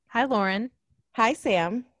Hi, Lauren. Hi,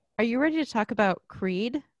 Sam. Are you ready to talk about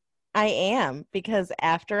Creed? I am, because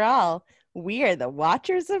after all, we are the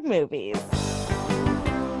watchers of movies.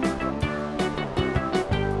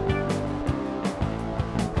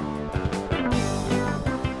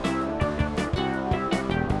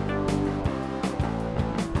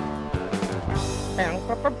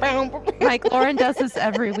 Mike, Lauren does this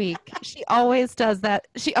every week. She always does that.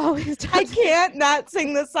 She always does. I can't not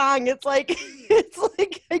sing the song. It's like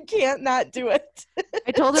I can't not do it.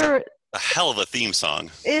 I told her A hell of a theme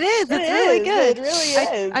song. it is. It's really good. It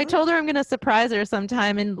really is. I told her I'm going to surprise her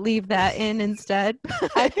sometime and leave that in instead.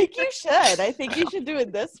 I think you should. I think you should do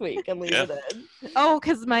it this week and leave Yeah. it in. Oh,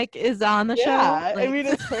 because Mike is on the show. Yeah, I Like, mean,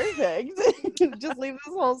 it's perfect. Just leave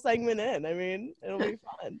this whole segment in. I mean, it'll be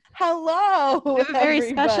fun. Hello, we have a very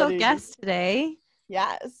special everybody. guest today.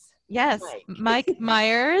 Yes. Yes, Mike. Mike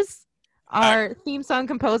Myers, our theme song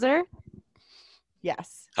composer.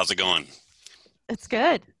 Yes. How's it going? It's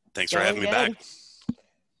good. Thanks for Going having me good. back. It's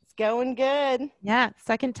going good. Yeah,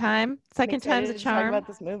 second time. Second Excited time's a to talk charm. about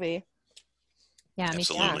this movie. Yeah, me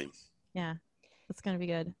too. Absolutely. Yeah, it's going to be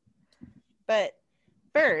good. But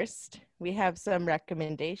first, we have some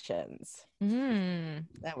recommendations Mm.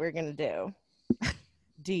 that we're going to do.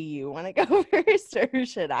 Do you want to go first, or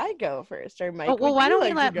should I go first? Or Mike? Oh, well, would why you don't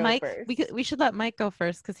we like to let go Mike? first? We should let Mike go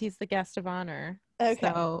first because he's the guest of honor. Okay.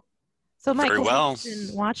 So Mike, Very what well. have you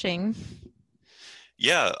been watching?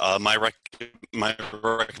 Yeah, my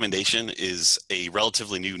recommendation is a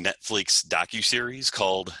relatively new Netflix docuseries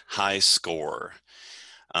called High Score.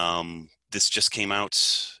 This just came out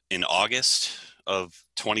in August of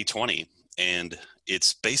 2020, and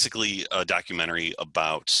it's basically a documentary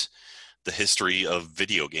about the history of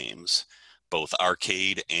video games, both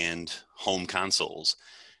arcade and home consoles.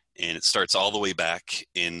 And it starts all the way back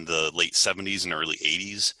in the late 70s and early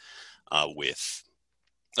 80s with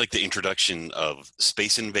like the introduction of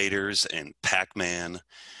Space Invaders and Pac-Man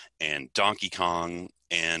and Donkey Kong,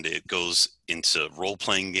 and it goes into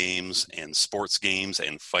role-playing games and sports games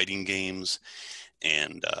and fighting games,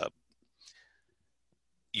 and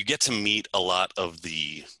you get to meet a lot of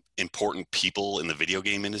the important people in the video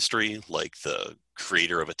game industry, like the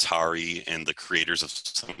creator of Atari and the creators of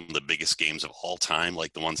some of the biggest games of all time,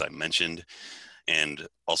 like the ones I mentioned, and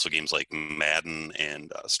also games like Madden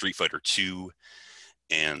and Street Fighter 2,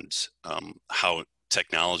 and how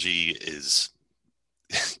technology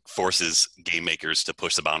forces game makers to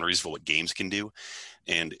push the boundaries for what games can do.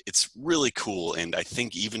 And it's really cool. And I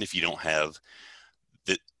think even if you don't have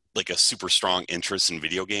like a super strong interest in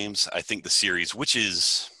video games, I think the series, which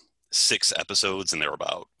is 6 episodes and they're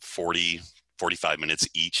about 45 minutes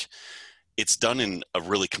each, it's done in a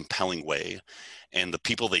really compelling way. And the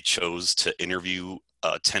people they chose to interview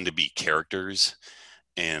tend to be characters,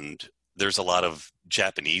 and there's a lot of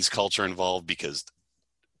Japanese culture involved because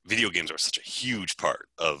video games are such a huge part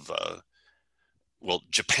of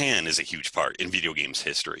Japan is a huge part in video games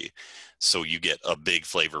history. So you get a big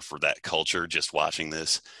flavor for that culture just watching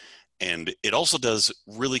this. And it also does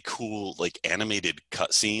really cool like animated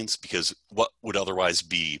cutscenes, because what would otherwise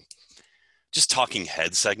be just talking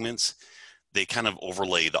head segments, they kind of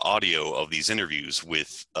overlay the audio of these interviews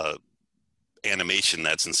with animation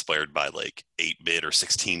that's inspired by like 8-bit or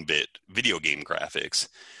 16-bit video game graphics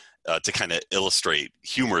to kind of illustrate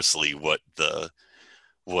humorously what the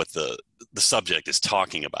subject is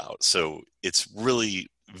talking about. So it's really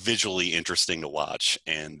visually interesting to watch,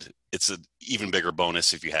 and it's an even bigger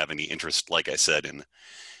bonus if you have any interest, like I said, in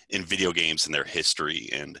video games and their history.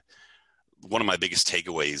 And one of my biggest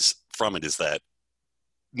takeaways from it is that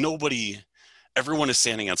everyone is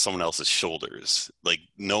standing on someone else's shoulders. Like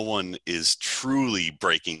no one is truly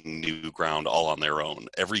breaking new ground all on their own.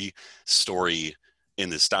 Every story in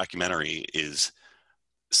this documentary is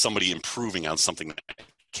somebody improving on something that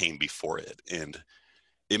came before it. And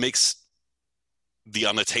it makes the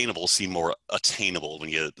unattainable seem more attainable when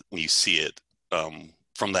you see it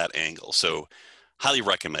from that angle. So highly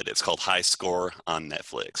recommend it. It's called High Score on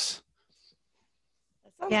Netflix.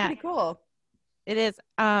 That sounds Yeah. pretty cool. It is.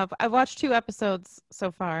 I've watched 2 episodes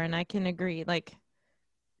so far, and I can agree. Like,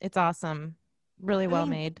 it's awesome. Really well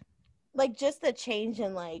made. Like just the change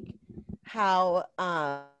in like how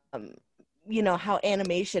how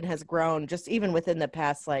animation has grown just even within the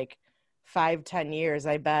past like 5-10 years.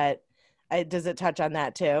 I bet. Does it touch on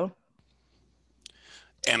that too?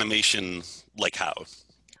 Animation, like how?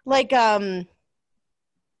 Like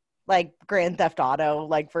Grand Theft Auto,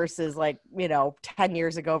 like versus like 10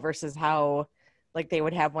 years ago versus how like they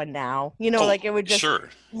would have one now. Like it would just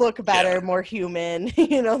look better, more human.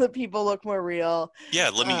 The people look more real. Yeah,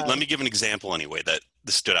 let me give an example anyway that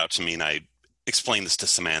stood out to me, and I explain this to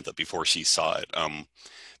Samantha before she saw it.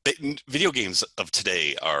 Video games of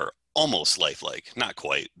today are almost lifelike. Not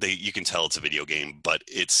quite. You can tell it's a video game, but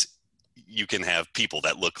you can have people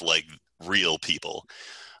that look like real people.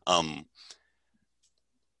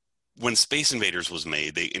 When Space Invaders was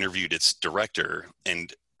made, they interviewed its director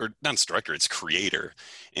or not its director, its creator,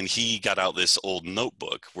 and he got out this old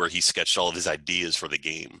notebook where he sketched all of his ideas for the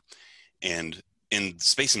game. And in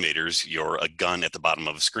Space Invaders, you're a gun at the bottom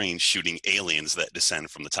of a screen shooting aliens that descend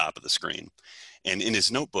from the top of the screen. And in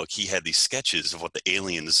his notebook, he had these sketches of what the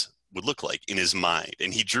aliens would look like in his mind.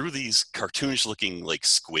 And he drew these cartoonish looking like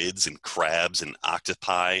squids and crabs and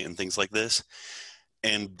octopi and things like this.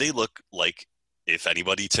 And they look like if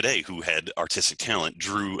anybody today who had artistic talent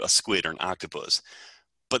drew a squid or an octopus,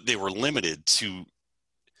 but they were limited to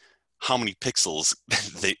how many pixels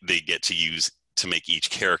they get to use to make each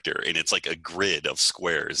character. And it's like a grid of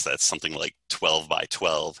squares that's something like 12 by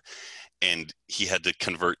 12. And he had to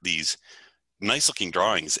convert these nice looking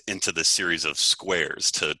drawings into this series of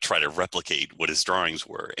squares to try to replicate what his drawings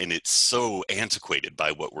were. And it's so antiquated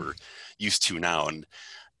by what we're used to now. And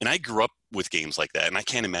I grew up with games like that. And I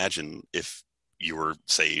can't imagine if you were,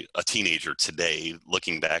 say, a teenager today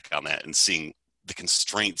looking back on that and seeing the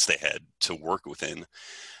constraints they had to work within.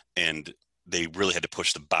 And they really had to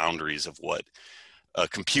push the boundaries of what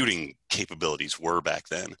computing capabilities were back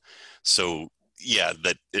then. So yeah,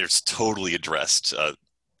 that it's totally addressed.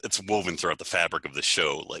 It's woven throughout the fabric of the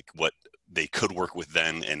show, like what they could work with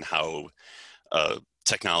then and how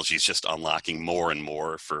technology is just unlocking more and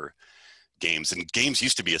more for games. And games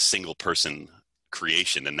used to be a single person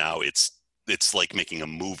creation, and now it's like making a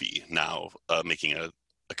movie now, making a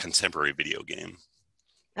contemporary video game.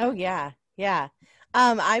 Oh yeah.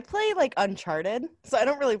 I play like Uncharted, so I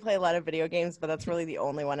don't really play a lot of video games, but that's really the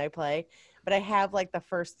only one I play. But I have like the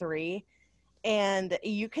first 3, and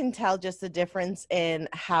you can tell just the difference in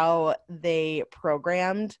how they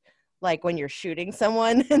programmed, like when you're shooting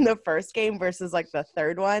someone in the first game versus like the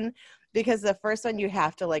third one, because the first one you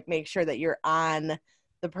have to like make sure that you're on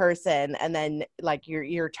the person, and then like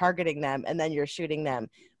you're targeting them, and then you're shooting them.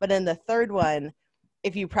 But in the third one,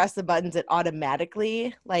 if you press the buttons, it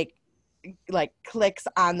automatically like clicks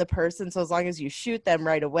on the person, so as long as you shoot them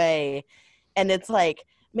right away. And it's like,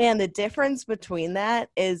 man, the difference between that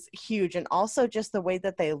is huge. And also just the way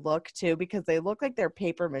that they look too, because they look like they're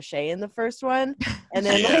paper mache in the first one, and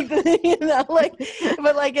then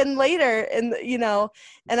but like in later, and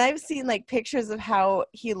and I've seen like pictures of how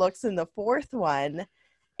he looks in the fourth one,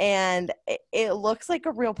 and it looks like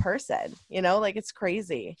a real person, like it's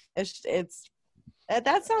crazy. It's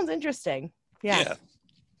that sounds interesting. Yeah.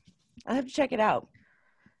 I'll have to check it out.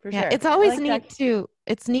 For sure. It's always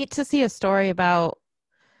it's neat to see a story about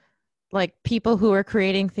like people who are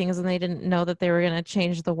creating things and they didn't know that they were going to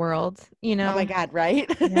change the world, Oh my God, right?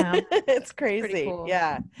 Yeah. It's crazy. Cool.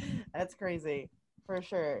 Yeah. That's crazy. For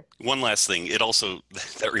sure. One last thing, it also,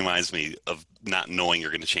 that reminds me of not knowing you're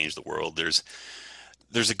going to change the world.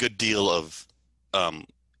 There's a good deal of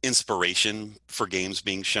inspiration for games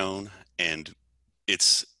being shown, and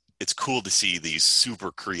it's cool to see these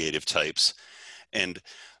super creative types. And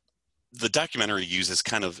the documentary uses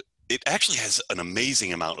it actually has an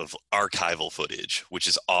amazing amount of archival footage, which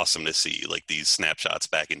is awesome to see, like these snapshots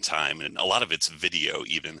back in time, and a lot of it's video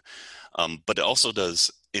even. But it also does,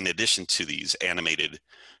 in addition to these animated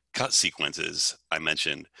cut sequences I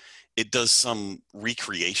mentioned, it does some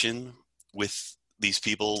recreation with these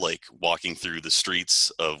people, like walking through the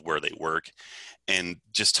streets of where they work and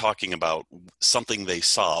just talking about something they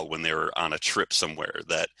saw when they were on a trip somewhere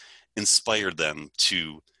that inspired them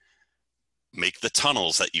to make the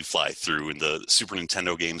tunnels that you fly through in the Super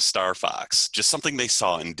Nintendo game Star Fox. Just something they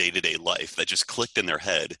saw in day-to-day life that just clicked in their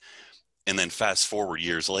head. And then fast forward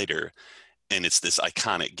years later, and it's this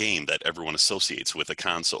iconic game that everyone associates with a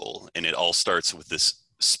console. And it all starts with this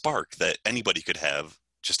spark that anybody could have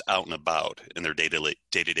just out and about in their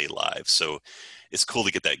day-to-day lives. So it's cool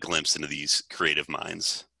to get that glimpse into these creative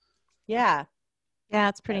minds. Yeah. Yeah,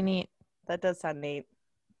 it's pretty neat. That does sound neat.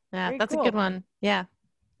 Yeah, very that's cool. A good one. Yeah.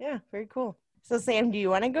 Yeah, very cool. So Sam, do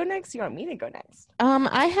you want to go next? Do you want me to go next?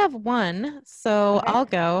 I have one, so okay. I'll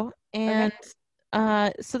go. And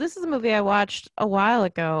so this is a movie I watched a while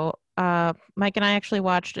ago. Mike and I actually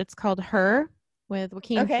watched. It's called Her with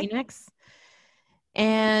Joaquin Phoenix.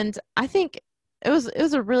 And I think it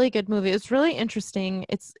was a really good movie. It was really interesting.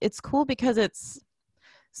 It's cool because it's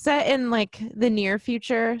set in like the near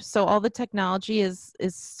future, so all the technology is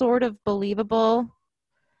sort of believable.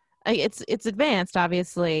 It's advanced,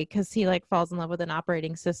 obviously, because he like falls in love with an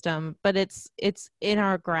operating system, but it's in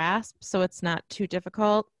our grasp, so it's not too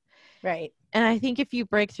difficult. Right. And I think if you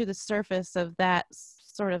break through the surface of that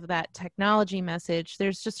sort of that technology message,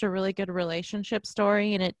 there's just a really good relationship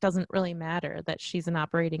story, and it doesn't really matter that she's an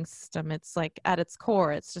operating system. It's like at its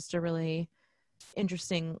core, it's just a really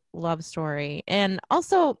interesting love story. And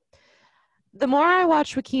also, the more I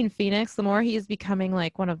watch Joaquin Phoenix, the more he is becoming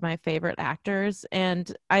like one of my favorite actors.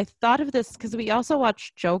 And I thought of this because we also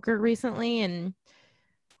watched Joker recently, and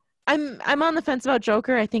I'm on the fence about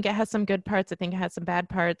Joker. I think it has some good parts. I think it has some bad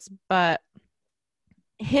parts, but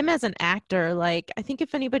him as an actor, like, I think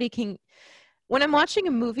if anybody can, when I'm watching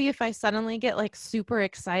a movie, if I suddenly get like super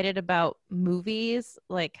excited about movies,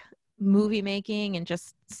 like movie making and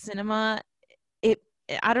just cinema, it,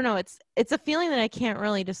 I don't know, it's a feeling that I can't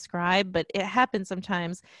really describe, but it happens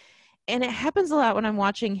sometimes. And it happens a lot when I'm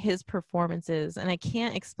watching his performances, and I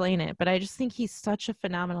can't explain it, but I just think he's such a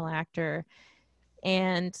phenomenal actor.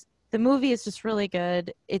 And the movie is just really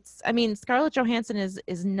good. I mean, Scarlett Johansson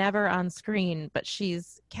is never on screen, but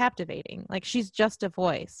she's captivating. Like, she's just a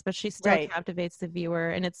voice, but she still captivates the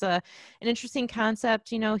viewer. And it's an interesting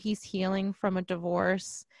concept. You know, he's healing from a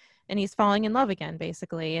divorce and he's falling in love again,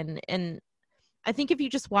 basically. And I think if you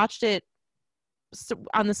just watched it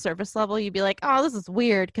on the surface level, you'd be like, oh, this is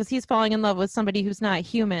weird because he's falling in love with somebody who's not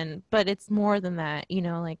human. But it's more than that, you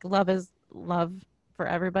know, like love is love for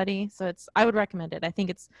everybody. So I would recommend it. I think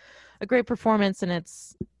it's a great performance, and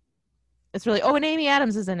it's really, and Amy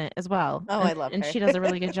Adams is in it as well. I love her. And she does a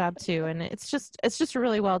really good job too. And it's just a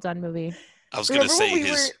really well done movie. I was going to say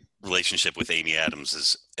his relationship with Amy Adams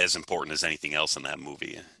is as important as anything else in that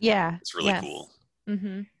movie. Yeah. It's really cool.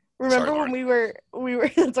 Mm-hmm. Remember when we were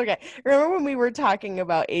it's okay. Remember when we were talking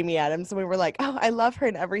about Amy Adams and we were like, oh, I love her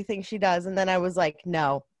and everything she does. And then I was like,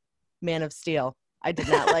 no, Man of Steel. I did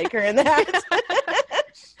not like her in that.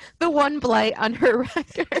 The one blight on her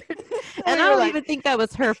record. And I don't even think that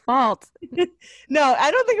was her fault. No,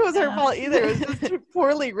 I don't think it was her fault either. It was just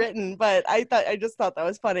poorly written, but I just thought that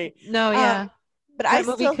was funny. No, yeah. But I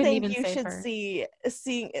still think you should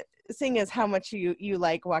seeing as how much you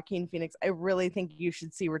like Joaquin Phoenix, I really think you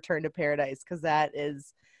should see Return to Paradise, because that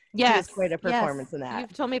is quite a performance in that.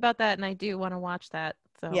 You've told me about that, and I do want to watch that.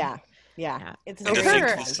 So yeah. It's I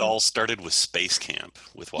think this all started with Space Camp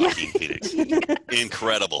with Joaquin Phoenix.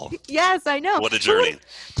 Incredible. Yes, I know. What a journey.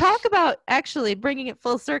 Talk about actually bringing it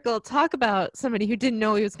full circle. Talk about somebody who didn't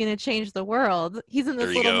know he was going to change the world. He's in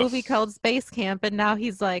this little movie called Space Camp, and now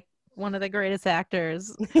he's like one of the greatest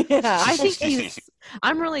actors. Yeah. I think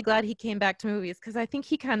I'm really glad he came back to movies, because I think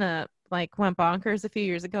he kind of like went bonkers a few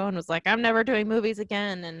years ago and was like, I'm never doing movies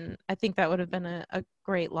again. And I think that would have been a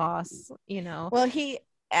great loss, you know. Well,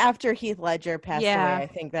 after Heath Ledger passed away, I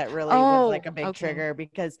think that really was like a big trigger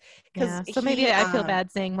because so maybe I feel bad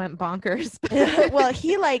saying went bonkers. Well,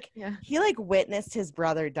 he witnessed his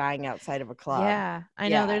brother dying outside of a club. Yeah, I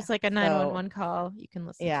know. There's like a 911 call you can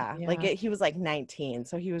listen to. He was like 19,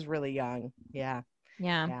 so he was really young. Yeah.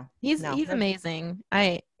 He's amazing.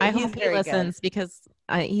 I hope he listens, because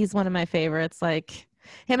he's one of my favorites. Like,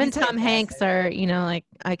 him and Tom Hanks are, you know, like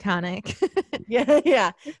iconic.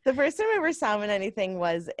 Yeah. The first time I ever saw him in anything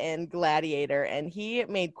was in Gladiator, and he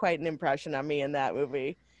made quite an impression on me in that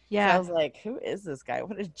movie. Yeah. So I was like, who is this guy?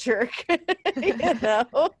 What a jerk. You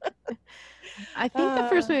know? I think the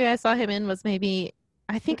first movie I saw him in was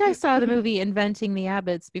I think I saw the movie Inventing the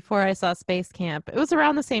Abbots before I saw Space Camp. It was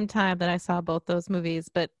around the same time that I saw both those movies,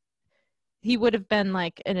 but he would have been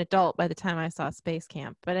like an adult by the time I saw Space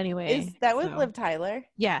Camp. But anyway. Is that with Liv Tyler?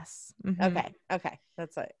 Yes. Mm-hmm. Okay.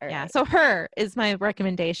 That's it. All yeah. Right. So Her is my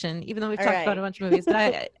recommendation, even though we've talked about a bunch of movies,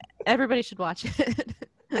 but everybody should watch it.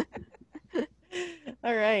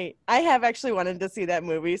 All right. I have actually wanted to see that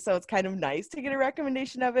movie, so it's kind of nice to get a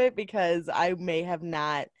recommendation of it, because I may have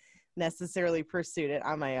not necessarily pursued it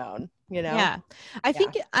on my own, you know? Yeah. I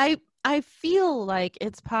think I feel like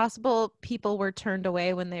it's possible people were turned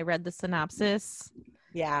away when they read the synopsis.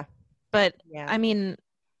 Yeah. But I mean,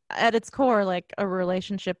 at its core, like, a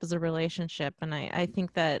relationship is a relationship. And I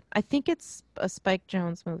think it's a Spike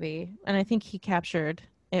Jonze movie, and I think he captured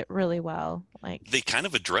it really well. Like, they kind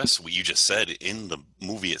of address what you just said in the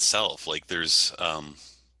movie itself. Like, there's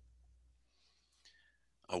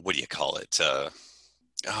what do you call it?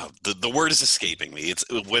 The word is escaping me. It's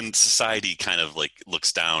when society kind of like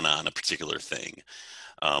looks down on a particular thing.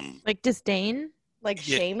 Like disdain? Like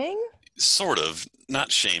shaming? Sort of.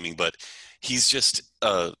 Not shaming, but he's just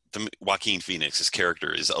Joaquin Phoenix, his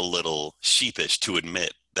character, is a little sheepish to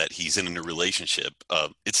admit that he's in a relationship.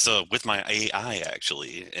 It's with my AI,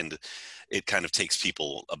 actually, and it kind of takes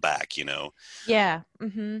people aback, you know? Yeah.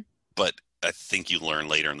 Mm-hmm. But I think you learn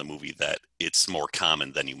later in the movie that it's more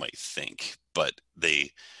common than you might think. But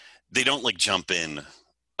they don't like jump in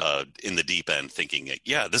in the deep end thinking,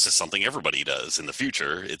 yeah, this is something everybody does in the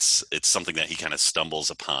future. It's something that he kind of stumbles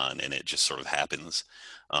upon, and it just sort of happens.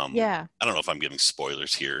 Yeah. I don't know if I'm giving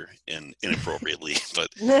spoilers here inappropriately, but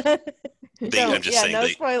I'm just saying no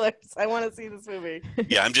spoilers. I want to see this movie.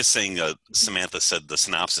 Yeah, I'm just saying Samantha said the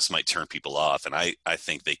synopsis might turn people off, and I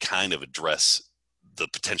think they kind of address the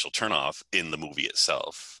potential turnoff in the movie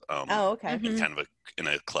itself. Okay. In kind of in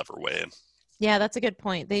a clever way. Yeah, that's a good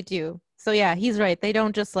point. They do. So yeah, he's right. They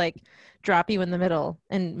don't just like drop you in the middle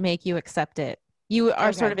and make you accept it. You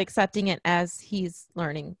are sort of accepting it as he's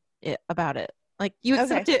learning about it. Like you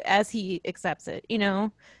accept it as he accepts it, you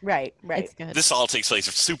know? Right. It's good. This all takes place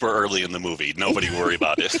super early in the movie. Nobody worry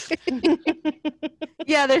about it.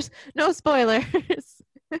 Yeah, there's no spoilers.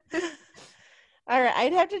 All right,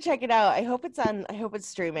 I'd have to check it out. I hope it's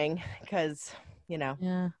streaming because,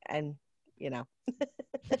 Yeah. And,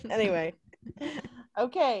 anyway.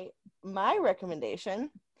 Okay, my recommendation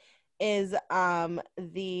is I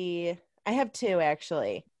have two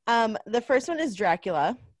actually. The first one is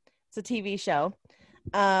Dracula. It's a TV show.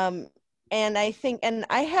 And I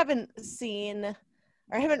haven't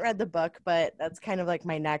read the book, but that's kind of like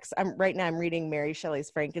my next. Right now I'm reading Mary Shelley's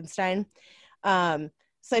Frankenstein.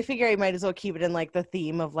 So I figure I might as well keep it in like the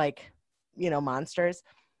theme of like, monsters.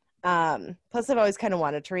 Plus I've always kind of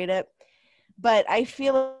wanted to read it. But I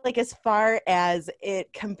feel like as far as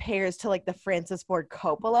it compares to like the Francis Ford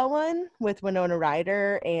Coppola one with Winona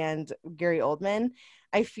Ryder and Gary Oldman,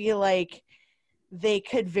 I feel like they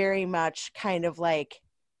could very much kind of like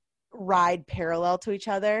ride parallel to each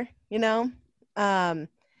other,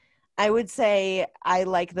 I would say I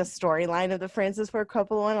like the storyline of the Francis Ford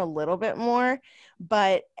Coppola one a little bit more,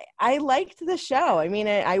 but I liked the show. I mean,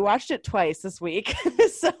 I watched it twice this week,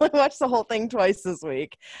 so I watched the whole thing twice this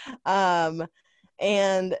week, and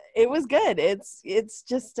it was good. It's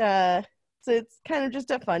just so it's kind of just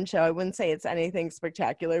a fun show. I wouldn't say it's anything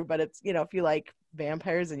spectacular, but it's if you like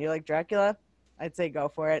vampires and you like Dracula, I'd say go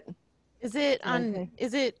for it. Is it on?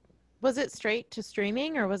 Was it straight to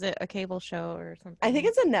streaming or was it a cable show or something? I think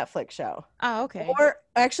it's a Netflix show. Oh, okay. Or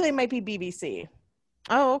actually it might be BBC.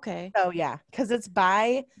 Oh, okay. Oh, yeah. Because it's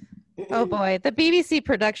by... Oh, boy. The BBC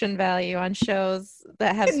production value on shows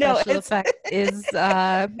that have special effects is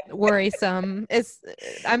worrisome.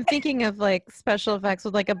 I'm thinking of like special effects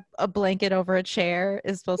with like a blanket over a chair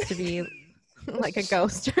is supposed to be like a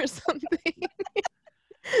ghost or something.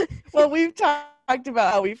 Well, we've talked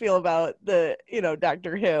about how we feel about the,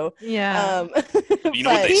 Doctor Who. Yeah. You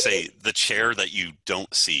know what they say? The chair that you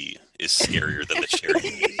don't see is scarier than the chair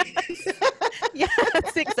you see.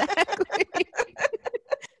 Yes, exactly.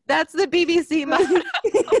 That's the BBC motto.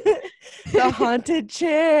 The haunted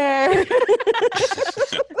chair.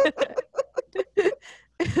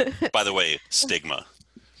 By the way, stigma.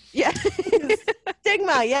 Yeah.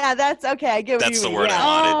 Stigma. Yeah, that's okay. I get what that's you the mean. word I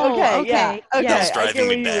wanted. Oh, okay. Yeah. Okay. That's driving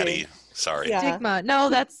me batty. Sorry. Yeah. Stigma. No,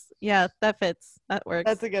 that fits. That works.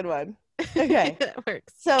 That's a good one. Okay. That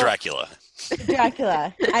works. So Dracula.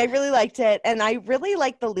 I really liked it. And I really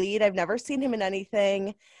like the lead. I've never seen him in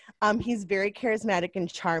anything. He's very charismatic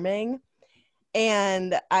and charming.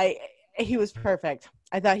 And he was perfect.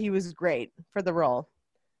 I thought he was great for the role.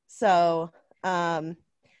 So,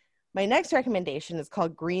 my next recommendation is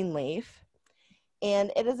called Greenleaf, and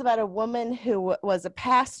it is about a woman who was a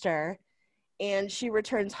pastor, and she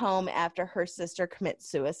returns home after her sister commits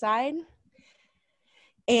suicide.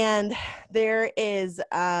 And there is,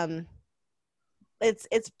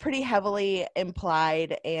 it's pretty heavily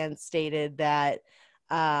implied and stated that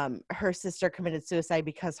her sister committed suicide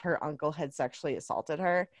because her uncle had sexually assaulted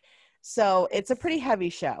her. So it's a pretty heavy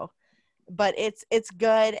show. But it's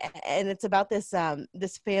good, and it's about this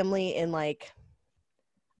this family in like,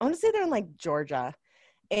 I want to say they're in like Georgia,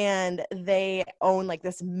 and they own like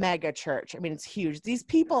this mega church. I mean, it's huge. These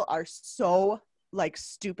people are so like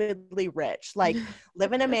stupidly rich, like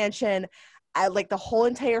live in a mansion. Like the whole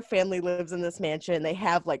entire family lives in this mansion. They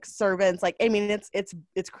have like servants. Like, I mean,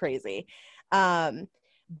 it's crazy.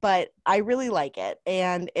 But I really like it,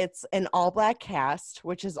 and it's an all black cast,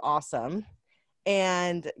 which is awesome.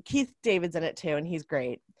 And Keith David's in it too, and he's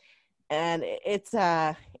great. And it's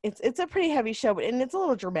a pretty heavy show, and it's a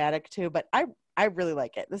little dramatic too. But I really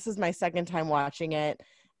like it. This is my second time watching it.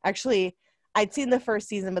 Actually, I'd seen the first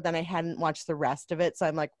season, but then I hadn't watched the rest of it, so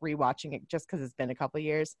I'm like rewatching it just because it's been a couple of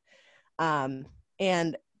years. And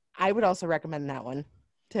I would also recommend that one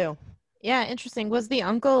too. Yeah, interesting. Was the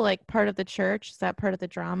uncle like part of the church? Is that part of the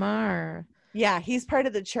drama, or? Yeah, he's part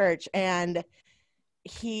of the church, and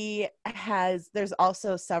there's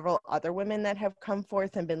also several other women that have come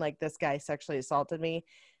forth and been like, this guy sexually assaulted me.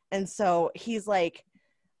 And so he's like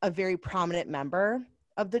a very prominent member.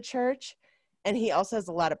 of the church, and he also has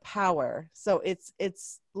a lot of power. So it's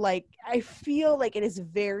like, I feel like it is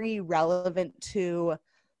very relevant to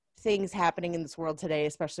things happening in this world today,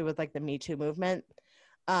 especially with like the Me Too movement.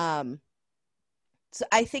 So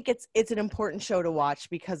I think it's an important show to watch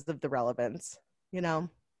because of the relevance, you know?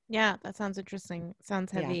 Yeah, that sounds interesting.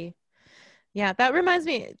 Sounds heavy. Yeah, that reminds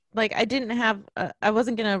me, like, I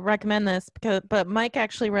wasn't going to recommend this but Mike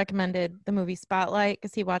actually recommended the movie Spotlight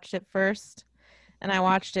because he watched it first, and I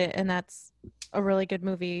watched it, and that's a really good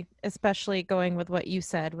movie, especially going with what you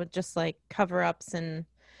said, with just like cover-ups and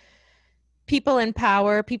people in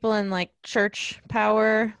power, people in like church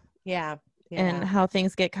power. Yeah. And how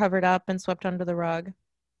things get covered up and swept under the rug.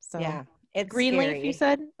 So yeah, it's Greenleaf, scary. you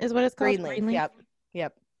said, is what it's called? Greenleaf.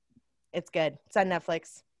 Yep. It's good. It's on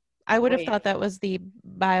Netflix. I would have thought that was the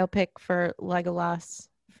biopic for Legolas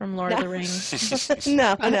from Lord of the Rings.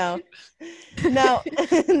 No. What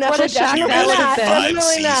a shock that would have been. 5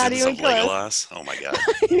 seasons of Legolas. Oh my god.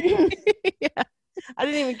 Yeah. I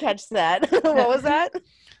didn't even catch that. What was that?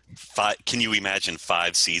 Can you imagine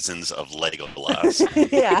 5 seasons of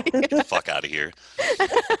Legolas? Yeah. Get the fuck out of here.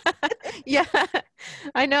 Yeah,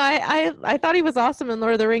 I know. I thought he was awesome in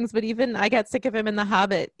Lord of the Rings, but even I got sick of him in The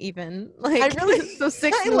Hobbit. Even like, I really, so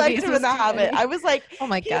 6 I liked him in The Hobbit. I was like, oh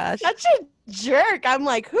my gosh, such a jerk. I'm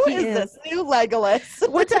like, who is this new Legolas?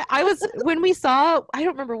 When we saw, I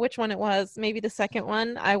don't remember which one it was. Maybe the second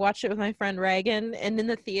one. I watched it with my friend Reagan, and in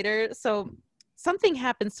the theater. So something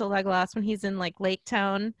happens to Legolas when he's in like Lake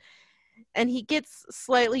Town, and he gets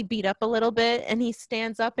slightly beat up a little bit, and he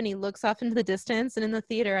stands up and he looks off into the distance. And in the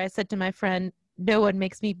theater, I said to my friend, "No one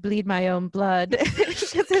makes me bleed my own blood,"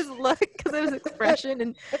 because of his expression,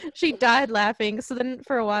 and she died laughing. So then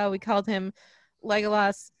for a while we called him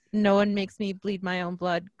Legolas, "No one makes me bleed my own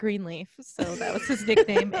blood, Greenleaf." So that was his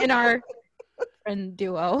nickname in our friend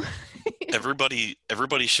duo. Everybody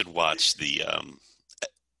should watch the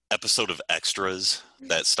episode of Extras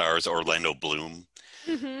that stars Orlando Bloom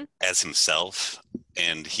as himself,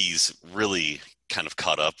 and he's really kind of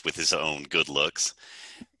caught up with his own good looks.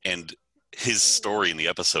 And his story in the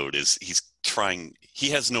episode is he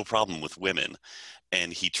has no problem with women,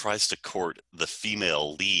 and he tries to court the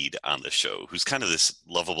female lead on the show, who's kind of this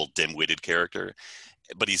lovable, dim-witted character,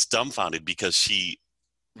 but he's dumbfounded because she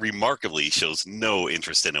remarkably shows no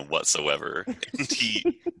interest in him whatsoever.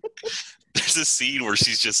 And there's a scene where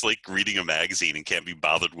she's just like reading a magazine and can't be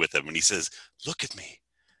bothered with him, and he says, "Look at me,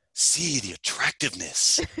 see the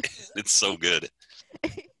attractiveness." It's so good.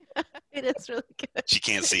 It is really good. She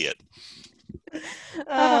can't see it.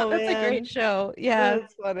 Oh, that's a great show. Yeah,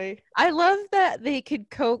 that's funny. I love that they could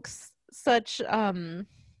coax such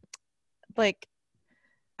like,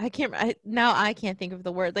 I can't think of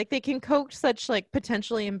the word. Like, they can coax such like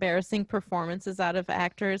potentially embarrassing performances out of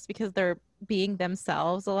actors because they're being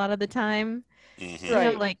themselves a lot of the time. Mm-hmm. You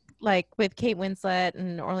know, like with Kate Winslet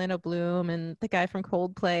and Orlando Bloom and the guy from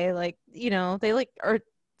Coldplay, like, you know, they like are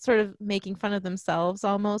sort of making fun of themselves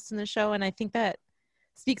almost in the show, and I think that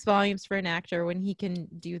speaks volumes for an actor when he can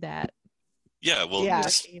do that. Yeah, well,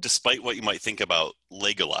 despite what you might think about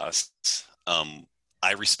Legolas,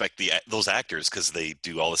 I respect those actors because they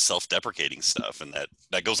do all the self-deprecating stuff, and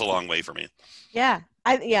that goes a long way for me. Yeah,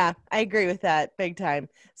 I agree with that big time.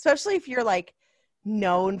 Especially if you're like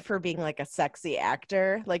known for being like a sexy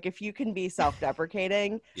actor. Like, if you can be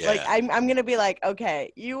self-deprecating, like I'm gonna be like,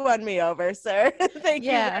 okay, you won me over, sir. Thank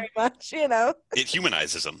you very much. You know, it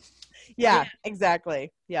humanizes them. Yeah,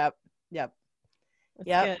 exactly. Yep. That's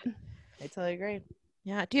Good. I totally agree.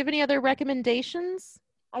 Yeah. Do you have any other recommendations?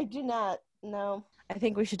 I do not. No. I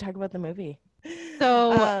think we should talk about the movie.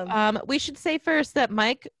 So we should say first that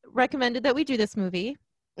Mike recommended that we do this movie.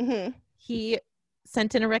 Mm-hmm. He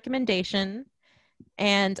sent in a recommendation,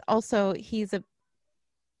 and also he's the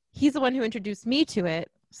one who introduced me to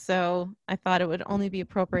it. So I thought it would only be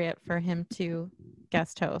appropriate for him to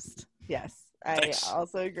guest host. Yes, I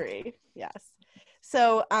also agree. Yes.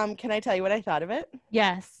 So can I tell you what I thought of it?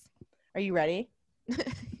 Yes. Are you ready?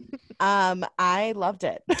 I loved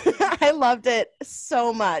it. I loved it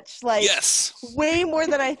so much. Like, yes, way more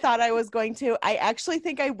than I thought I was going to. I actually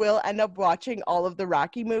think I will end up watching all of the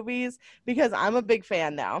Rocky movies because I'm a big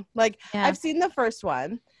fan now. Like, I've seen the first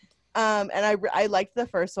one, and I liked the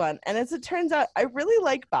first one. And as it turns out, I really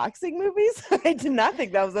like boxing movies. I did not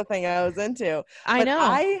think that was the thing I was into. I know.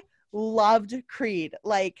 I loved Creed.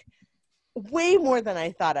 Like, way more than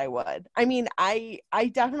I thought I would. I mean, I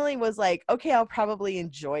definitely was like, okay, I'll probably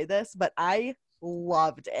enjoy this, but I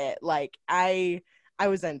loved it. Like, I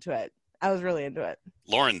was into it. I was really into it.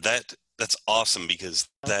 Lauren, that's awesome because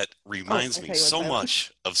that reminds me so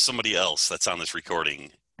much of somebody else that's on this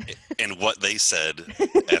recording, and what they said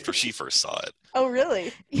after she first saw it. Oh,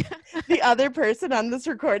 really? Yeah. The other person on this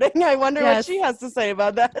recording. I wonder what she has to say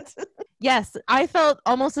about that. Yes, I felt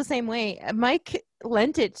almost the same way. Mike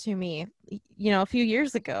lent it to me, a few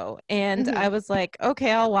years ago, and I was like,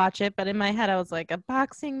 okay, I'll watch it. But in my head, I was like, a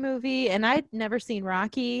boxing movie, and I'd never seen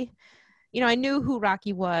Rocky. I knew who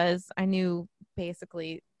Rocky was. I knew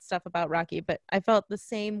basically stuff about Rocky, but I felt the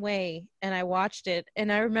same way, and I watched it,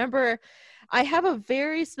 and I remember I have a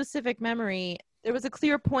very specific memory. There was a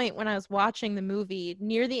clear point when I was watching the movie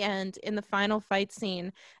near the end in the final fight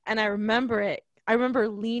scene, and I remember it. I remember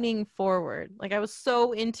leaning forward. Like, I was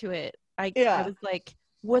so into it. I was like,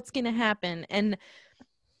 what's going to happen? And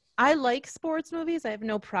I like sports movies. I have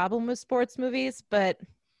no problem with sports movies, but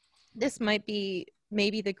this might be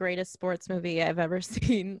maybe the greatest sports movie I've ever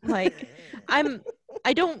seen. Like,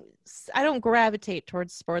 I don't gravitate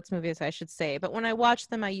towards sports movies, I should say, but when I watch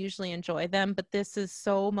them, I usually enjoy them. But this is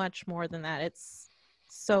so much more than that. It's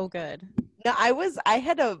so good. No, I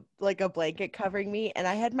had a blanket covering me, and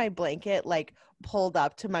I had my blanket like pulled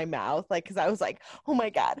up to my mouth, like, because I was like, oh my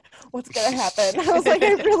God, what's gonna happen? I was like,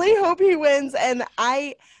 I really hope he wins. And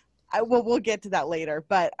I we'll get to that later,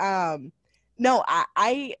 but no,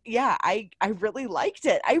 I really liked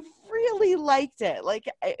it. I really liked it. Like,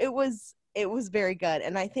 it was very good,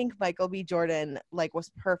 and I think Michael B. Jordan like was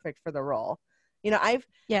perfect for the role.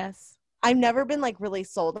 I've never been like really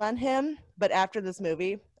sold on him, but after this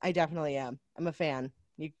movie, I definitely am. I'm a fan.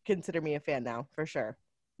 You consider me a fan now, for sure.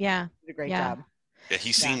 Yeah, he did a great job. Yeah,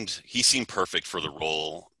 he seemed perfect for the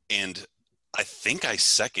role, and I think I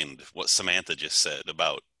second what Samantha just said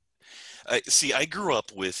about. I grew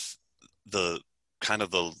up with the kind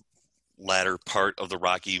of the latter part of the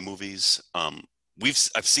Rocky movies.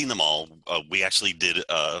 I've seen them all. We actually did.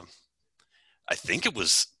 I think it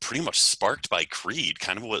was pretty much sparked by Creed,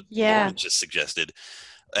 kind of what Lauren just suggested.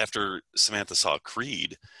 After Samantha saw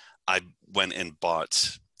Creed, I went and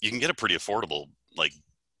bought. You can get a pretty affordable like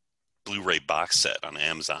Blu-ray box set on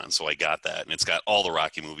Amazon, so I got that, and it's got all the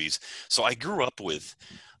Rocky movies. So I grew up with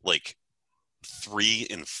like 3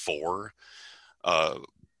 and 4.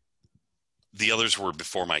 The others were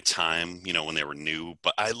before my time, when they were new,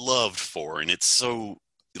 but I loved 4, and it's so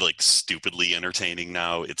like stupidly entertaining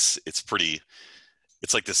now. It's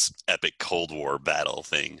like this epic Cold War battle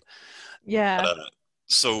thing. Yeah.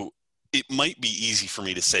 So it might be easy for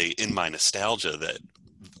me to say in my nostalgia that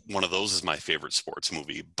one of those is my favorite sports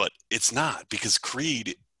movie, but it's not, because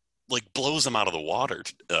Creed like blows them out of the water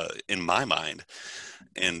in my mind.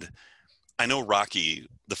 And I know Rocky,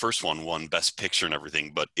 the first one, won Best Picture and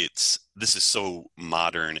everything, but this is so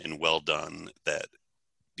modern and well done that,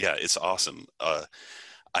 yeah, it's awesome.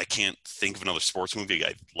 I can't think of another sports movie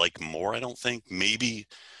I like more, I don't think. Maybe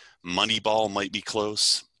Moneyball might be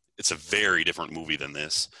close. It's a very different movie than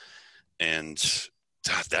this. And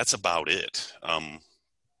that's about it.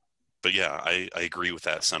 But yeah, I agree with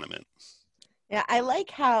that sentiment. Yeah, I like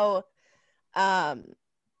how I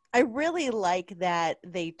really like that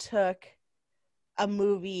they took a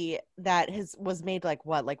movie that was made like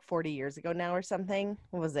 40 years ago now or something.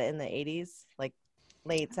 What was it, in the 80s? Like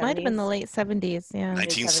late 70s? Might have been the late 70s, yeah.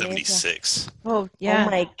 1976. Oh, yeah. Oh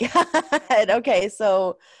my God.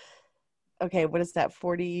 Okay, what is that,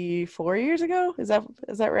 44 years ago? Is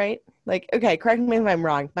that right? Like, okay, correct me if I'm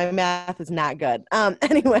wrong. My math is not good.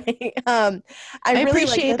 Anyway, I really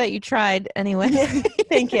appreciate that you tried anyway.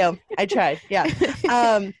 Thank you. I tried, yeah.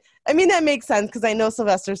 I mean, that makes sense, because I know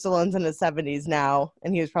Sylvester Stallone's in his 70s now,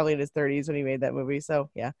 and he was probably in his 30s when he made that movie, so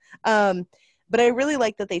yeah. But I really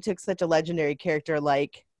like that they took such a legendary character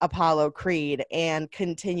like Apollo Creed and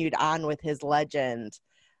continued on with his legend.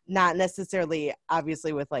 Not necessarily,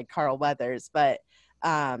 obviously, with like Carl Weathers, but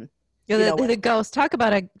the ghost. Talk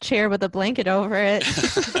about a chair with a blanket over it.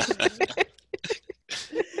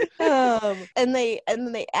 And they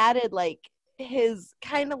added like his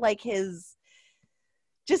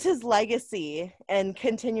just his legacy and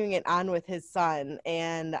continuing it on with his son.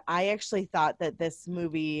 And I actually thought that this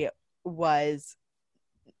movie I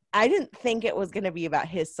didn't think it was going to be about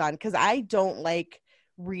his son, because I don't like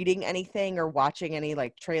reading anything or watching any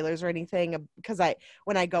like trailers or anything, because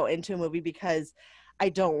when I go into a movie, because I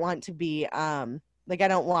don't want to be I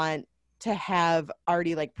don't want to have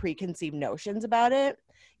already like preconceived notions about it.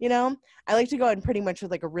 I like to go in pretty much with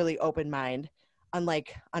like a really open mind,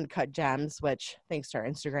 unlike Uncut Gems, which thanks to our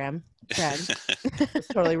Instagram trend was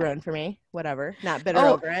totally ruined for me. Whatever, not bitter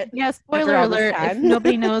over it. Yeah, spoiler alert, if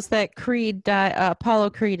nobody knows that Apollo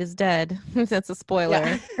Creed is dead. That's a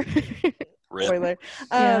spoiler. Yeah. Spoiler.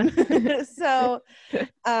 So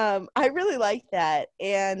I really liked that,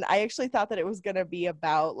 and I actually thought that it was going to be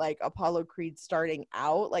about like Apollo Creed starting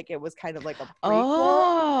out, like it was kind of like a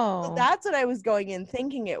prequel. So that's what I was going in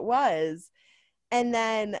thinking it was. And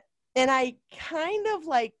I kind of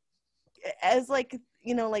like, as like,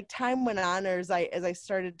 you know, like time went on, or as I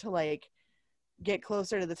started to like get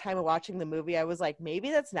closer to the time of watching the movie, I was like, maybe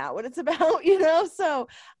that's not what it's about, you know? So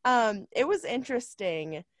it was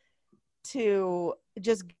interesting to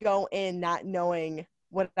just go in not knowing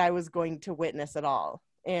what I was going to witness at all.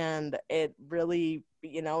 And it really,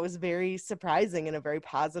 you know, was very surprising in a very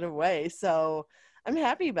positive way. So I'm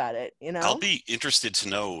happy about it, you know? I'll be interested to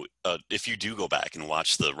know if you do go back and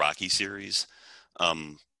watch the Rocky series,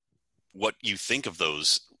 what you think of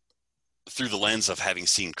those through the lens of having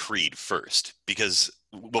seen Creed first, because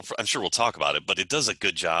well, I'm sure we'll talk about it, but it does a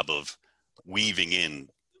good job of weaving in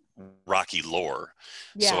Rocky lore.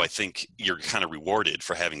 Yeah. So I think you're kind of rewarded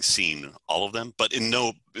for having seen all of them, but in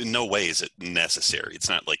no way is it necessary. It's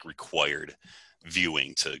not like required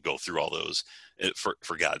viewing to go through all those.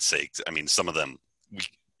 For God's sake, I mean, some of them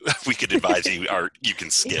we could advise you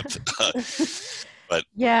can skip. But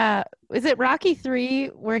yeah, is it Rocky 3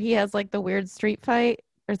 where he has like the weird street fight?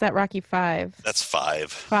 Or is that Rocky 5? That's 5.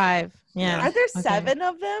 5, yeah. Are there 7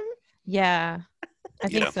 of them? Yeah, I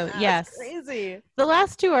think so. Yes. That's crazy. The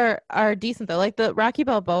last 2 are decent though. Like the Rocky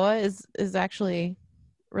Balboa is actually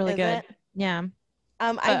really good. It? Yeah.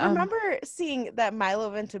 I remember seeing that Milo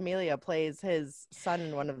Ventimiglia plays his son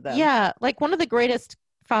in one of them. Yeah, like one of the greatest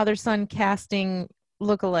father-son casting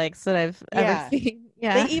lookalikes that I've ever seen.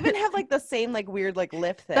 Yeah, they even have like the same like weird like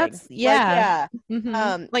lip thing. That's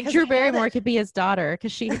Mm-hmm. Like Drew Barrymore could be his daughter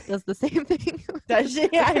because she does the same thing. Does she?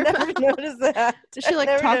 I never noticed that. She like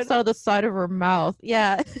talks out of the side of her mouth.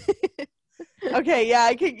 Yeah. Okay. Yeah,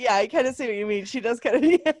 I kind of see what you mean. She does kind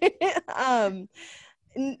of.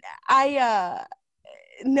 I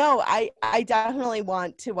definitely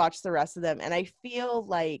want to watch the rest of them, and I feel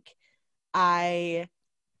like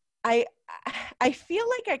I feel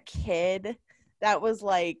like a kid that was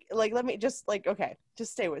like let me just like, okay,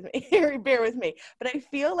 just stay with me here, bear with me. But I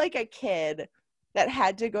feel like a kid that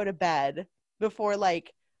had to go to bed before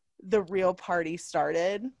like the real party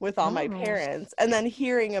started with all my parents, and then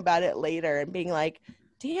hearing about it later and being like,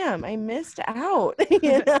 damn, I missed out,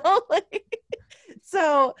 you know? Like,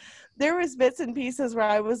 so there was bits and pieces where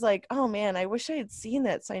I was like, oh man, I wish I had seen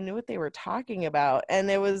that so I knew what they were talking about. And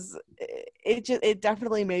it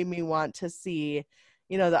definitely made me want to see,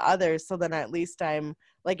 you know, the others. So then at least I'm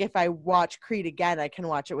like, if I watch Creed again, I can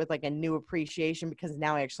watch it with like a new appreciation because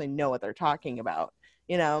now I actually know what they're talking about,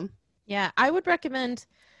 you know? Yeah, I would recommend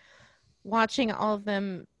watching all of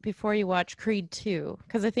them before you watch Creed 2,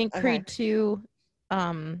 because I think Creed 2,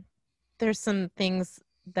 there's some things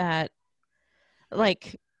that,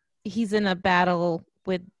 like, he's in a battle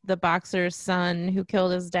with the boxer's son who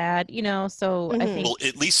killed his dad, you know, so I think... Well,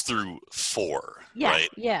 at least through 4, yeah, right?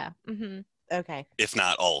 Yeah. Mm-hmm. Okay. If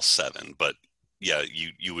not all 7, but yeah,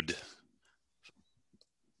 you would...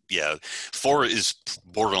 Yeah, 4 is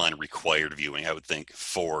borderline required viewing, I would think,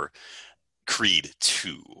 for Creed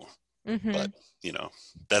 2. Mm-hmm. But, you know,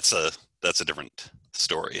 that's a different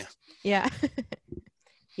story. Yeah.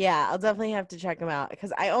 Yeah, I'll definitely have to check them out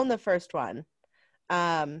because I own the first one.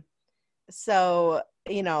 So,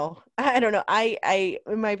 you know, I don't know. I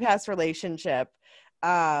in my past relationship,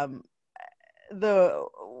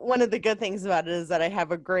 one of the good things about it is that I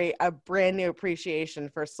have a brand new appreciation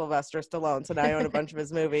for Sylvester Stallone. So now I own a bunch of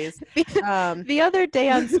his movies. The other day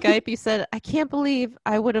on Skype, you said, I can't believe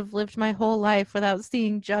I would have lived my whole life without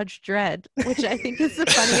seeing Judge Dredd, which I think is the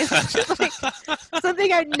funniest, like,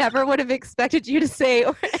 something I never would have expected you to say.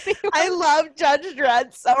 Or I love Judge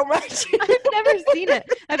Dredd so much. I've never seen it.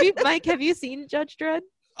 Mike, have you seen Judge Dredd?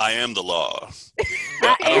 I Am the Law.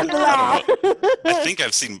 I am the law. I think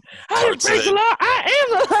I've seen parts of it. The law.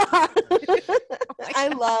 I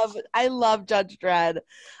am the law. I love Judge Dredd.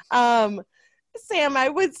 Sam, I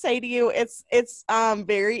would say to you, it's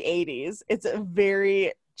very 80s. It's a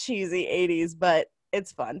very cheesy 80s, but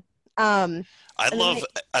it's fun. I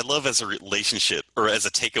love as a relationship, or as a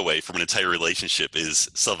takeaway from an entire relationship, is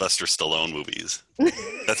Sylvester Stallone movies.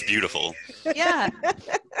 That's beautiful. Yeah.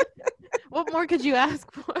 What more could you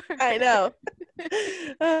ask for? I know.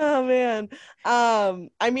 Oh man.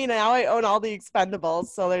 I mean, now I own all the Expendables,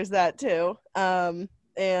 so there's that too.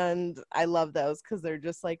 And I love those because they're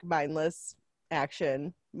just like mindless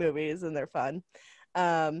action movies and they're fun.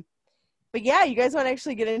 But yeah, you guys want to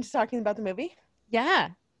actually get into talking about the movie?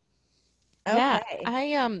 Yeah. Okay.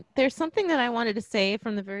 Yeah. There's something that I wanted to say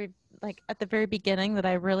from at the very beginning that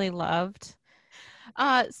I really loved.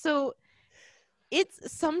 So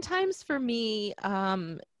It's sometimes for me,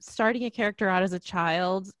 starting a character out as a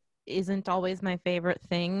child isn't always my favorite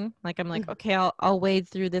thing. Like I'm like, okay, I'll wade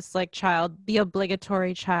through this like the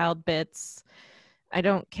obligatory child bits. I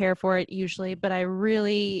don't care for it usually, but I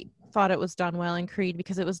really thought it was done well in Creed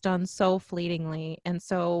because it was done so fleetingly and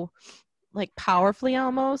so like powerfully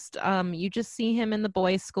almost. You just see him in the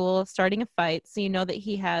boys' school starting a fight, so you know that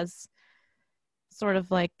he has sort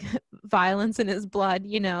of like violence in his blood,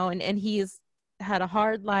 and he's had a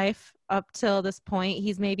hard life up till this point.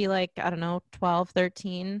 He's maybe like, I don't know, 12,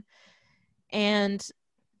 13. And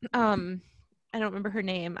I don't remember her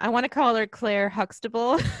name. I want to call her Claire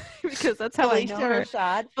Huxtable because that's how I know her.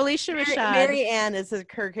 Rashad. Felicia Rashad. Mary Ann is her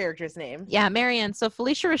character's name. Yeah, Mary Ann. So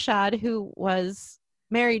Felicia Rashad, who was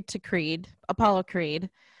married to Creed, Apollo Creed,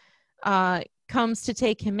 comes to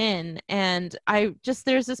take him in. And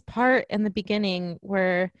there's this part in the beginning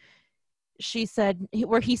where he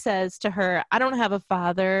says to her, I don't have a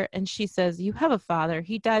father. And she says, you have a father.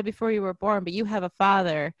 He died before you were born, but you have a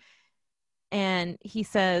father. And he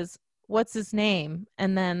says, what's his name?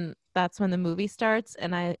 And then that's when the movie starts.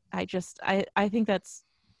 And I think that's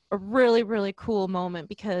a really, really cool moment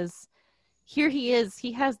because here he is.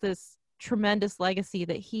 He has this tremendous legacy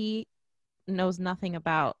that he knows nothing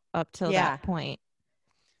about up till that point.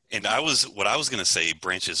 And what I was going to say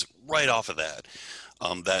branches right off of that.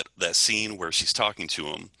 That scene where she's talking to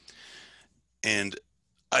him, and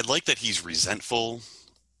I like that he's resentful.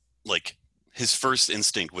 Like his first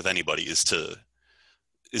instinct with anybody is to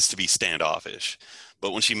be standoffish,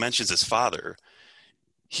 but when she mentions his father,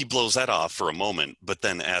 he blows that off for a moment, but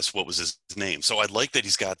then asks what was his name. So I like that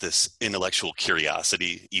he's got this intellectual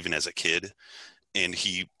curiosity even as a kid, and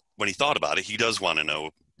when he thought about it, he does want to know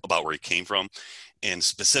about where he came from. And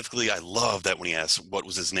specifically, I love that when he asks what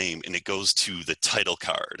was his name, and it goes to the title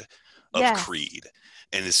card of Creed.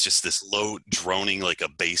 And it's just this low droning, like a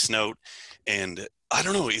bass note. And I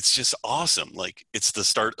don't know, it's just awesome. Like it's the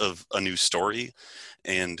start of a new story.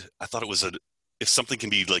 And I thought it was if something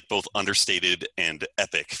can be like both understated and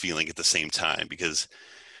epic feeling at the same time, because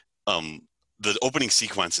the opening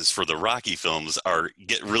sequences for the Rocky films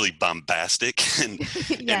get really bombastic. And,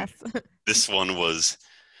 yes. And this one was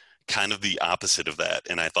kind of the opposite of that,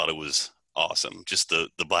 and I thought it was awesome. Just the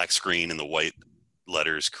black screen and the white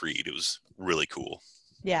letters Creed. It was really cool.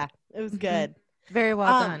 Yeah, it was good. Very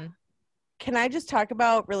well done. Can I just talk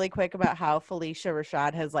really quick about how Felicia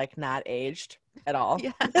Rashad has like not aged at all?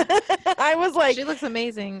 Yeah. I was like, she looks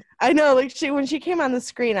amazing. I know, like when she came on the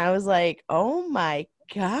screen, I was like, oh my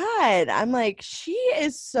God. I'm like, she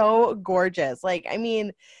is so gorgeous. Like, I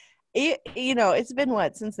mean, it's been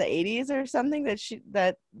what, since the 80s or something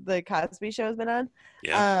that the Cosby Show has been on.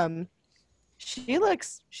 Yeah. She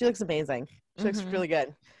looks amazing. She looks really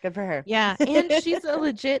good. Good for her. Yeah, and she's a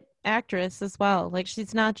legit actress as well. Like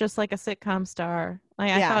she's not just like a sitcom star.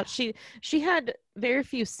 Like I thought she had very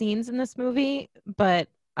few scenes in this movie, but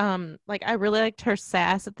like I really liked her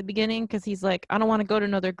sass at the beginning because he's like, I don't want to go to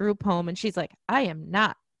another group home, and she's like, I am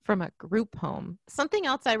not from a group home. Something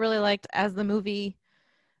else I really liked as the movie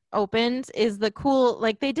opened is the cool,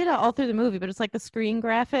 like they did it all through the movie, but it's like the screen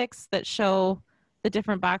graphics that show the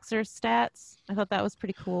different boxer stats. I thought that was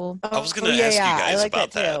pretty cool. I was going to ask you guys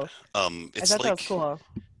about that. It's I thought that was cool.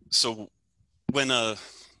 So when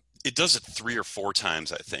it does it 3 or 4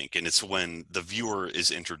 times, I think, and it's when the viewer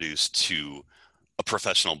is introduced to a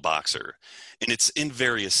professional boxer, and it's in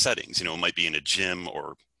various settings. It might be in a gym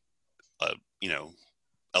or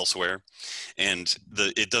elsewhere, and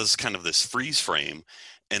it does kind of this freeze frame,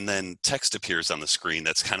 and then text appears on the screen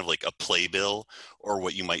that's kind of like a playbill or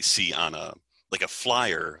what you might see on a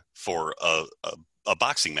flyer for a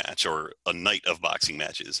boxing match or a night of boxing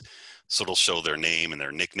matches. So it'll show their name and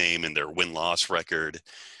their nickname and their win-loss record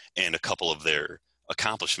and a couple of their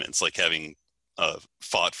accomplishments, like having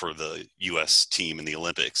fought for the U.S. team in the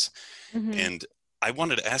Olympics. Mm-hmm. And I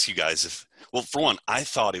wanted to ask you guys for one, I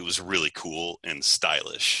thought it was really cool and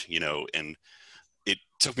stylish, and it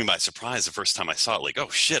took me by surprise the first time I saw it. Like, oh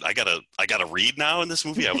shit, I gotta read now in this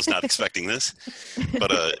movie. I was not expecting this,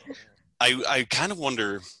 but I kind of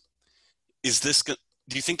wonder,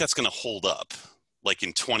 do you think that's going to hold up like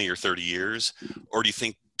in 20 or 30 years? Or do you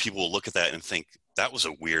think people will look at that and think that was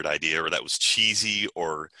a weird idea or that was cheesy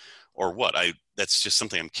or what? That's just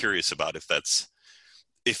something I'm curious about,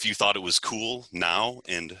 if you thought it was cool now,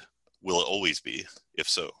 and will it always be, if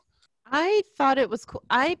so? I thought it was cool.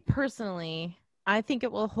 I personally I think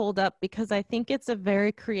it will hold up because I think it's a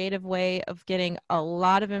very creative way of getting a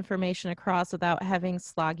lot of information across without having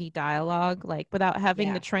sloggy dialogue, like without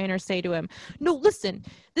having the trainer say to him, no, listen,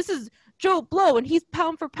 this is Joe Blow and he's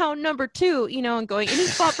pound for pound number 2, you know, and going, and he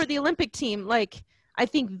fought for the Olympic team. Like, I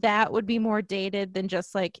think that would be more dated than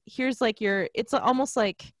just like, here's like it's almost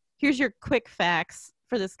like, here's your quick facts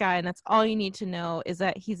for this guy. And that's all you need to know is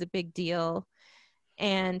that he's a big deal.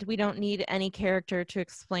 And we don't need any character to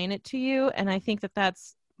explain it to you. And I think that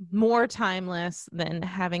that's more timeless than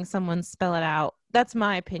having someone spell it out. That's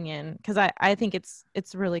my opinion, because I think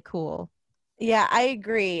it's really cool. Yeah, I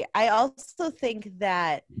agree. I also think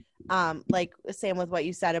that, like Sam, with what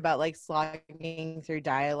you said about like slogging through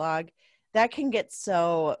dialogue, that can get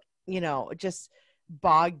so, you know, just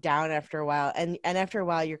bogged down after a while. And after a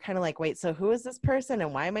while, you're kind of like, wait, so who is this person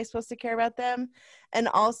and why am I supposed to care about them? And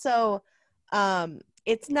also,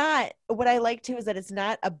 it's not, what I like too is that it's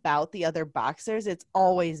not about the other boxers. It's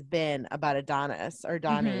always been about Adonis or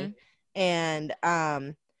Donnie. And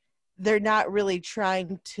they're not really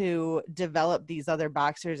trying to develop these other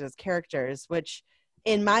boxers as characters, which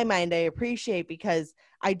in my mind I appreciate, because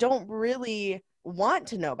I don't really want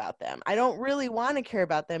to know about them. I don't really want to care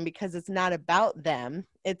about them because it's not about them.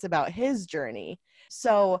 It's about his journey.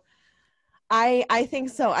 So I think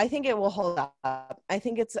so. I think it will hold up. I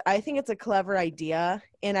think it's a clever idea,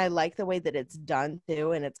 and I like the way that it's done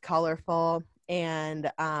too, and it's colorful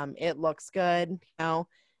and it looks good. You know,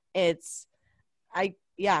 I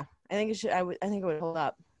think it should. I think it would hold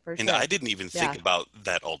up for sure. And I didn't even think about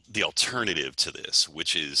that. The alternative to this,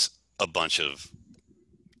 which is a bunch of,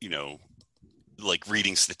 you know, like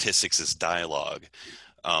reading statistics as dialogue.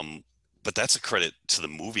 But that's a credit to the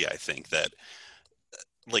movie. I think that.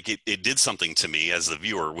 Like it did something to me as the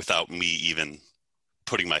viewer without me even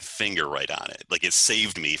putting my finger right on it. Like it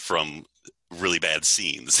saved me from really bad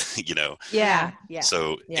scenes, you know? Yeah.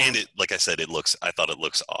 So, and it, like I said, I thought it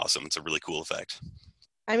looks awesome. It's a really cool effect.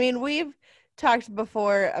 I mean, we've talked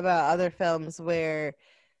before about other films where,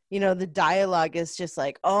 you know, the dialogue is just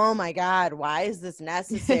like, oh my God, why is this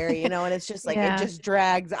necessary? You know, and it's just like, it just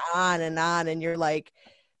drags on, and you're like,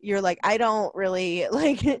 I don't really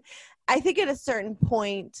like I think at a certain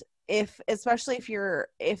point, especially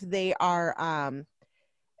if they are,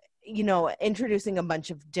 you know, introducing a bunch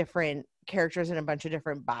of different characters and a bunch of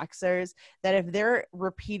different boxers, that if they're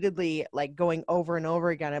repeatedly like going over and over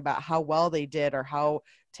again about how well they did or how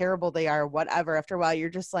terrible they are, whatever, after a while, you're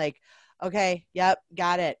just like, okay, yep,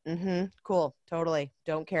 got it. Cool. Totally.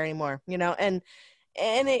 Don't care anymore, you know?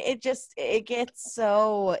 And it gets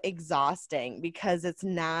so exhausting because it's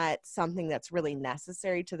not something that's really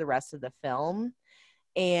necessary to the rest of the film.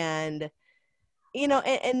 And, you know,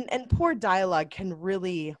 and poor dialogue can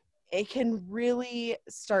really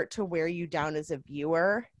start to wear you down as a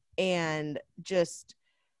viewer, and just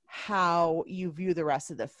how you view the rest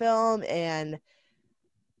of the film, and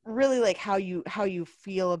really like how you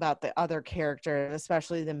feel about the other character,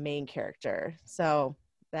 especially the main character. So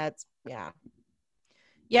that's,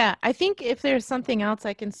 Yeah, I think if there's something else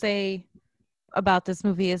I can say about this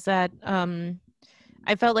movie is that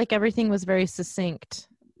I felt like everything was very succinct.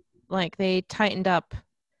 Like they tightened up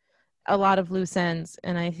a lot of loose ends,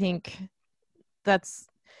 and I think that's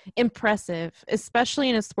impressive, especially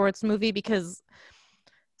in a sports movie, because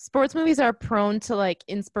sports movies are prone to like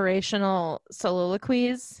inspirational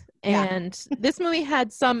soliloquies. And this movie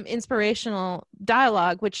had some inspirational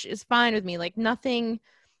dialogue, which is fine with me. Like nothing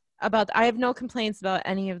I have no complaints about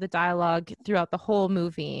any of the dialogue throughout the whole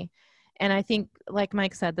movie. And I think, like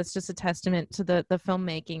Mike said, that's just a testament to the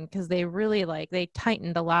filmmaking, because they really they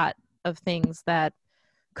tightened a lot of things that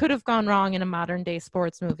could have gone wrong in a modern day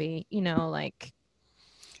sports movie, you know, like.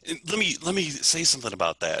 Let me say something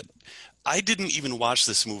about that. I didn't even watch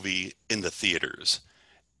this movie in the theaters,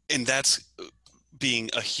 and that's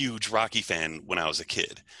being a huge Rocky fan when I was a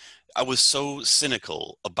kid. I was so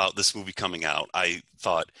cynical about this movie coming out. I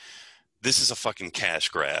thought, this is a fucking cash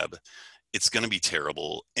grab. It's going to be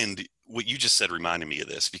terrible. And what you just said reminded me of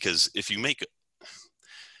this, because if you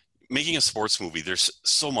making a sports movie, there's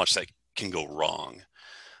so much that can go wrong.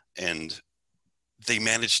 And they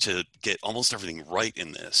managed to get almost everything right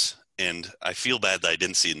in this. And I feel bad that I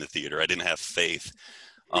didn't see it in the theater. I didn't have faith.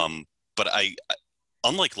 But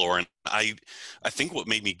unlike Lauren, I think what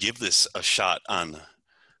made me give this a shot on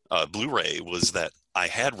Blu-ray was that I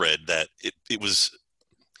had read that it was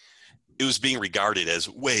being regarded as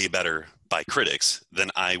way better by critics than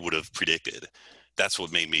I would have predicted. That's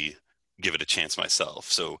what made me give it a chance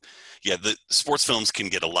myself. So yeah, the sports films can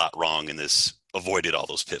get a lot wrong, and this avoided all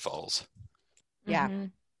those pitfalls. Yeah.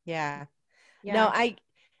 No,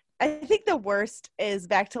 I think the worst is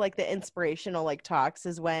back to like the inspirational like talks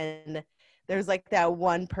is when there's like that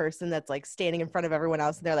one person that's like standing in front of everyone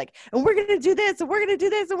else and they're like, and we're gonna do this and we're gonna do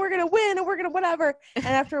this and we're gonna win and we're gonna whatever. And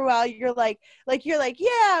after a while you're like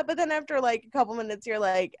yeah, but then after like a couple minutes you're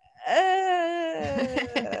like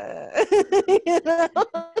you know?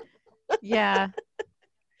 Yeah.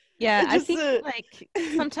 I think like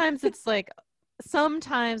sometimes it's like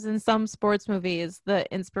sometimes in some sports movies the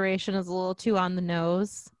inspiration is a little too on the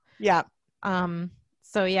nose. Yeah.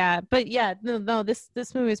 So yeah, but yeah, no, this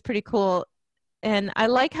movie is pretty cool. And I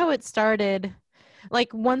like how it started,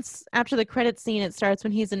 like once after the credit scene, it starts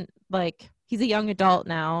when he's a young adult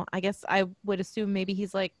now. I guess I would assume maybe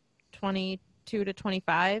he's like 22 to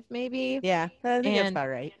 25, maybe. Yeah, I think that's about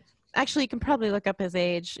right. Actually, you can probably look up his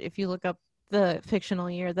age if you look up the fictional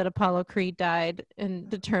year that Apollo Creed died and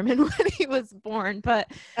determine when he was born.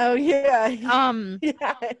 But yeah.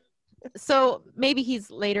 So maybe he's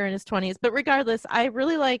later in his 20s. But regardless, I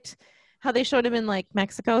really liked how they showed him in like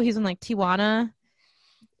Mexico. He's in like Tijuana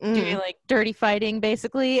doing like dirty fighting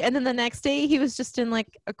basically. And then the next day he was just in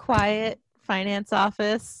like a quiet finance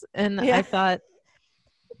office. And I thought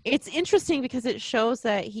it's interesting because it shows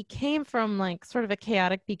that he came from like sort of a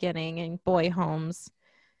chaotic beginning in boy homes.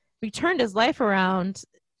 He turned his life around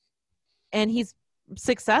and he's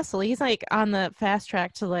successful. He's like on the fast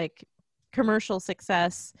track to like commercial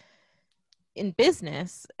success in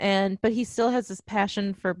business, but he still has this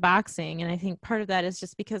passion for boxing, and I think part of that is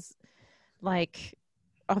just because like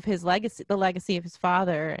of his legacy, the legacy of his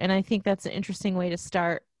father. And I think that's an interesting way to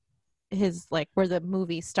start his like where the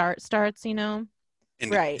movie starts, you know.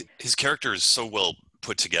 And right, his character is so well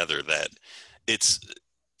put together that it's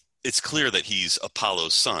clear that he's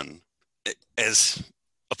Apollo's son, as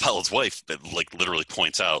Apollo's wife like literally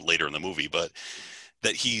points out later in the movie, but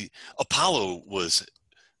that Apollo was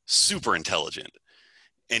super intelligent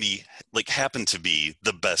and he like happened to be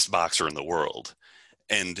the best boxer in the world.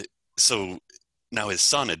 And so now his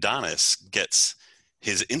son Adonis gets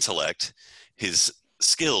his intellect, his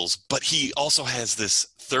skills, but he also has this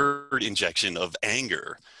third injection of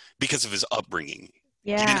anger because of his upbringing.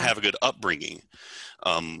 He didn't have a good upbringing.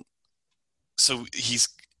 So he's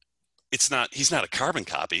not a carbon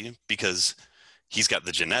copy because he's got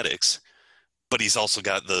the genetics, but he's also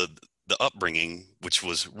got the upbringing, which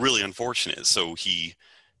was really unfortunate. So he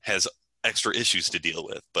has extra issues to deal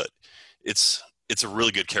with, but it's a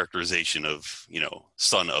really good characterization of, you know,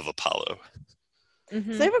 son of Apollo.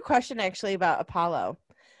 Mm-hmm. So I have a question actually about Apollo.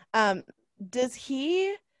 Was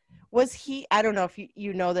he, I don't know if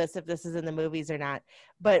you know this, if this is in the movies or not,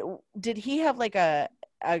 but did he have like a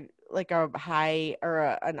high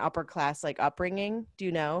or an upper class like upbringing? Do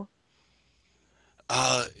you know?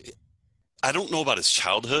 I don't know about his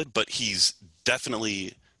childhood, but he's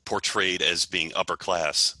definitely portrayed as being upper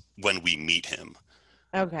class when we meet him.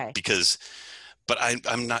 Okay. But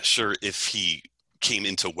I'm not sure if he came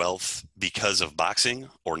into wealth because of boxing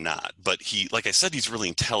or not. But he, like I said, he's really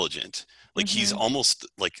intelligent. Like he's almost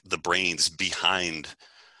like the brains behind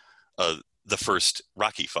the first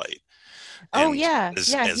Rocky fight. And he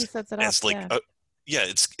sets it up. As like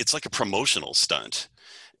it's like a promotional stunt,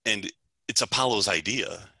 and it's Apollo's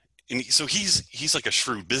idea. And so he's like a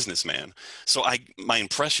shrewd businessman. So my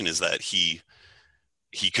impression is that he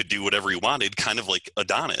could do whatever he wanted, kind of like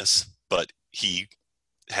Adonis, but he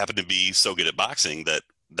happened to be so good at boxing that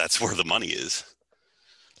that's where the money is.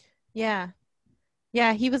 Yeah.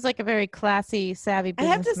 Yeah, he was like a very classy, savvy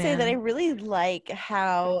businessman. I have to say that I really like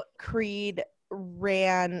how Creed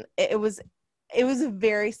ran. It was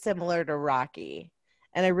very similar to Rocky,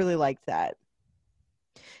 and I really liked that.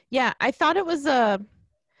 Yeah, I thought it was a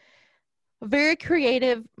very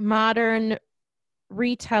creative, modern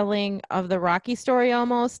retelling of the Rocky story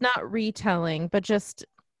almost. Not retelling, but just,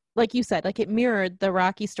 like you said, like it mirrored the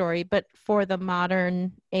Rocky story, but for the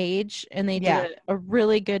modern age. And they did a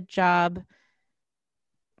really good job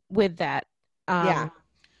with that.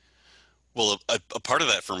 Well, a part of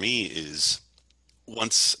that for me is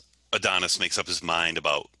once Adonis makes up his mind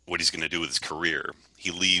about what he's going to do with his career,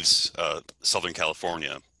 he leaves Southern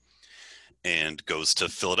California and goes to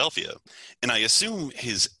Philadelphia. And I assume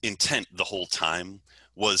his intent the whole time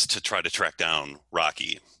was to try to track down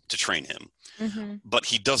Rocky to train him. Mm-hmm. But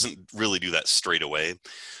he doesn't really do that straight away.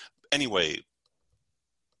 Anyway,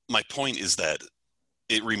 my point is that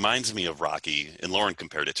it reminds me of Rocky, and Lauren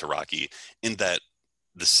compared it to Rocky, in that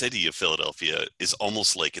the city of Philadelphia is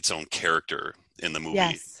almost like its own character in the movie.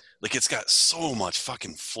 Yes. Like it's got so much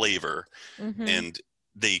fucking flavor. Mm-hmm. And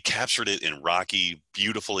they captured it in Rocky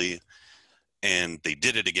beautifully. And they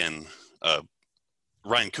did it again.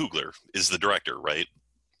 Ryan Coogler is the director, right?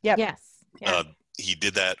 Yep. Yes. Yeah. he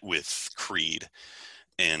did that with Creed,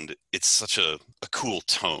 and it's such a cool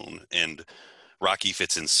tone, and Rocky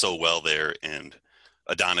fits in so well there, and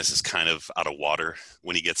Adonis is kind of out of water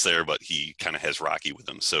when he gets there, but he kind of has Rocky with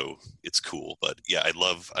him, so it's cool. But yeah, I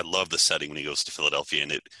love the setting when he goes to Philadelphia,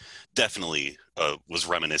 and it definitely was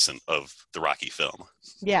reminiscent of the Rocky film.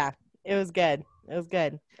 Yeah, it was good. It was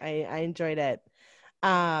good. I enjoyed it.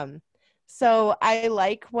 So I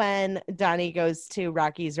like when Donnie goes to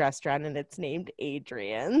Rocky's restaurant and it's named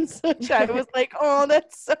Adrian's, which I was like, oh,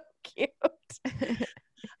 that's so cute.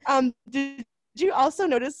 Did you also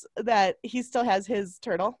notice that he still has his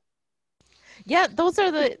turtle? Yeah, those are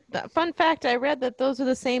the fun fact. I read that those are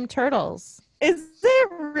the same turtles. Is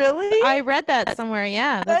it really? I read that somewhere.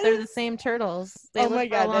 Yeah, that they're the same turtles. They oh my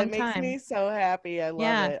God, that makes me so happy. I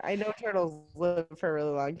love it. I know turtles live for a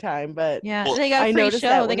really long time, but yeah, they got a free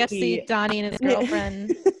show. They got to see Donnie and his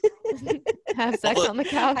girlfriend have sex on the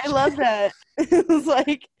couch. I love that. It was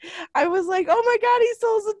like, I was like, oh my God, he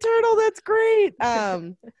sells a turtle. That's great.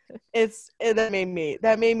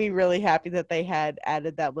 That made me really happy that they had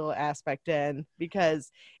added that little aspect in,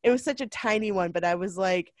 because it was such a tiny one, but I was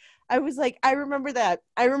like, I remember that.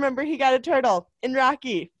 I remember he got a turtle in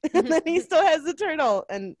Rocky, and then he still has the turtle,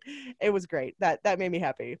 and it was great. That made me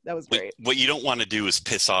happy. That was great. What you don't want to do is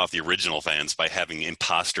piss off the original fans by having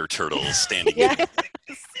imposter turtles standing in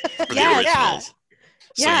for the originals.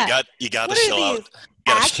 So you got to shell out. You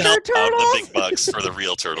got to shell out the big bucks for the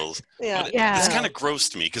real turtles. It's kind of gross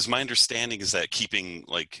to me, because my understanding is that keeping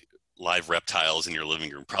like live reptiles in your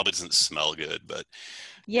living room probably doesn't smell good, but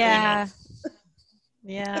yeah.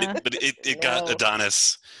 It got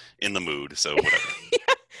Adonis in the mood, so whatever.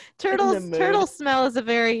 Turtle smell is a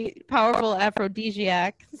very powerful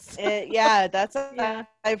aphrodisiac.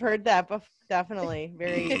 I've heard that, but definitely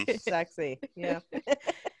very sexy. Yeah.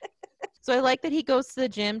 So I like that he goes to the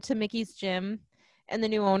gym, to Mickey's gym, and the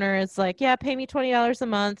new owner is like, yeah, pay me $20 a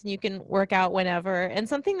month and you can work out whenever. And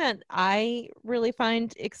something that I really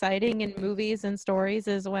find exciting in movies and stories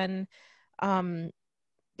is when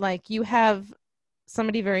like you have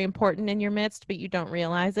somebody very important in your midst, but you don't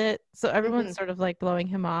realize it. So everyone's sort of like blowing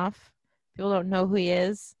him off. People don't know who he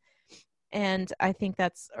is. And I think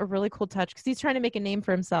that's a really cool touch, because he's trying to make a name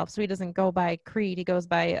for himself. So he doesn't go by Creed. He goes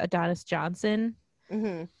by Adonis Johnson,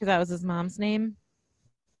 because that was his mom's name.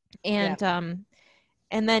 And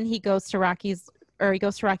and then he goes to Rocky's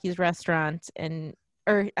restaurant,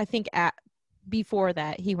 or I think before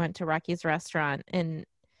that he went to Rocky's restaurant, and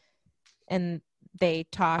they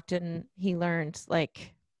talked, and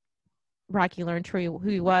Rocky learned who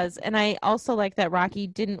he was. And I also like that Rocky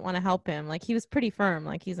didn't want to help him. Like, he was pretty firm.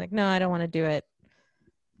 Like, he's like, no, I don't want to do it.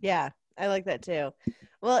 Yeah, I like that too.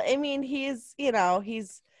 Well, I mean, he's an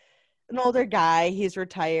older guy. He's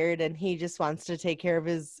retired, and he just wants to take care of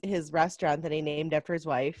his restaurant that he named after his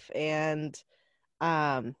wife. And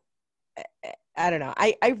I don't know.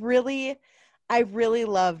 I really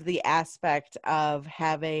love the aspect of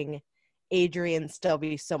having Adrian still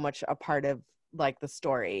be so much a part of like the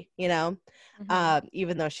story, even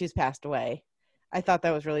though she's passed away. I thought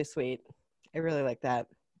that was really sweet. I really like that.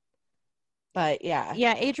 But yeah,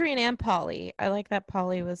 Adrian and Polly. I like that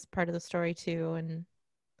Polly was part of the story too. And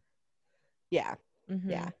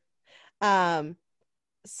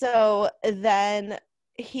so then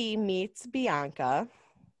he meets Bianca,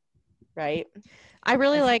 right? I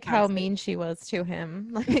really like how mean she was to him.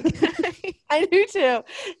 Like, I do too.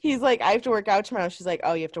 He's like, I have to work out tomorrow. She's like,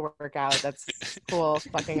 oh, you have to work out. That's cool.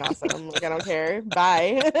 Fucking awesome. Like, I don't care.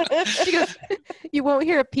 Bye. She goes, you won't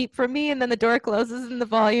hear a peep from me. And then the door closes and the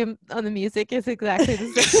volume on the music is exactly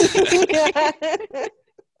the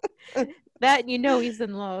same. That, he's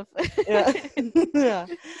in love. Yeah.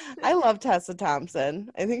 I love Tessa Thompson.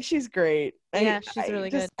 I think she's great. She's really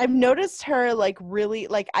good. I've noticed her like really,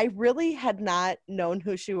 like I really had not known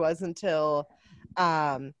who she was until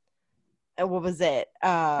what was it?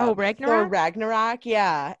 Ragnarok? Thor Ragnarok,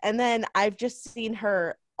 yeah. And then I've just seen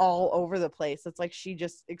her all over the place. It's like she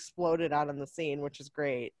just exploded out on the scene, which is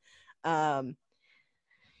great. And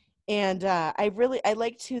I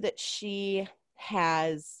like too that she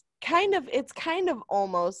has it's kind of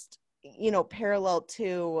almost, parallel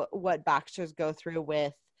to what boxers go through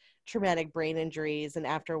with traumatic brain injuries. And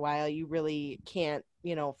after a while, you really can't,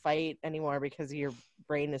 fight anymore because your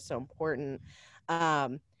brain is so important.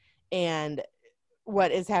 And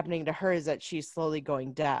what is happening to her is that she's slowly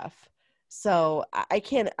going deaf. So I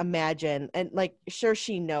can't imagine. And like, sure,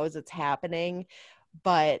 she knows it's happening,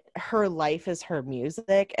 but her life is her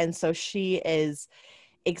music. And so she is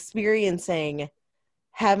experiencing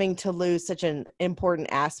having to lose such an important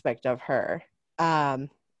aspect of her. And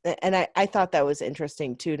I thought that was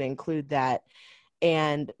interesting too, to include that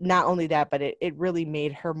And not only that, but it really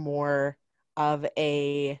made her more of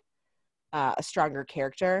a stronger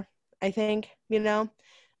character, I think,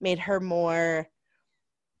 made her more,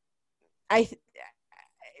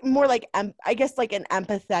 more like, I guess, like an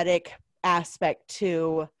empathetic aspect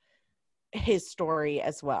to his story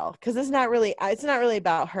as well. Because it's not really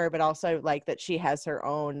about her, but also like that she has her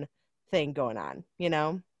own thing going on,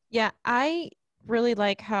 Yeah, I really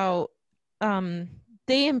like how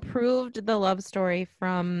they improved the love story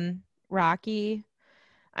from Rocky.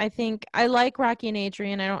 I think I like Rocky and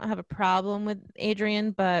Adrian. I don't have a problem with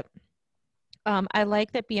Adrian, but I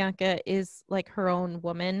like that Bianca is like her own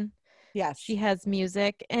woman. Yes. She has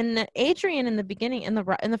music. And Adrian in the beginning, in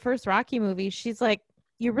the first Rocky movie, she's like,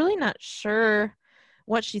 you're really not sure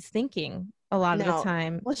what she's thinking a lot of the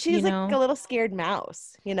time. Well, she's like a little scared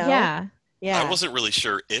mouse, Yeah. Yeah. I wasn't really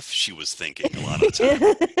sure if she was thinking a lot of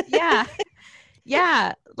the time. Yeah.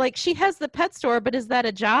 Yeah. Like she has the pet store, but is that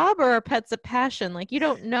a job or a pet's a passion? Like you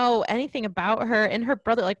don't know anything about her. And her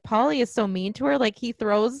brother, like Paulie, is so mean to her. Like he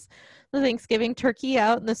throws the Thanksgiving turkey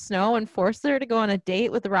out in the snow and forces her to go on a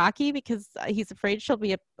date with Rocky because he's afraid she'll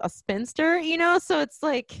be a spinster, So it's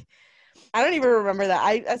like, I don't even remember that.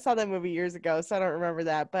 I saw that movie years ago, so I don't remember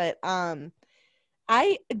that. But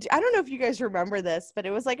I don't know if you guys remember this, but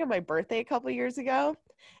it was like on my birthday a couple years ago,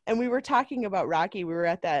 and we were talking about Rocky. We were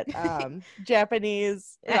at that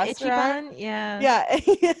Japanese restaurant. Ichiban? Yeah.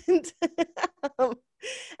 Yeah.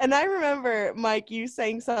 And I remember, Mike, you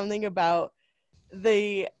saying something about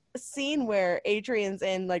the scene where Adrian's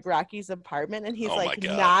in like Rocky's apartment and he's like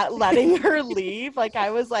not letting her leave. Like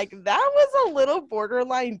I was like, that was a little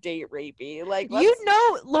borderline date rapey. Like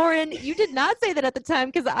Lauren, you did not say that at the time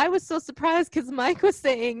because I was so surprised because Mike was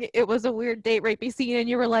saying it was a weird date rapey scene and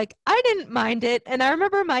you were like, I didn't mind it. And I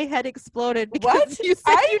remember my head exploded because what? You said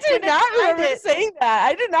I did not remember saying that.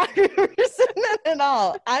 I did not remember saying that at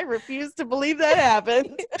all. I refuse to believe that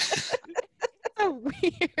happened. It's a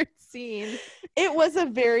weird scene. It was a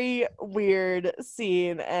very weird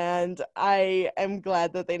scene, and I am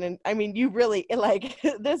glad that they didn't. I mean, you really, like,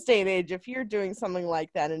 this day and age, if you're doing something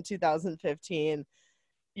like that in 2015,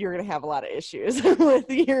 you're going to have a lot of issues with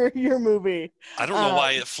your movie. I don't know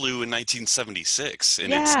why it flew in 1976,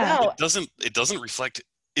 and it doesn't reflect.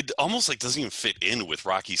 It almost like doesn't even fit in with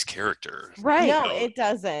Rocky's character. Right. No, it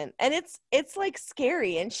doesn't. And it's like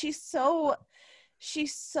scary, and she's so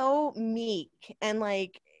meek and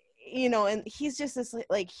like, and he's just this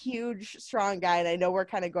like huge, strong guy. And I know we're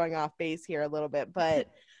kind of going off base here a little bit, but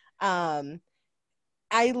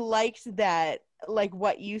I liked that, like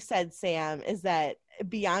what you said, Sam, is that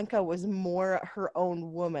Bianca was more her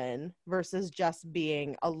own woman versus just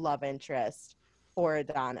being a love interest for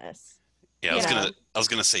Adonis. Yeah, I was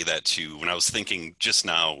gonna say that too. When I was thinking just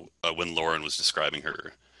now, when Lauren was describing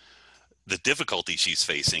her, the difficulty she's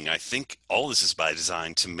facing, I think all this is by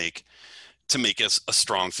design to make us a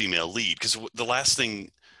strong female lead. Because the last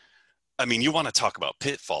thing, I mean, you want to talk about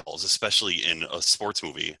pitfalls, especially in a sports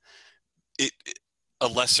movie. A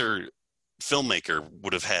lesser filmmaker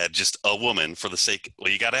would have had just a woman for the sake.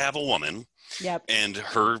 Well, you got to have a woman. Yep. And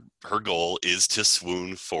her goal is to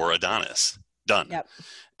swoon for Adonis. Done. Yep.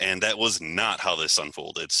 And that was not how this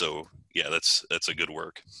unfolded. So yeah, that's a good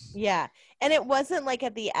work. Yeah. And it wasn't like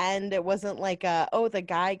at the end, it wasn't like the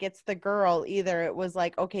guy gets the girl either. It was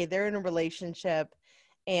like, okay, they're in a relationship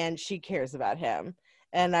and she cares about him.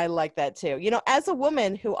 And I like that too. As a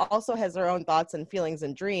woman who also has her own thoughts and feelings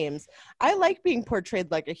and dreams, I like being portrayed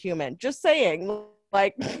like a human. Just saying,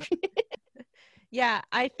 like. Yeah,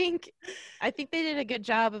 I think they did a good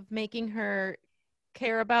job of making her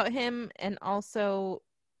care about him and also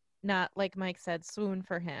not, like Mike said, swoon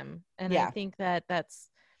for him. And yeah. I think that's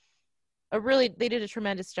they did a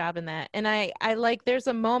tremendous job in that. And I like, there's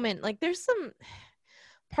a moment, like there's some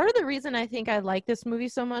part of the reason I think I like this movie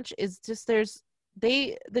so much is just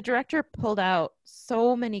the director pulled out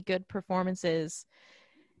so many good performances.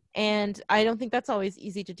 And I don't think that's always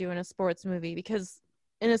easy to do in a sports movie, because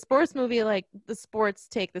in a sports movie, like the sports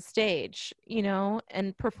take the stage,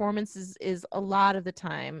 and performances is a lot of the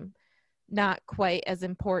time not quite as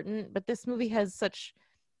important. But this movie has such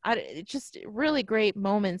just really great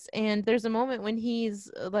moments. And there's a moment when he's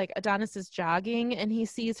like, Adonis is jogging and he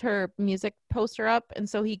sees her music poster up. And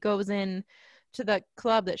so he goes in to the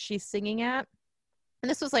club that she's singing at. And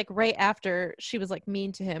this was like right after she was like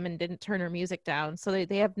mean to him and didn't turn her music down. So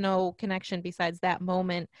they have no connection besides that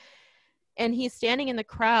moment. And he's standing in the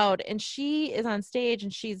crowd and she is on stage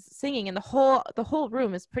and she's singing, and the whole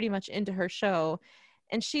room is pretty much into her show.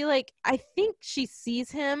 And she, like, I think she sees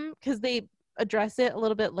him because they address it a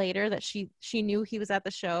little bit later that she knew he was at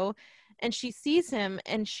the show, and she sees him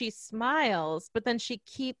and she smiles, but then she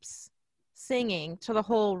keeps singing to the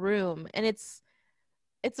whole room. And it's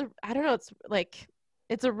a, I don't know, it's like,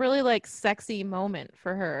 it's a really like sexy moment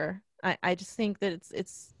for her. I just think that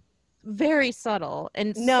it's very subtle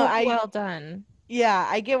and well done. Yeah,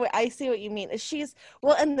 I see what you mean.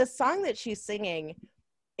 Well, and the song that she's singing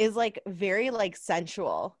is like very like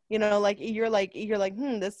sensual, you know, like you're like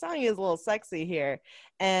this song is a little sexy here.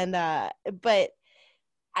 And but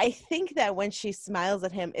I think that when she smiles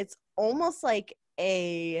at him, it's almost like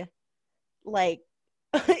it's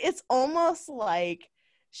almost like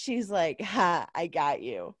she's like, ha, I got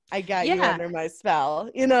you under my spell,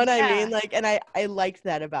 you know what I mean? Like, and I like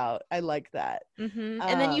that. Mm-hmm.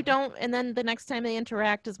 And then the next time they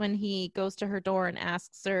interact is when he goes to her door and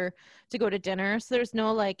asks her to go to dinner. So there's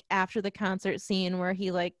no like after the concert scene where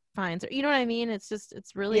he like finds her, you know what I mean? It's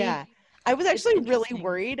really, yeah. I was actually really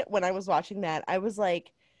worried when I was watching that. I was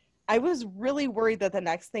really worried that the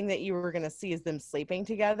next thing that you were going to see is them sleeping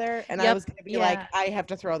together. And I was going to be like, I have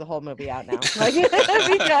to throw the whole movie out now. Like,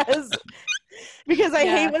 because I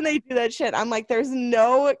hate when they do that shit. I'm like, there's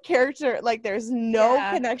no character, like there's no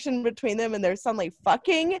connection between them and they're suddenly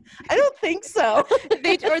fucking. I don't think so.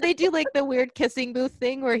 They do like the weird kissing booth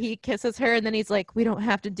thing where he kisses her and then he's like, we don't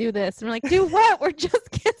have to do this. And we're like, do what? We're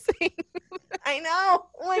just kissing. I know.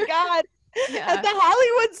 Oh my God. At the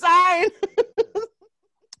Hollywood sign.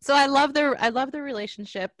 So I love their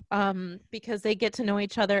relationship because they get to know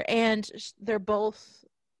each other and they're both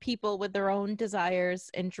people with their own desires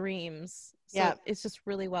and dreams. So it's just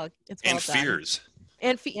really well done. Fears.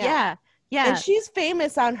 And yeah. And she's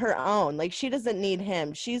famous on her own. Like she doesn't need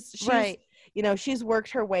him. She's right. You know, she's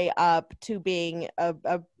worked her way up to being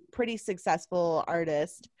a pretty successful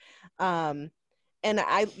artist. And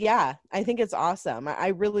I think it's awesome. I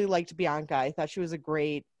really liked Bianca. I thought she was a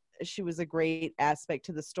great aspect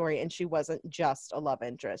to the story, and she wasn't just a love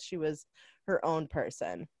interest. She was her own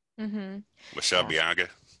person. Mm-hmm. What's up, Bianca?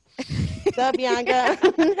 What's up, Bianca?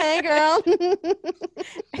 Hey, girl.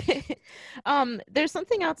 There's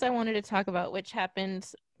something else I wanted to talk about, which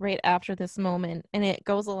happened right after this moment, and it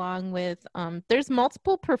goes along with there's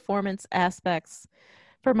multiple performance aspects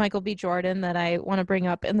for Michael B. Jordan that I want to bring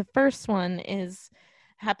up, and the first one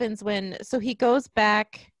happens when he goes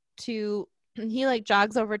back to. He like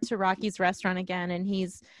jogs over to Rocky's restaurant again,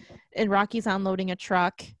 and Rocky's unloading a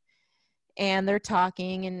truck and they're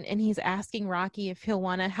talking and he's asking Rocky if he'll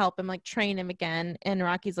want to help him like train him again. And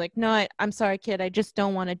Rocky's like, no, I'm sorry, kid. I just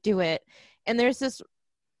don't want to do it. And there's this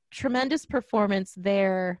tremendous performance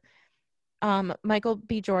there. Michael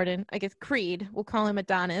B. Jordan, I guess Creed, we'll call him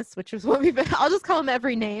Adonis, which is what I'll just call him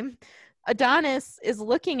every name. Adonis is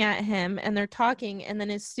looking at him and they're talking. And then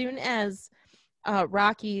as soon as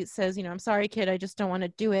Rocky says, I'm sorry, kid, I just don't want to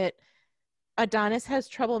do it, Adonis has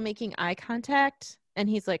trouble making eye contact. And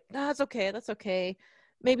he's like, no, that's okay.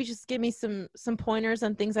 Maybe just give me some pointers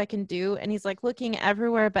on things I can do. And he's like looking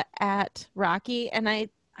everywhere but at Rocky. And I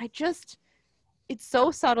just, it's so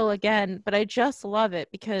subtle again, but I just love it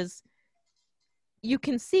because you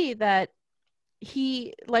can see that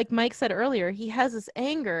he, like Mike said earlier, he has this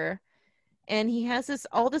anger and he has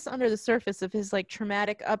all this under the surface of his like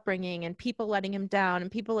traumatic upbringing and people letting him down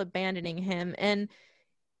and people abandoning him. And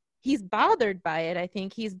he's bothered by it. I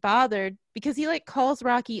think he's bothered because he like calls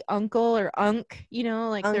Rocky uncle or unk,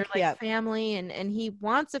 like they're like family and he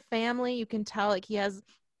wants a family. You can tell like he has,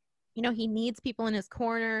 he needs people in his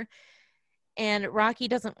corner and Rocky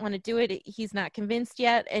doesn't want to do it. He's not convinced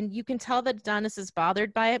yet. And you can tell that Adonis is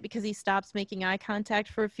bothered by it because he stops making eye contact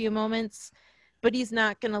for a few moments, but he's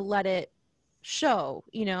not going to let it show,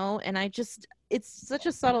 and it's such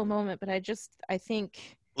a subtle moment, but I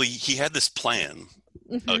think he had this plan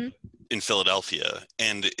in Philadelphia,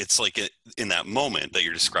 and it's like in that moment that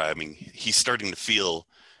you're describing, he's starting to feel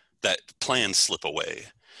that plan slip away.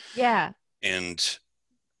 And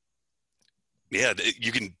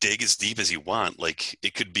you can dig as deep as you want. Like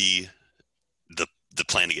it could be the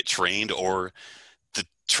plan to get trained or to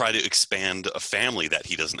try to expand a family that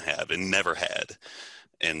he doesn't have and never had.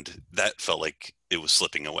 And that felt like it was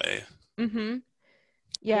slipping away. Mm-hmm.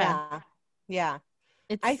 Yeah.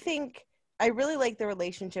 I think I really like the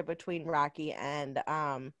relationship between Rocky and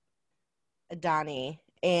Donnie,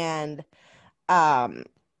 and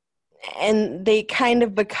they kind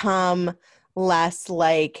of become less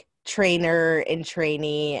like trainer and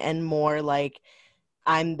trainee and more like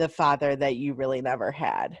I'm the father that you really never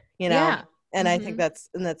had, And I think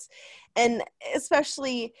that's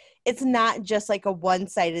especially it's not just like a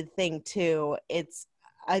one-sided thing too. It's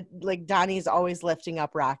like Donnie's always lifting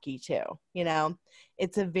up Rocky too,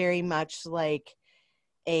 It's a very much like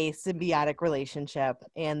a symbiotic relationship,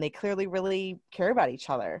 and they clearly really care about each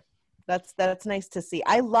other. That's nice to see.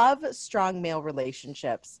 I love strong male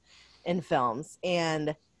relationships in films,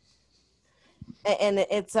 and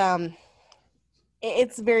it's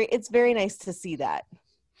very nice to see that.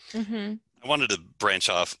 Mm-hmm. I wanted to branch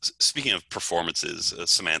off. Speaking of performances,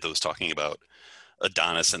 Samantha was talking about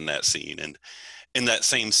Adonis in that scene, and in that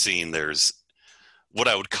same scene, there's what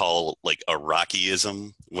I would call like a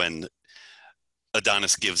Rockyism when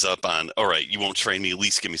Adonis gives up on, all right, you won't train me, at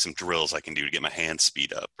least give me some drills I can do to get my hands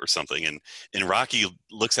speed up or something. And Rocky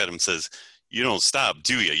looks at him and says, you don't stop,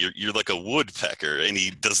 do you? You're like a woodpecker. And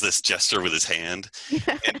he does this gesture with his hand.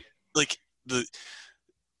 And like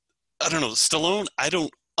I don't know, Stallone,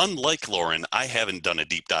 unlike Lauren, I haven't done a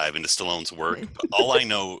deep dive into Stallone's work, but all I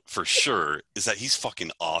know for sure is that he's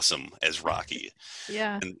fucking awesome as Rocky.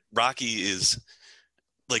 Yeah. And Rocky is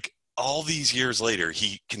like, all these years later,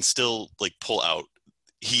 he can still like pull out,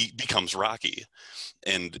 he becomes Rocky,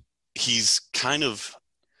 and he's kind of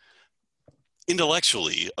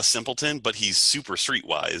intellectually a simpleton, but he's super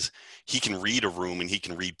streetwise. He can read a room and he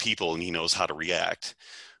can read people and he knows how to react.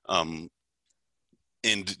 And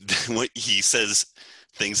what he says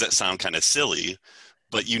things that sound kind of silly,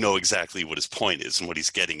 but you know exactly what his point is and what he's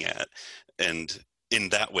getting at. And in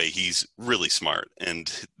that way, he's really smart. And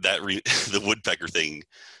that the woodpecker thing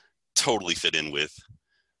totally fit in with,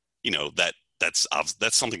 you know, that's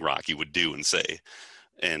something Rocky would do and say.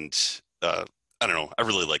 And I don't know, I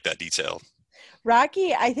really like that detail.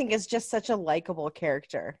 Rocky, I think, is just such a likable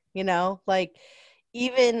character, you know, like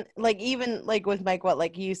even with Mike, what,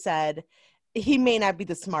 like you said, he may not be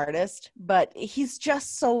the smartest, but he's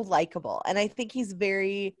just so likable. And I think he's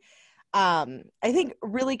very, I think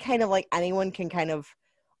really kind of like anyone can kind of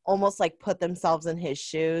almost like put themselves in his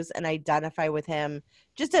shoes and identify with him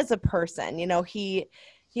just as a person. You know, he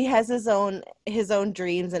has his own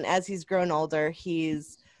dreams, and as he's grown older,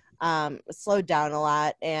 he's slowed down a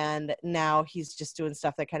lot, and now he's just doing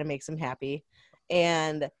stuff that kind of makes him happy.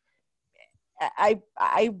 And I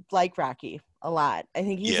like Rocky a lot. I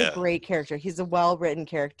think he's a great character. He's a well-written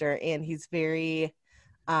character, and he's very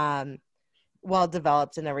well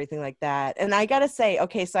developed and everything like that. And I gotta say,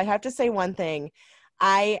 okay, so I have to say one thing.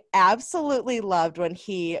 I absolutely loved when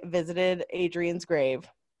he visited Adrian's grave.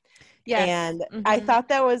 Yes. And I thought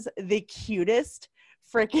that was the cutest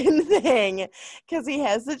freaking thing, because he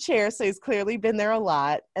has the chair, so he's clearly been there a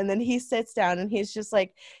lot. And then he sits down and he's just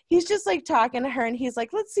like talking to her, and he's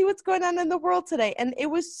like, let's see what's going on in the world today. And it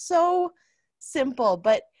was so simple,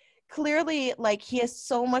 but clearly like he has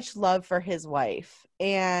so much love for his wife,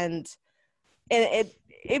 and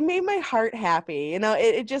it made my heart happy. You know,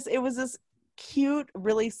 it was this cute,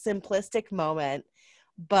 really simplistic moment,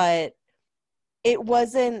 but it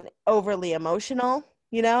wasn't overly emotional.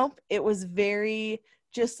 You know, it was very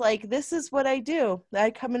just like, this is what I do.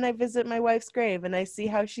 I come and I visit my wife's grave and I see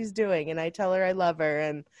how she's doing and I tell her I love her,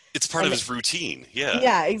 and it's part of his routine.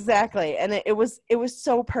 Yeah, exactly. And it was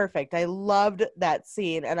so perfect. I loved that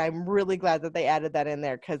scene, and I'm really glad that they added that in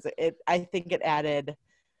there, because I think it added,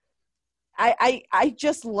 I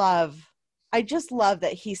just love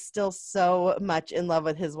that he's still so much in love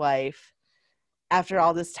with his wife after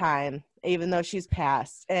all this time, even though she's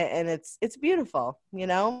passed, and it's beautiful, you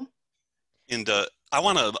know? And I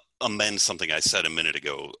want to amend something I said a minute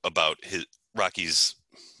ago about Rocky's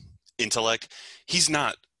intellect. He's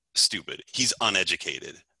not stupid. He's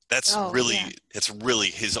uneducated. That's really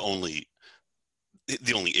the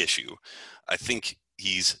only issue. I think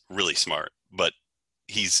he's really smart, but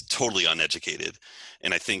he's totally uneducated.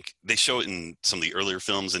 And I think they show it in some of the earlier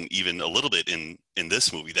films, and even a little bit in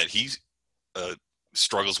this movie, that he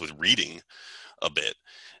struggles with reading a bit.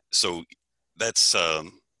 So that's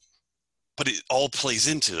but it all plays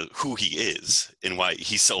into who he is and why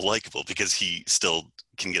he's so likable, because he still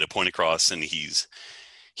can get a point across, and he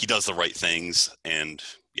does the right things. And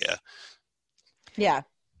yeah.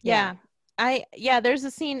 There's a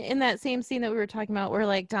scene in that same scene that we were talking about where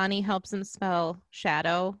like Donnie helps him spell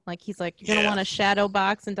shadow. Like he's like, you're gonna want a shadow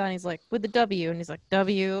box, and Donnie's like, with the W, and he's like,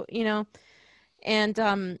 W, you know. And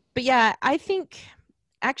but yeah, I think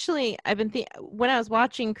actually I've been when I was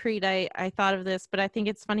watching Creed, I thought of this, but I think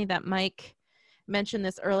it's funny that Mike mentioned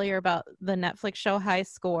this earlier about the Netflix show High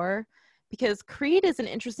Score, because Creed is an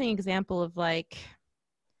interesting example of like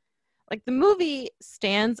the movie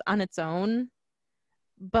stands on its own,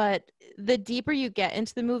 but the deeper you get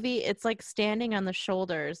into the movie, it's like standing on the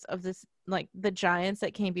shoulders of this, like the giants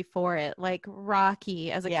that came before it, like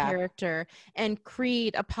Rocky as a character, and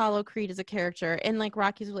Creed, Apollo Creed as a character, and like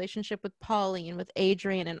Rocky's relationship with Paulie and with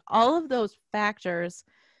Adrian, and all of those factors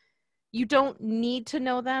you don't need to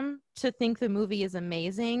know them to think the movie is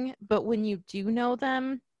amazing, but when you do know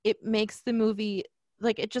them, it makes the movie,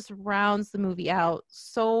 like, it just rounds the movie out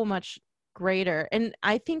so much greater. And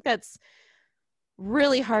I think that's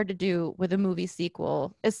really hard to do with a movie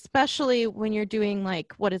sequel, especially when you're doing,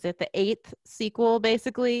 like, what is it, the 8th sequel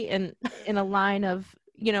basically, in a line of,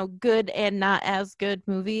 you know, good and not as good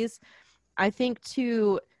movies. I think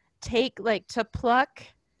to pluck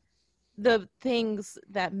the things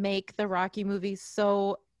that make the Rocky movies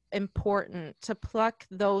so important, to pluck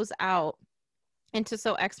those out and to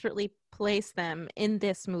so expertly place them in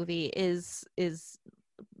this movie is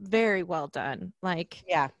very well done. Like,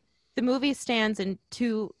 Yeah. the movie stands in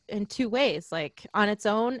two ways, like on its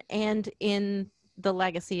own and in the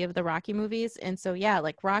legacy of the Rocky movies. And so, yeah,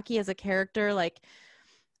 like Rocky as a character, like,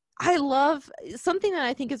 I love something that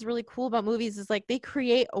I think is really cool about movies is, like, they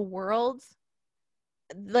create a world.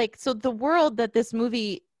 Like, so the world that this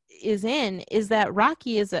movie is in is that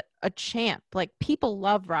Rocky is a champ. Like, people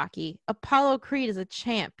love Rocky. Apollo Creed is a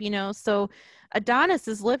champ, you know? So Adonis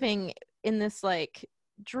is living in this, like,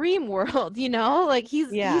 dream world, you know? Like,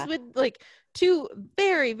 he's with, like, two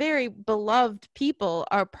very, very beloved people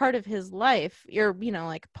are part of his life. You're, you know,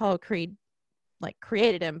 like, Apollo Creed, like,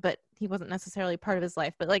 created him, but he wasn't necessarily part of his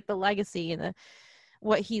life. But, like, the legacy and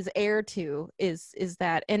what he's heir to is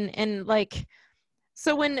that. And like,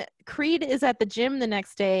 so when Creed is at the gym the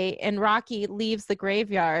next day and Rocky leaves the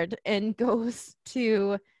graveyard and goes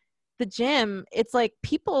to the gym, it's like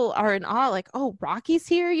people are in awe, like, oh, Rocky's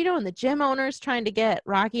here, you know, and the gym owner's trying to get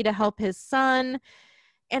Rocky to help his son.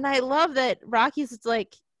 And I love that Rocky's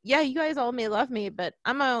like, yeah, you guys all may love me, but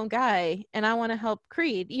I'm my own guy and I want to help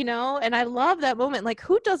Creed, you know? And I love that moment. Like,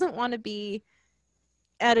 who doesn't want to be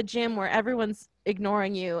at a gym where everyone's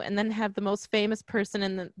ignoring you and then have the most famous person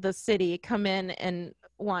in the city come in and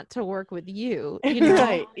want to work with you, you know?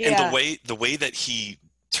 Right. Yeah. And the way that he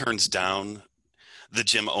turns down the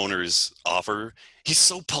gym owner's offer, he's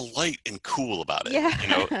so polite and cool about it. Yeah. You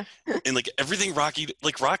know, and like everything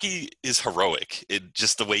Rocky is heroic. It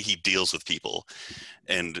just the way he deals with people.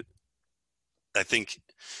 And I think,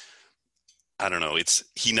 I don't know,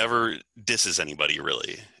 he never disses anybody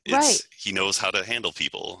really. Right. He knows how to handle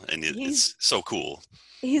people, and it's so cool.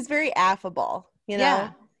 He's very affable, you know?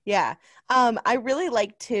 Yeah. I really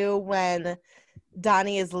like too when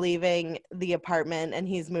Donnie is leaving the apartment and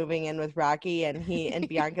he's moving in with Rocky, and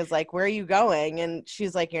Bianca's like, where are you going? And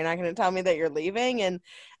she's like, you're not going to tell me that you're leaving? And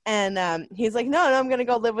he's like, no, I'm going to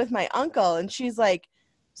go live with my uncle. And she's like,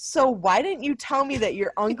 so why didn't you tell me that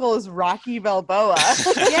your uncle is Rocky Balboa?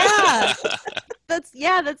 Yeah.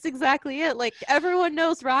 That's exactly it. Like, everyone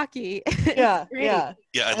knows Rocky. Yeah.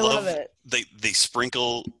 I love it. They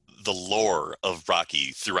sprinkle the lore of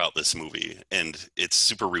Rocky throughout this movie, and it's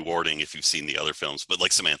super rewarding if you've seen the other films. But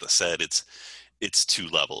like Samantha said, it's 2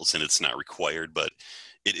 levels, and it's not required, but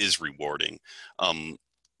it is rewarding.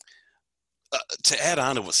 To add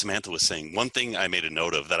on to what Samantha was saying, one thing I made a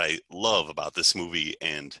note of that I love about this movie,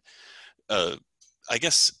 and I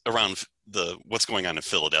guess around what's going on in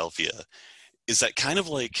Philadelphia, is that kind of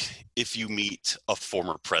like if you meet a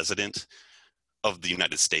former president of the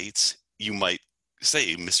United States, you might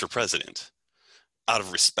say Mr. President out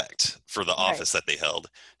of respect for the office that they held.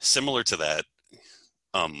 Similar to that,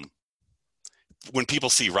 when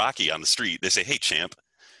people see Rocky on the street, they say, hey, champ.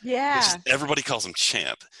 Yeah. Everybody calls him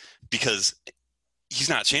champ because he's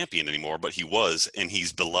not champion anymore, but he was, and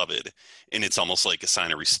he's beloved. And it's almost like a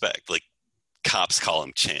sign of respect. Like, cops call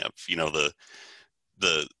him champ. You know,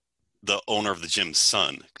 the owner of the gym's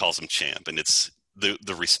son calls him champ, and it's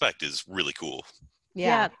the respect is really cool.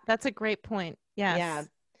 Yeah, that's a great point. Yes. Yeah.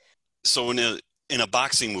 So in a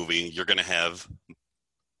boxing movie, you're going to have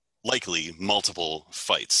likely multiple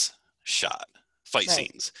fight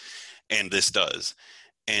scenes, and this does.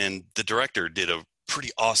 And the director did a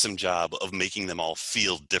pretty awesome job of making them all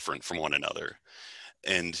feel different from one another.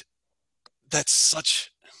 And that's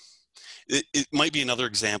it might be another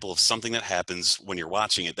example of something that happens when you're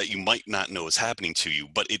watching it that you might not know is happening to you,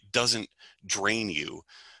 but it doesn't drain you,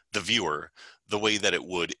 the viewer, the way that it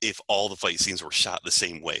would if all the fight scenes were shot the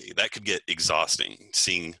same way. That could get exhausting,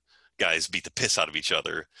 seeing guys beat the piss out of each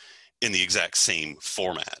other in the exact same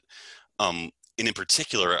format. And in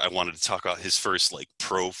particular, I wanted to talk about his first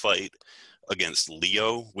pro fight against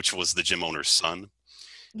Leo, which was the gym owner's son.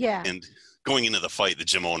 Yeah. And going into the fight, the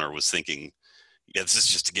gym owner was thinking, yeah, this is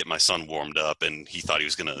just to get my son warmed up, and he thought he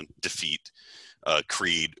was going to defeat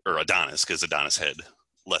Creed or Adonis because Adonis had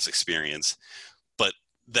less experience. But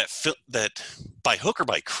that by hook or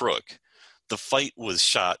by crook, the fight was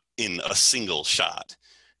shot in a single shot,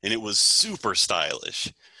 and it was super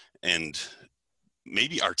stylish. And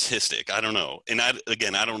maybe artistic. I don't know. And I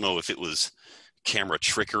don't know if it was camera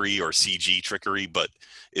trickery or CG trickery, but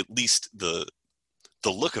at least the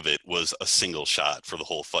look of it was a single shot for the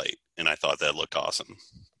whole fight, and I thought that looked awesome.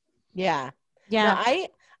 Yeah. Yeah. No,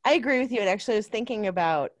 I agree with you. And actually I was thinking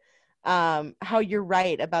about how you're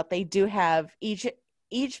right about they do have each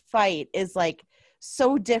fight is like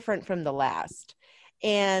so different from the last.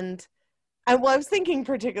 And I was thinking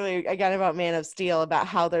particularly again about Man of Steel, about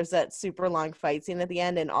how there's that super long fight scene at the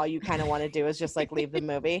end and all you kind of want to do is just like leave the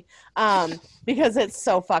movie because it's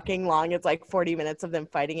so fucking long. It's like 40 minutes of them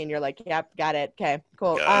fighting and you're like, yep, got it. Okay,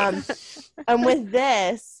 cool. And with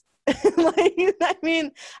this, like, I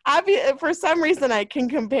mean, for some reason I can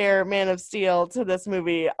compare Man of Steel to this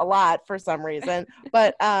movie a lot for some reason,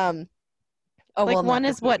 but one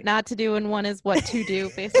is what not to do and one is what to do,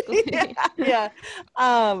 basically. yeah.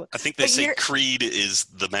 I think they say Creed is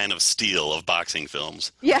the Man of Steel of boxing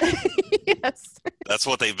films. Yeah. Yes. That's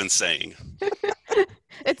what they've been saying.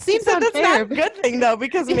 It seems so that's not a good thing though,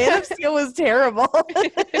 because Man of Steel was terrible.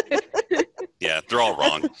 Yeah, they're all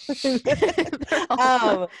wrong.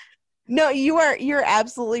 No, you're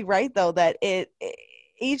absolutely right though, that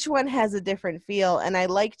each one has a different feel, and I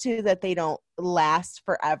like too that they don't last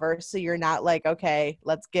forever, so you're not like, okay,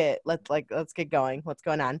 let's get going, what's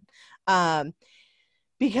going on,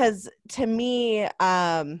 because to me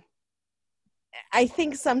I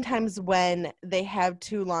think sometimes when they have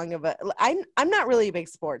too long of I'm not really a big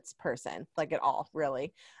sports person, like at all,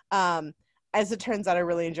 really. As it turns out, I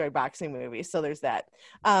really enjoy boxing movies, so there's that.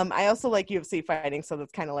 I also like UFC fighting, so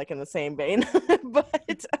that's kind of like in the same vein.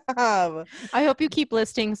 But I hope you keep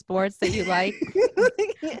listing sports that you like.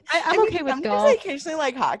 I'm okay with golf. I occasionally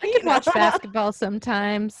like hockey. I can watch basketball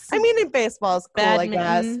sometimes. I mean, in baseball is cool, Badminton,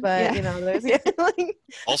 I guess, but you know, there's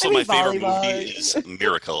also my favorite movie is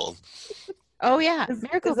Miracle. Oh yeah,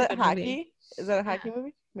 Miracle. Is that hockey? Movie. Is that a hockey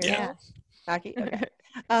movie? Miracle? Yeah, hockey. Okay.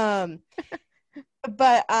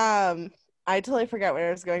 But I totally forgot where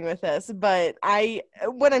I was going with this, but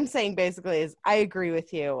what I'm saying basically is I agree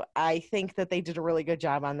with you. I think that they did a really good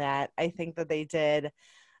job on that. I think that they did.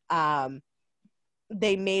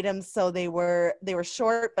 They made them so they were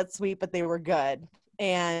short but sweet, but they were good.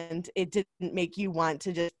 And it didn't make you want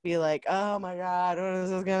to just be like, oh my God, when is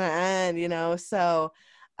this going to end? You know? So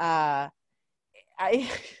I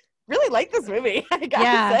really like this movie. I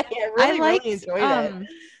gotta say, I really enjoyed it.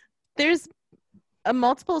 There's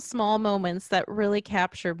multiple small moments that really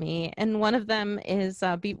capture me, and one of them is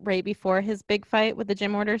right before his big fight with the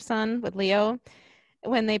gym order son with Leo,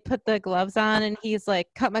 when they put the gloves on and he's like,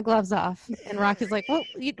 cut my gloves off, and Rocky's like, well,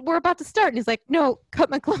 we're about to start, and he's like, no,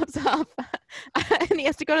 cut my gloves off. And he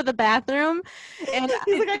has to go to the bathroom and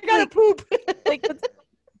he's like, I gotta poop. Like, it's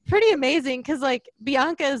pretty amazing because like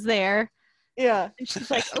Bianca is there. Yeah. And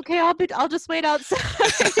she's like, okay, I'll just wait outside.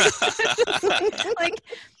 Like,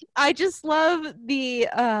 I just love the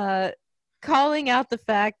calling out the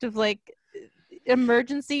fact of like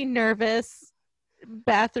emergency nervous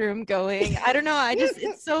bathroom going. I don't know.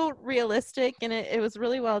 It's so realistic, and it was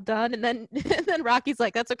really well done. And then Rocky's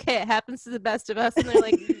like, that's okay. It happens to the best of us. And they're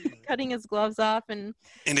like cutting his gloves off. And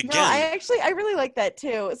again, no, I really like that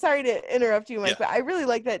too. Sorry to interrupt you, Mike, but I really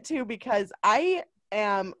like that too, because I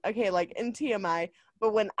am like in TMI,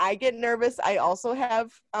 but when I get nervous, I also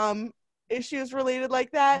have issues related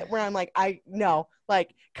like that, where I'm like,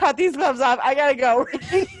 cut these gloves off, I gotta go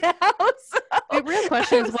right now. So. The real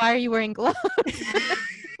question is, why are you wearing gloves?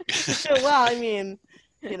 Well, I mean,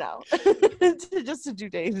 you know, just to do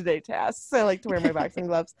day-to-day tasks, I like to wear my boxing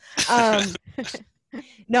gloves.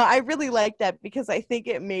 No, I really like that because I think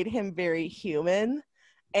it made him very human,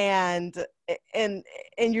 and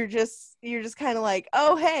you're just kind of like,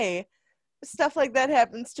 oh hey, stuff like that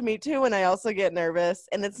happens to me too, and I also get nervous.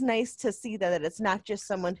 And it's nice to see that it's not just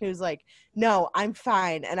someone who's like, no, I'm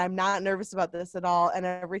fine and I'm not nervous about this at all and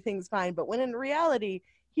everything's fine, but when in reality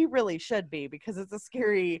he really should be, because it's a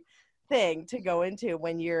scary thing to go into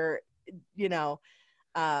when you're, you know,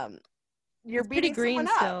 you're beating green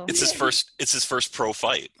someone up. It's his first pro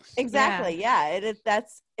fight. Exactly. Yeah.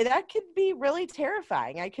 That could be really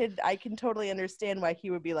terrifying. I can totally understand why he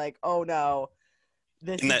would be like, oh no,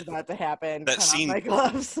 this is about to happen. That scene, my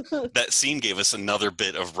gloves. That scene gave us another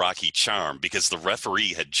bit of Rocky charm, because the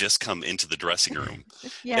referee had just come into the dressing room.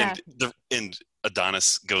 Yeah. And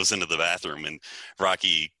Adonis goes into the bathroom, and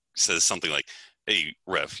Rocky says something like, "Hey,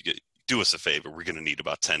 ref, do us a favor. We're going to need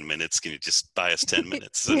about 10 minutes. Can you just buy us 10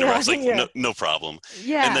 minutes?" And the ref's like, no problem.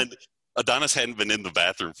 Yeah. And then Adonis hadn't been in the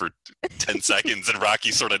bathroom for 10 seconds, and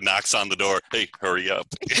Rocky sort of knocks on the door. Hey, hurry up.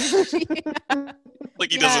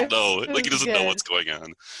 Like he Yeah, doesn't know. it Like he was doesn't know good. what's going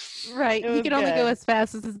on. Right. It He was can only go good. as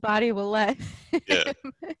fast as his body will let Yeah.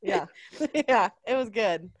 him. Yeah. Yeah, it was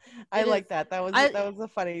good. I It like is. that. That was I a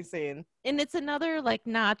funny scene. and it's another like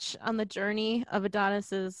notch on the journey of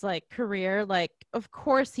Adonis's like career. Like, of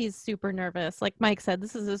course he's super nervous. Like Mike said,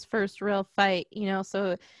 this is his first real fight, you know,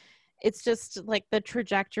 so it's just like the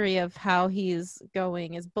trajectory of how he's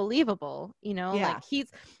going is believable, you know. Yeah. Like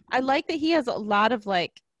I like that he has a lot of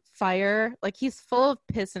like fire, like he's full of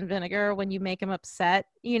piss and vinegar when you make him upset,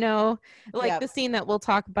 you know, like Yep. the scene that we'll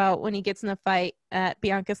talk about when he gets in the fight at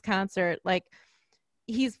Bianca's concert. Like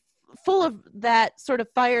he's full of that sort of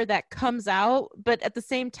fire that comes out, but at the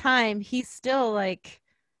same time he's still like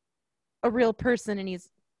a real person and he's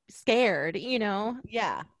scared, you know.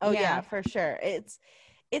 Yeah. Oh yeah, for sure.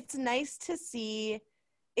 It's nice to see,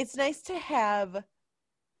 it's nice to have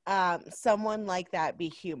someone like that be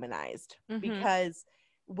humanized, because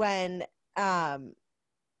when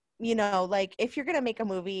you know, like if you're gonna make a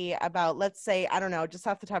movie about, let's say, I don't know, just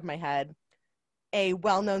off the top of my head, a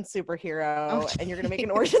well-known superhero, and you're gonna make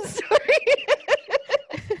an origin story,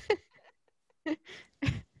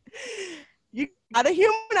 you gotta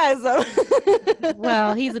humanize them.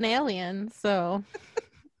 Well, he's an alien, so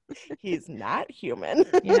He's not human.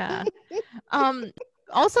 yeah.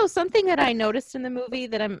 Also something that I noticed in the movie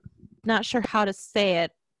that I'm not sure how to say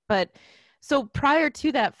it, but so prior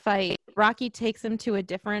to that fight, Rocky takes him to a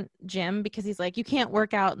different gym because he's like, you can't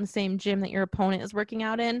work out in the same gym that your opponent is working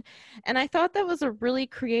out in. And I thought that was a really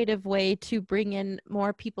creative way to bring in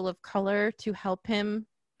more people of color to help him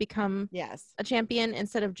become Yes. a champion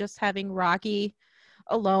instead of just having Rocky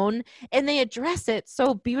alone. And they address it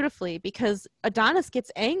so beautifully because Adonis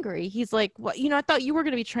gets angry. He's like, "What? You know, I thought you were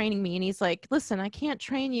going to be training me." And he's like, "Listen, I can't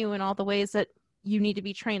train you in all the ways that you need to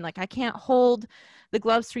be trained. Like I can't hold the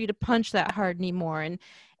gloves for you to punch that hard anymore." And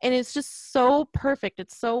it's just so perfect.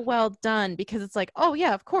 It's so well done because it's like, "Oh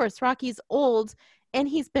yeah, of course, Rocky's old and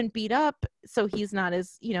he's been beat up, so he's not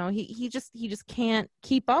as, you know, he just can't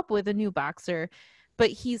keep up with a new boxer." But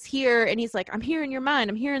he's here and he's like, "I'm here in your mind,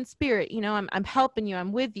 I'm here in spirit, you know, I'm helping you,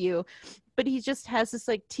 I'm with you." But he just has this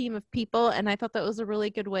like team of people, and I thought that was a really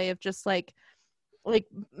good way of just like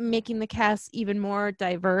making the cast even more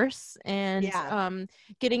diverse and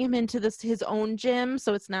getting him into his own gym,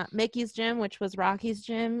 so it's not Mickey's gym, which was Rocky's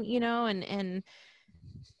gym, you know. And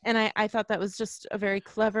I thought that was just a very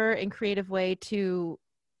clever and creative way to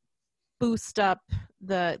boost up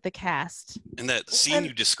the cast. And that scene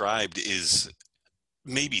you described is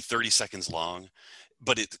maybe 30 seconds long,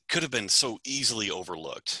 but it could have been so easily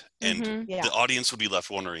overlooked. And the audience would be left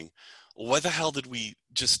wondering, why the hell did we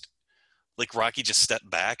just, like, Rocky just step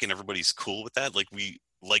back and everybody's cool with that? Like,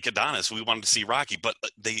 like Adonis, we wanted to see Rocky, but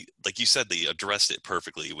they, like you said, they addressed it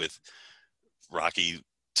perfectly with Rocky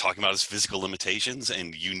talking about his physical limitations,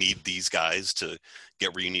 and you need these guys to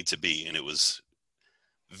get where you need to be. And it was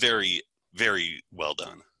very, very well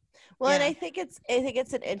done. Well, and I think it's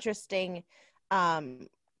an interesting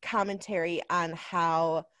commentary on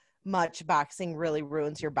how much boxing really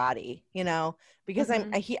ruins your body, you know, because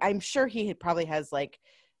I'm sure he probably has like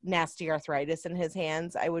nasty arthritis in his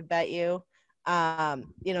hands, I would bet you.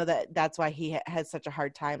 You know, that's why he has such a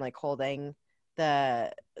hard time like holding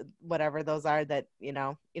the whatever those are that, you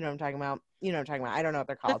know what I'm talking about. You know what I'm talking about. I don't know what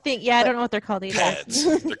they're called. I don't know what they're called either. Pads.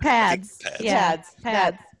 Pads. Yeah.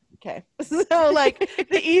 Pads. Okay. So like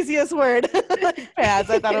the easiest word, like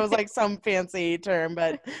pads. I thought it was like some fancy term,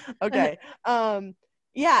 but okay.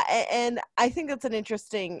 Yeah. And I think that's an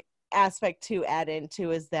interesting aspect to add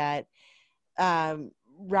into, is that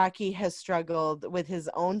Rocky has struggled with his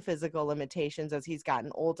own physical limitations as he's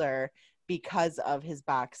gotten older because of his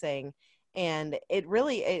boxing. And it's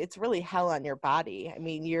really hell on your body. I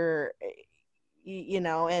mean, you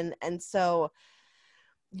know, and so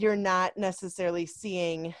you're not necessarily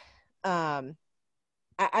seeing,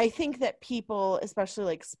 I think that people, especially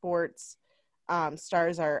like sports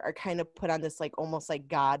stars, are kind of put on this like almost like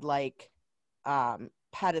godlike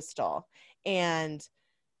pedestal, and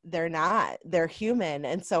they're not. They're human.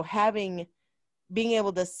 And so being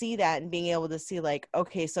able to see that and being able to see like,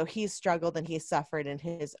 okay, so he's struggled and he's suffered in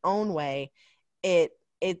his own way, it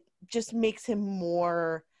just makes him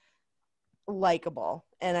more likable.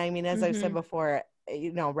 And I mean, as I've said before,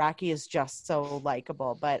 you know, Rocky is just so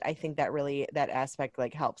likable, but I think that aspect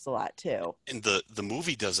like helps a lot too. And the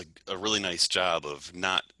movie does a really nice job of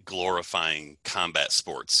not glorifying combat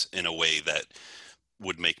sports in a way that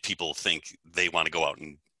would make people think they want to go out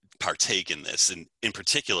and partake in this. And in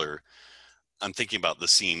particular, I'm thinking about the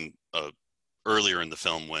scene earlier in the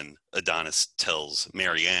film when Adonis tells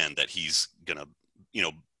Marianne that he's gonna, you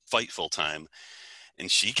know, fight full time.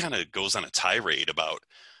 and she kind of goes on a tirade about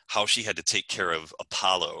how she had to take care of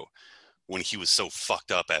Apollo when he was so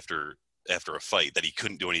fucked up after a fight that he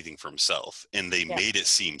couldn't do anything for himself, and they made it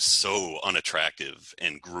seem so unattractive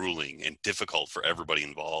and grueling and difficult for everybody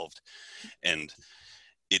involved. And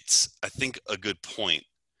it's, I think, a good point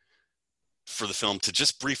for the film to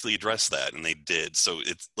just briefly address that, and they did. So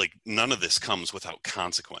it's like none of this comes without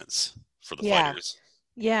consequence for the fighters.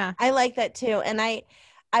 Yeah, I like that too, and I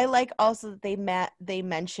like also that they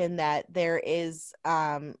mentioned that there is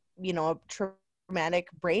traumatic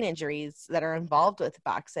brain injuries that are involved with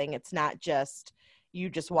boxing. It's not just you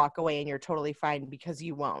just walk away and you're totally fine, because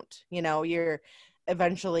you won't. You're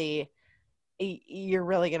eventually you're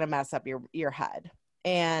really going to mess up your head,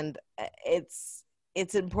 and it's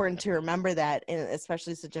important to remember that, in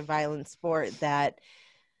especially such a violent sport, that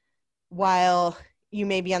while you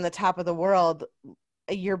may be on the top of the world,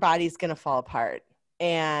 your body's going to fall apart.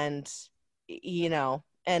 And I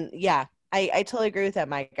totally agree with that,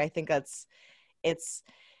 Mike. I think it's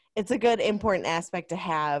a good, important aspect to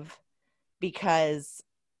have, because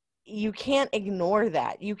you can't ignore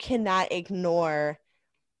that. You cannot ignore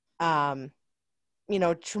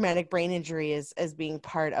traumatic brain injury as being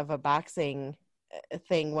part of a boxing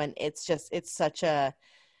thing, when it's such a,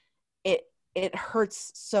 it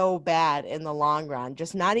hurts so bad in the long run,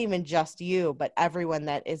 just not even just you, but everyone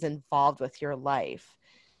that is involved with your life,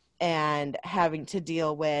 and having to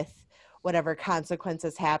deal with whatever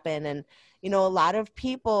consequences happen. And a lot of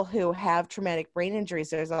people who have traumatic brain injuries,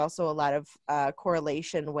 there's also a lot of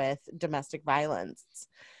correlation with domestic violence.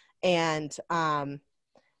 And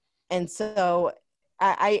so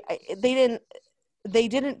I they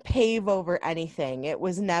didn't pave over anything. It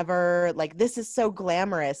was never like, this is so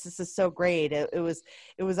glamorous, this is so great. It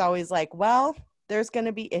was always like, well, there's going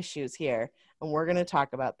to be issues here, and we're going to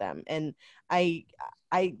talk about them. And I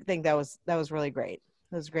think that was really great.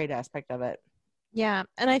 That was a great aspect of it. Yeah,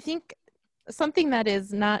 and I think something that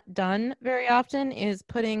is not done very often is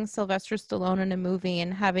putting Sylvester Stallone in a movie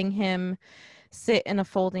and having him sit in a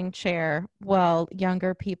folding chair while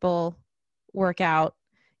younger people work out,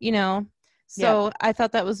 So I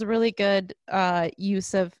thought that was a really good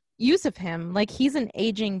use of him. Like, he's an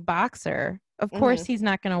aging boxer. Of course, he's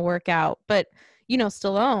not going to work out, but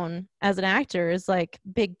Stallone as an actor is like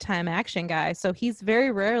big time action guy. So he's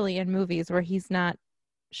very rarely in movies where he's not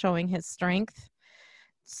showing his strength.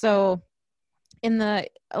 So in the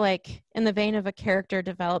vein of a character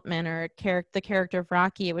development, or the character of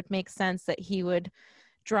Rocky, it would make sense that he would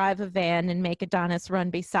drive a van and make Adonis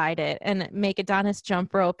run beside it, and make Adonis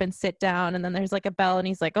jump rope and sit down, and then there's like a bell, and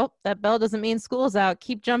he's like, oh, that bell doesn't mean school's out,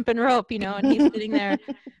 keep jumping rope, and he's sitting there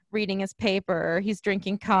reading his paper, or he's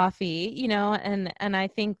drinking coffee, and I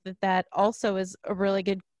think that also is a really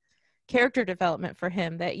good character development for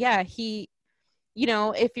him, that he,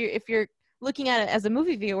 if you're looking at it as a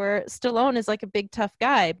movie viewer, Stallone is like a big tough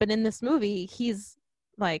guy, but in this movie he's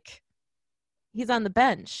on the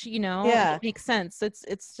bench, It makes sense.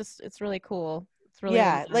 It's really cool. It's really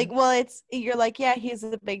you're like, yeah, he's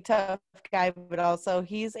a big tough guy, but also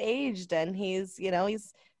he's aged, and he's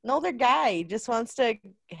he's an older guy. He just wants to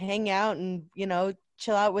hang out and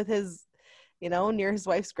chill out with his near his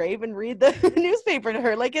wife's grave and read the newspaper to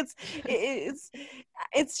her. Like, it's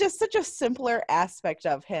just such a simpler aspect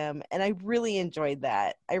of him, and I really enjoyed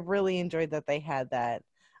that. I really enjoyed that they had that.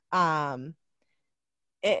 I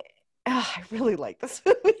really like this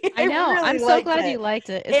movie. I know. I'm so glad you liked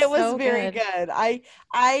it. It was very good.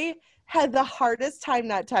 I had the hardest time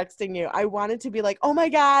not texting you. I wanted to be like, oh my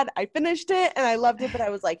God, I finished it and I loved it. But I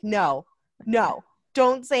was like, no,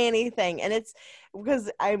 don't say anything. And it's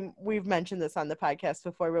because we've mentioned this on the podcast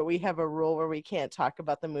before, but we have a rule where we can't talk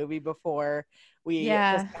about the movie before we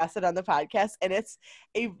discuss it on the podcast. And it's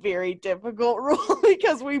a very difficult rule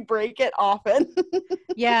because we break it often.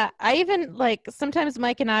 Yeah. I even sometimes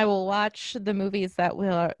Mike and I will watch the movies that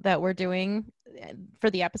we're doing for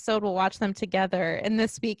the episode. We'll watch them together. And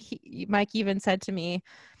this week, Mike even said to me,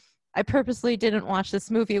 I purposely didn't watch this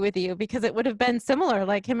movie with you because it would have been similar.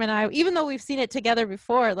 Like, him and I, even though we've seen it together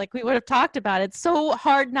before, we would have talked about it. It's so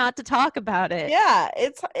hard not to talk about it. Yeah,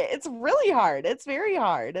 it's really hard. It's very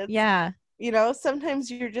hard. Sometimes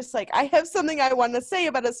you're just like, I have something I want to say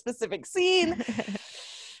about a specific scene.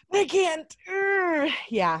 I can't.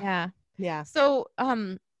 Yeah. So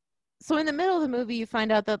in the middle of the movie, you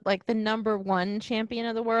find out that the number one champion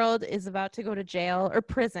of the world is about to go to jail or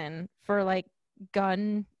prison for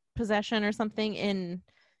gun possession or something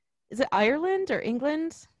is it Ireland or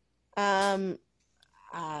England? I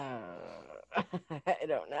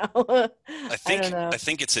don't know. I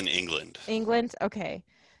think it's in England. Okay.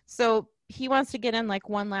 So he wants to get in like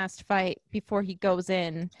one last fight before he goes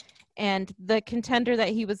in. And the contender that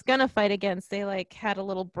he was gonna fight against, they like had a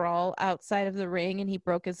little brawl outside of the ring and he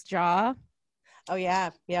broke his jaw. Oh yeah.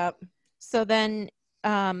 Yep. So then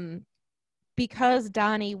because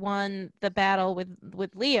Donnie won the battle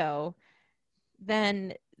with Leo,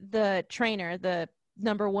 then the trainer, the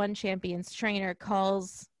number one champion's trainer,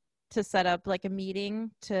 calls to set up like a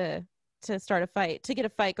meeting to start a fight, to get a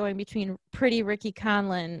fight going between Pretty Ricky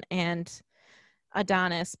Conlan and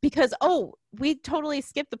Adonis. Because we totally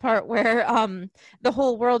skipped the part where the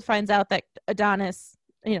whole world finds out that Adonis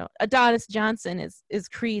Johnson is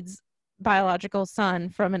Creed's biological son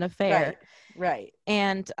from an affair. Right.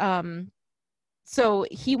 And so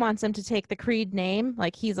he wants him to take the Creed name.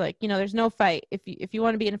 Like, he's like, there's no fight. If you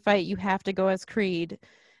want to be in a fight, you have to go as Creed.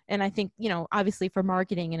 And I think, obviously for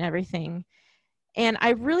marketing and everything. And I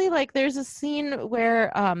really like, there's a scene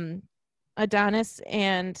where Adonis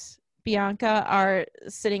and Bianca are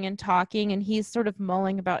sitting and talking, and he's sort of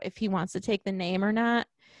mulling about if he wants to take the name or not.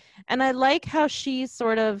 And I like how she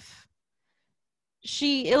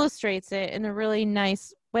illustrates it in a really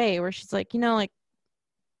nice way, where she's like, like,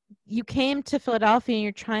 you came to Philadelphia and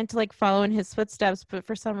you're trying to like follow in his footsteps, but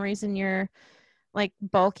for some reason you're like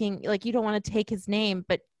bulking, like you don't want to take his name,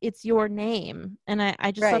 but it's your name. And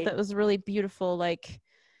I just thought that was really beautiful. Like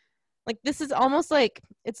this is almost like,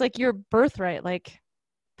 it's like your birthright. Like,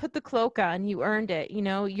 put the cloak on, you earned it.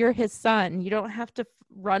 You're his son. You don't have to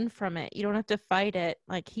run from it. You don't have to fight it.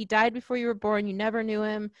 Like, he died before you were born. You never knew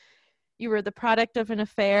him. You were the product of an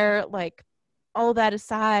affair. Like, all that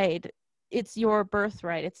aside, it's your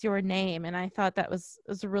birthright. It's your name. And I thought that was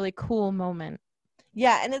a really cool moment.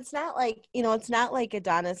 Yeah. And it's not like, it's not like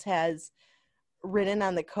Adonis has ridden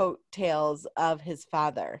on the coattails of his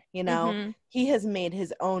father. Mm-hmm. He has made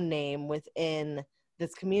his own name within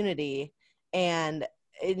this community. And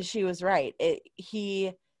she was right.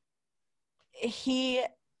 He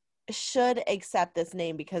should accept this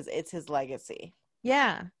name because it's his legacy.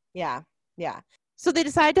 Yeah. Yeah. Yeah. So they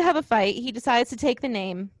decide to have a fight. He decides to take the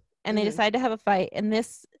name, and they decide to have a fight. And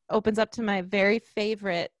this opens up to my very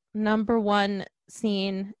favorite number one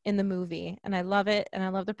scene in the movie. And I love it. And I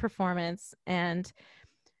love the performance. And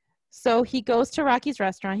so he goes to Rocky's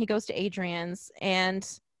restaurant. He goes to Adrian's, and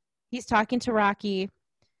he's talking to Rocky,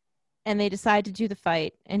 and they decide to do the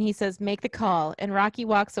fight. And he says, make the call. And Rocky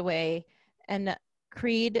walks away, and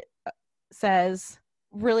Creed says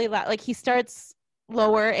really loud, like he starts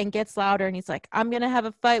lower and gets louder, and he's like, I'm going to have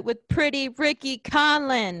a fight with Pretty Ricky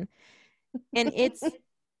Conlan. And it's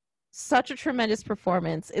such a tremendous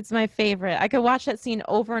performance. It's my favorite. I could watch that scene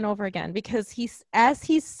over and over again, because as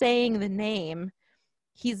he's saying the name,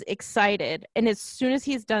 he's excited. And as soon as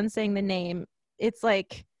he's done saying the name, it's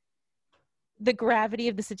like the gravity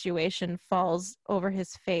of the situation falls over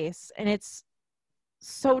his face. And it's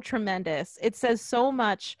so tremendous. It says so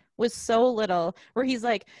much with so little, where he's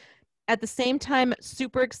like, at the same time,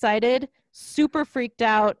 super excited, super freaked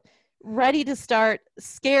out, ready to start,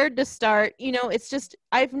 scared to start. It's just,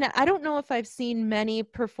 I don't know if I've seen many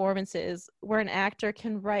performances where an actor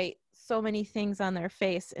can write so many things on their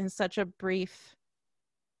face in such a brief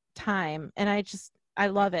time. And I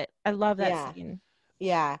love it. I love that scene.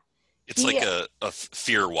 Yeah. It's like a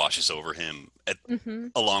fear washes over him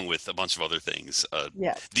along with a bunch of other things.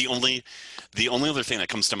 The only other thing that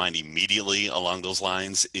comes to mind immediately along those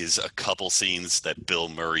lines is a couple scenes that Bill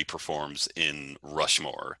Murray performs in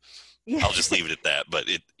Rushmore. Yeah. I'll just leave it at that, but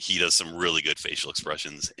he does some really good facial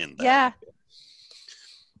expressions in that. Yeah.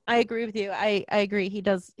 I agree with you. I agree. He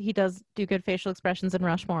does do good facial expressions in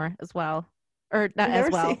Rushmore as well. Or not as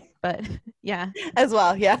well, but yeah. As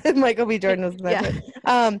well, yeah. Michael B. Jordan was mentioned.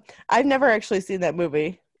 I've never actually seen that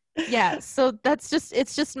movie. Yeah, so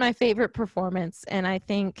it's just my favorite performance. And I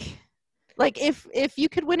think, like, if you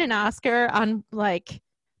could win an Oscar on like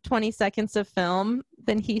 20 seconds of film,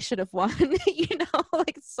 then he should have won.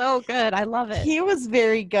 Like, so good. I love it. He was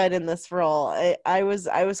very good in this role. I was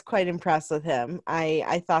quite impressed with him.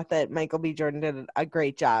 I thought that Michael B. Jordan did a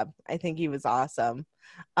great job. I think he was awesome.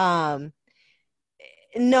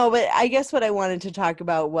 No, but I guess what I wanted to talk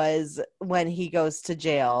about was when he goes to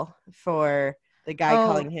jail for the guy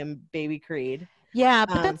calling him Baby Creed. Yeah,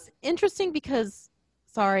 but that's interesting because,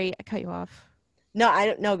 sorry, I cut you off.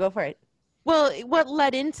 No, go for it. Well, what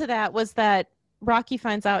led into that was that Rocky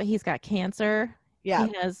finds out he's got cancer. Yeah.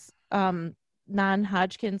 He has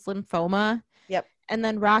non-Hodgkin's lymphoma. Yep. And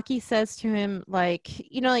then Rocky says to him, like,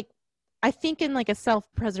 I think in like a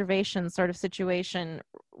self-preservation sort of situation,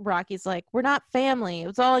 Rocky's like, we're not family. It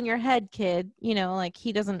was all in your head, kid. Like,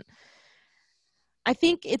 he doesn't. I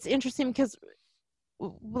think it's interesting because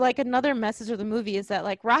like another message of the movie is that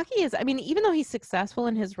like Rocky is, I mean, even though he's successful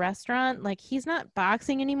in his restaurant, like he's not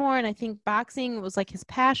boxing anymore. And I think boxing was like his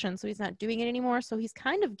passion. So he's not doing it anymore. So he's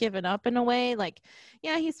kind of given up in a way. Like,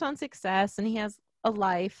 yeah, he's found success and he has a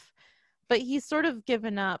life, but he's sort of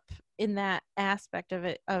given up in that aspect of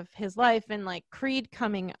it, of his life. And like Creed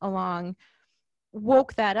coming along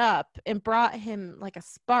woke that up and brought him like a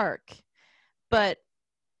spark. But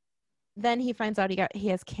then he finds out he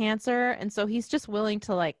has cancer, and so he's just willing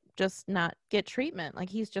to like just not get treatment. Like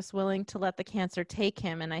he's just willing to let the cancer take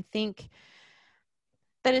him. And I think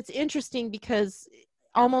that it's interesting because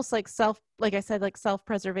almost like like I said, like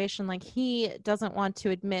self-preservation, like he doesn't want to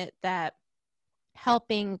admit that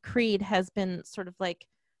helping Creed has been sort of like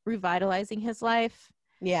revitalizing his life.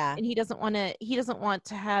 Yeah. And he doesn't want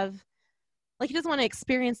to have, like, he doesn't want to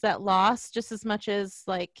experience that loss just as much as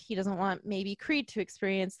like he doesn't want maybe Creed to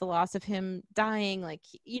experience the loss of him dying. Like,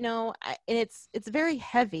 you know, and it's very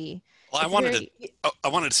heavy. Well, I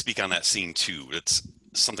wanted to speak on that scene too. It's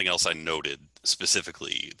something else I noted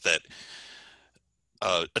specifically, that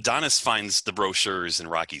Adonis finds the brochures in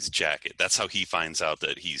Rocky's jacket. That's how he finds out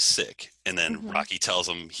that he's sick. And then Rocky tells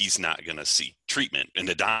him he's not going to seek treatment. And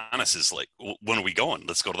Adonis is like, well, when are we going?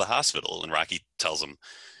 Let's go to the hospital. And Rocky tells him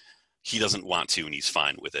he doesn't want to, and he's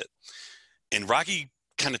fine with it. And Rocky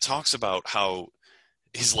kind of talks about how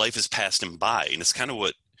his life has passed him by. And it's kind of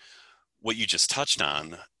what you just touched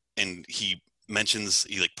on. And he mentions,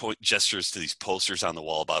 he like gestures to these posters on the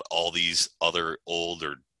wall about all these other old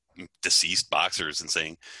or deceased boxers and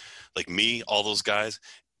saying, like, me, all those guys,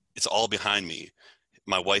 it's all behind me.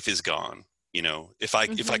 My wife is gone. You know, if I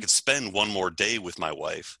could spend one more day with my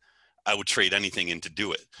wife, I would trade anything in to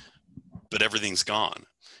do it. But everything's gone.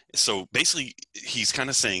 So basically, he's kind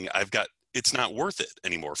of saying, it's not worth it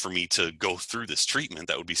anymore for me to go through this treatment.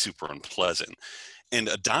 That would be super unpleasant. And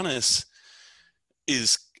Adonis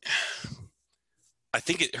is, I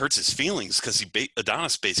think it hurts his feelings because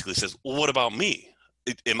Adonis basically says, well, what about me?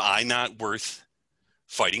 Am I not worth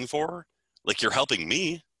fighting for? Like, you're helping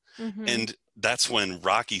me. And that's when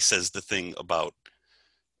Rocky says the thing about,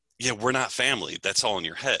 yeah, we're not family. That's all in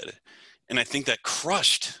your head. And I think that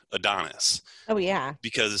crushed Adonis. Oh, yeah.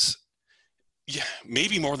 Because, yeah,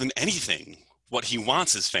 maybe more than anything, what he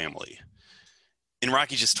wants is family. And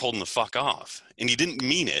Rocky just told him to fuck off. And he didn't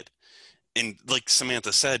mean it. And like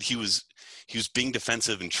Samantha said, he was being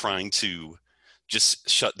defensive and trying to just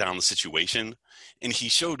shut down the situation. And he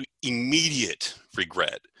showed immediate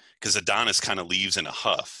regret because Adonis kind of leaves in a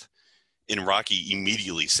huff. And Rocky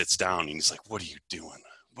immediately sits down and he's like, what are you doing?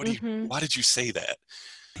 Why did you say that?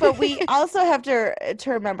 But we also have to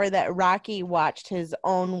remember that Rocky watched his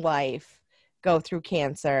own wife go through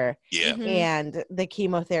cancer. Yeah. And the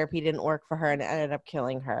chemotherapy didn't work for her and it ended up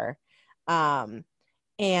killing her. And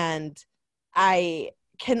I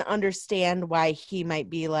can understand why he might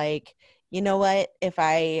be like, you know what, if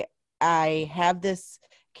I have this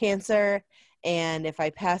cancer and if I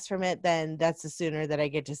pass from it, then that's the sooner that I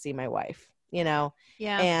get to see my wife, you know?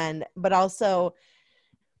 Yeah. But also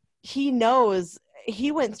he knows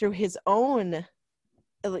he went through his own,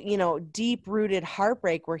 you know, deep rooted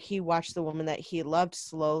heartbreak where he watched the woman that he loved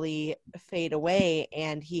slowly fade away.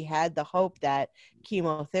 And he had the hope that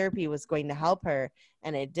chemotherapy was going to help her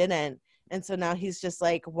and it didn't. And so now he's just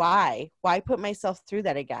like, why put myself through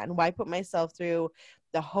that again? Why put myself through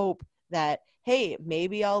the hope that, hey,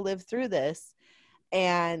 maybe I'll live through this.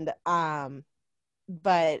 And,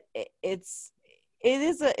 but it's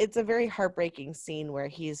a very heartbreaking scene where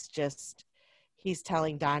he's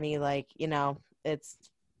telling Donnie, like, you know,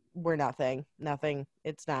 we're nothing.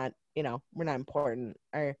 It's not, you know, we're not important.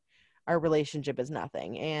 Our relationship is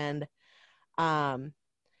nothing. And I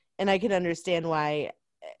can understand why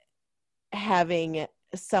having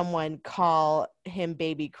someone call him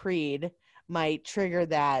Baby Creed might trigger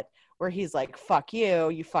that, where he's like, fuck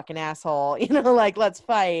you fucking asshole, you know, like, let's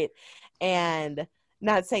fight. And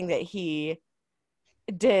not saying that he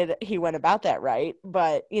went about that right,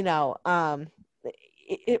 but, you know,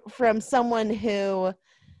 from someone who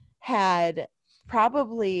had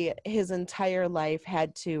probably his entire life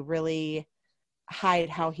had to really hide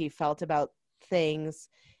how he felt about things,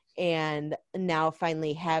 and now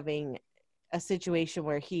finally having a situation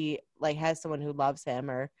where he like has someone who loves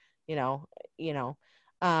him, or you know,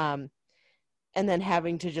 and then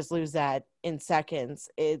having to just lose that in seconds.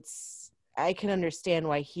 I can understand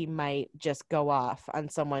why he might just go off on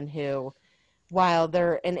someone who, while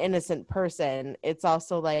they're an innocent person, it's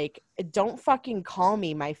also like, don't fucking call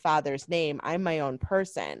me my father's name. I'm my own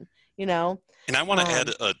person, you know? And I want to add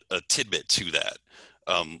a tidbit to that.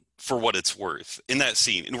 For what it's worth in that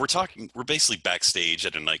scene. And we're basically backstage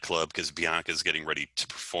at a nightclub because Bianca's getting ready to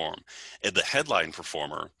perform. And the headline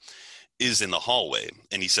performer is in the hallway,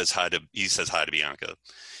 and he says hi to Bianca.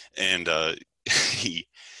 And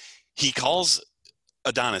he calls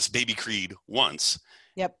Adonis Baby Creed once.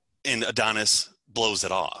 Yep. And Adonis blows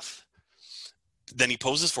it off. Then he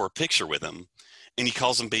poses for a picture with him, and he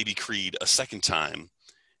calls him Baby Creed a second time.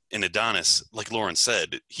 And Adonis, like Lauren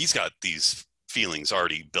said, he's got these feelings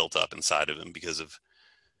already built up inside of him because of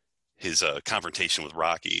his confrontation with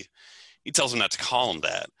Rocky. He tells him not to call him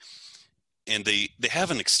that. And they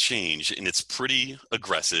have an exchange, and it's pretty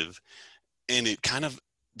aggressive. And it kind of,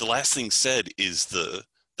 the last thing said is the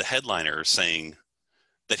headliner saying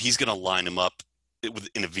that he's going to line him up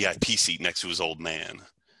in a VIP seat next to his old man.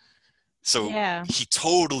 So he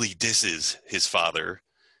totally disses his father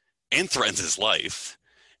and threatens his life.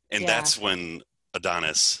 And that's when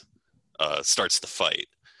Adonis starts the fight.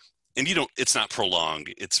 And it's not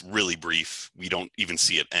prolonged. It's really brief. We don't even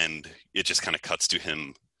see it end. It just kind of cuts to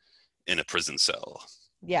him in a prison cell.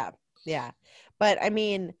 Yeah. But I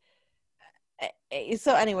mean,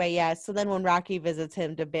 so anyway, so then when Rocky visits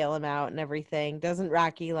him to bail him out and everything, doesn't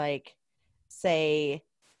Rocky like say,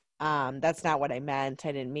 that's not what I meant.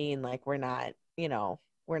 I didn't mean like we're not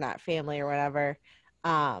family or whatever.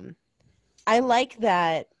 I like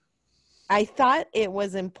that. I thought it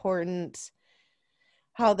was important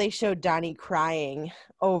how they showed Donnie crying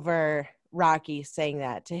over Rocky saying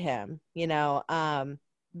that to him,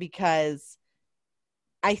 because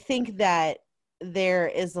I think that there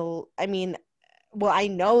is I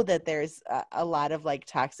know that there's a lot of like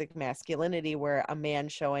toxic masculinity where a man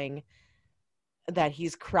showing that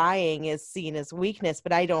he's crying is seen as weakness,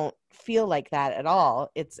 but I don't feel like that at all.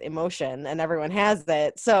 It's emotion and everyone has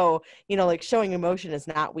that. So, like showing emotion is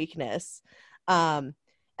not weakness. And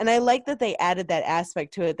I like that they added that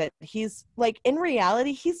aspect to it, that he's like, in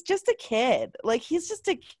reality, he's just a kid. Like he's just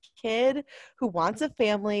a kid who wants a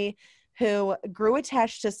family, who grew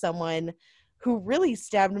attached to someone who really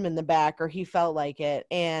stabbed him in the back, or he felt like it.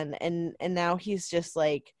 And now he's just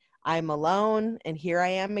like, I'm alone, and here I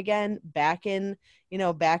am again, back in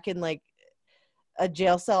like a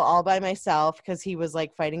jail cell all by myself, because he was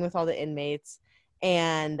like fighting with all the inmates.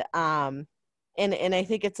 And I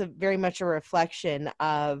think it's very much a reflection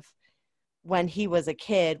of when he was a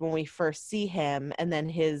kid, when we first see him, and then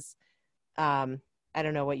his I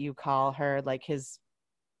don't know what you call her,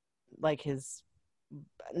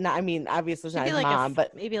 obviously it's not his mom,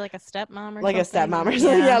 but maybe like a stepmom or like something. A stepmom or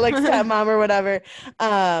something. Yeah, like stepmom or whatever.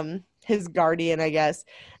 His guardian, I guess.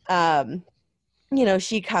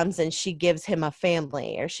 She comes and she gives him a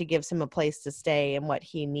family, or she gives him a place to stay and what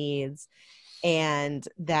he needs. And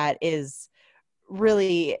that is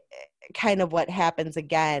really kind of what happens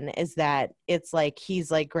again, is that it's like, he's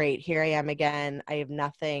like, great, here I am again. I have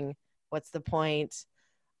nothing. What's the point?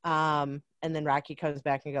 And then Rocky comes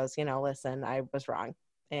back and goes, listen, I was wrong.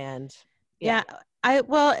 And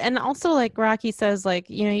and also like Rocky says, like,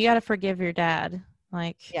 you got to forgive your dad.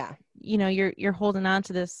 Like, you're holding on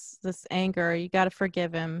to this anger. You got to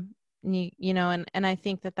forgive him. And and I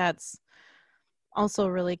think that that's also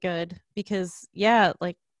really good, because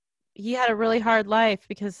like he had a really hard life,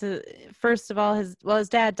 because first of all, his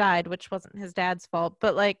dad died, which wasn't his dad's fault,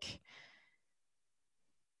 but like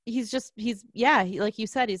like you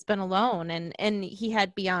said, he's been alone, and he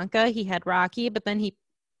had Bianca, he had Rocky, but then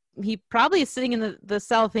he probably is sitting in the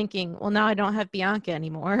cell thinking, well, now I don't have Bianca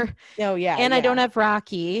anymore. Oh yeah. And I don't have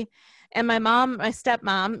Rocky. And my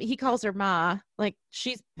stepmom, he calls her Ma, like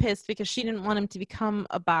she's pissed because she didn't want him to become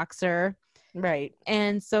a boxer. Right.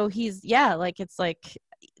 And so he's, like, it's like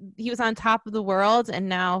he was on top of the world, and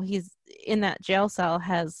now he's in that jail cell,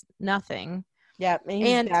 has nothing. Yeah.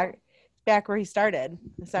 And he's back where he started,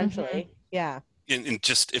 essentially. Mm-hmm. Yeah. And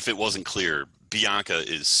just, if it wasn't clear, Bianca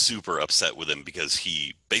is super upset with him because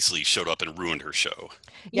he basically showed up and ruined her show.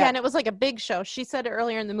 Yeah, and it was like a big show. She said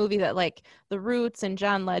earlier in the movie that like the Roots and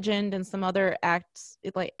John Legend and some other acts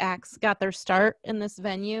got their start in this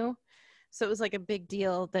venue. So it was like a big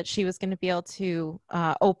deal that she was going to be able to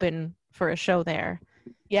open for a show there.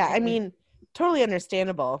 Yeah, I mean, totally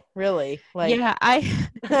understandable, really. Like, yeah,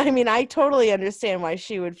 I totally understand why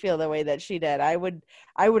she would feel the way that she did. I would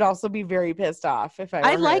also be very pissed off if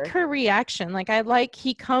I were like her reaction. Like,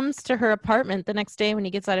 he comes to her apartment the next day when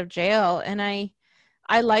he gets out of jail, and I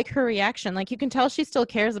like her reaction. Like, you can tell she still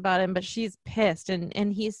cares about him, but she's pissed.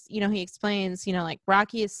 And he's, he explains, like,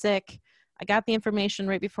 Rocky is sick. I got the information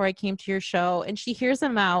right before I came to your show. And she hears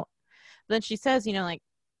him out. But then she says, like,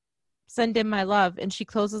 send him my love. And she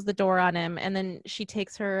closes the door on him. And then she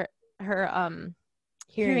takes her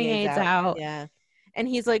hearing aids out. Yeah. and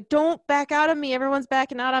he's like, don't back out on me, everyone's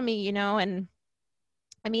backing out on me, and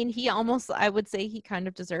I mean, he almost, I would say he kind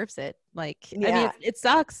of deserves it. Like, yeah. I mean, it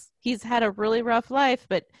sucks. He's had a really rough life,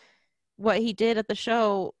 but what he did at the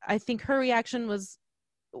show, I think her reaction was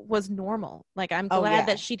normal. Like, I'm glad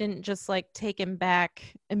that she didn't just like take him back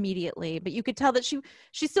immediately, but you could tell that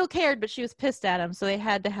she still cared, but she was pissed at him. So they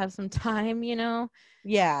had to have some time,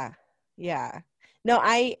 Yeah. Yeah. No,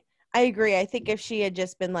 I agree. I think if she had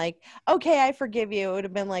just been like, okay, I forgive you, it would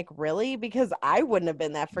have been like, really? Because I wouldn't have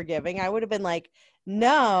been that forgiving. I would have been like,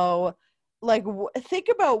 no, like think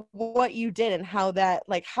about what you did and how that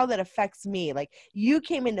affects me. Like, you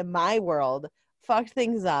came into my world, fucked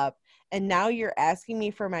things up, and now you're asking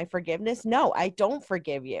me for my forgiveness. No, I don't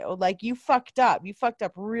forgive you. Like, you fucked up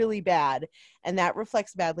really bad, and that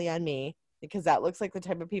reflects badly on me because that looks like the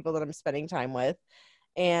type of people that I'm spending time with.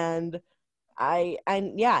 And I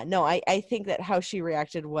think that how she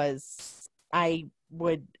reacted was, I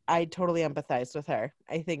totally empathize with her.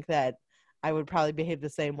 I think that I would probably behave the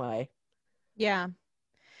same way. Yeah.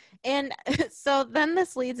 And so then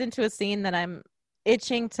this leads into a scene that I'm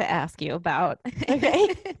itching to ask you about.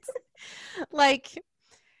 Okay. Like,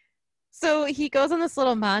 so he goes on this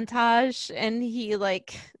little montage and he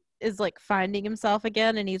like is like finding himself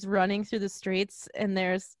again, and he's running through the streets, and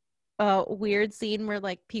there's a weird scene where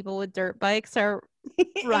like people with dirt bikes are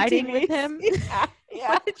riding with him. Yeah.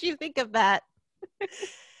 What did you think of that?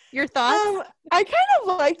 Your thoughts? I kind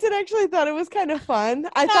of liked it, actually. I thought it was kind of fun.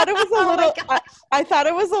 I thought it was a little I thought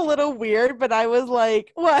it was a little weird, but I was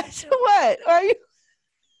like, what are you,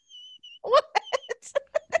 what?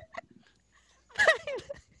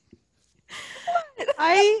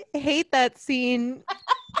 I hate that scene,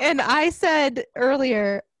 and I said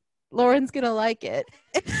earlier, Lauren's gonna like it.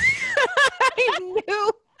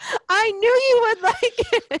 I knew you would like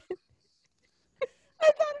it.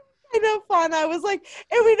 I thought it was kind of fun. I was like,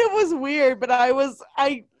 I mean, it was weird, but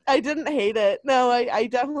I didn't hate it. No, I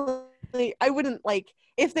definitely, I wouldn't, like,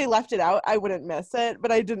 if they left it out, I wouldn't miss it,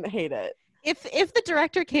 but I didn't hate it. If the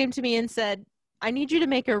director came to me and said, I need you to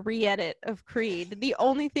make a re-edit of Creed, the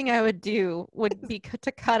only thing I would do would be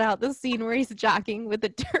to cut out the scene where he's jogging with the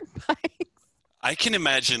dirt bikes. I can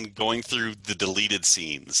imagine going through the deleted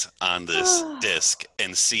scenes on this disc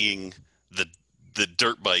and seeing the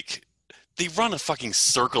dirt bike. They run a fucking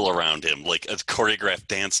circle around him like a choreographed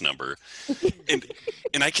dance number.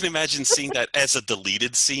 and I can imagine seeing that as a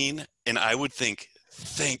deleted scene, and I would think,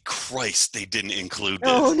 thank Christ they didn't include this.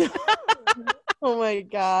 Oh, no. Oh my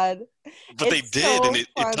God. But they did, so and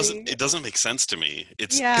it doesn't make sense to me.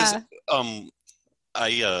 It's because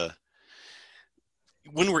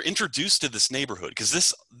when we're introduced to this neighborhood,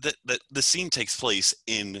 because the scene takes place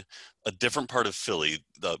in a different part of Philly.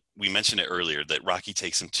 We mentioned it earlier that Rocky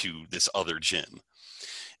takes him to this other gym,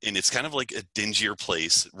 and it's kind of like a dingier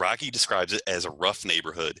place. Rocky describes it as a rough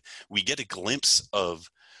neighborhood. We get a glimpse of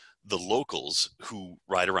the locals who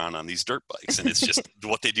ride around on these dirt bikes, and it's just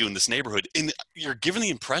what they do in this neighborhood. And you're given the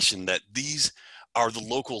impression that these are the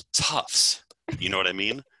local toughs. You know what I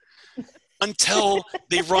mean? Until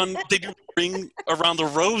they do ring around the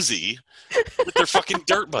Rosie with their fucking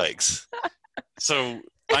dirt bikes. So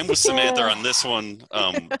I'm with Samantha on this one.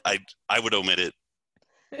 I would omit it.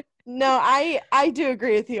 No, I do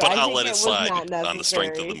agree with you. But I'll let it slide on the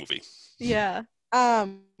strength of the movie. Yeah.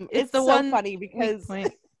 It's so funny because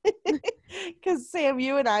Sam,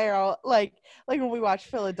 you and I are all like when we watch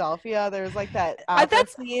Philadelphia, there's like that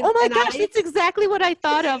scene. Oh my gosh, that's exactly what I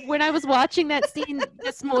thought of when I was watching that scene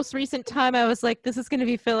this most recent time. I was like, this is going to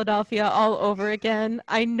be Philadelphia all over again.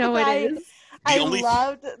 I know it is. I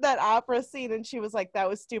loved that opera scene, and she was like, that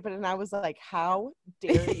was stupid, and I was like, how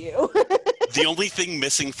dare you? The only thing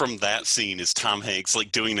missing from that scene is Tom Hanks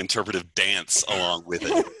like doing an interpretive dance along with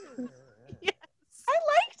it. I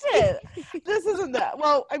liked it. This isn't that.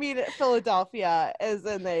 Well, I mean, Philadelphia, as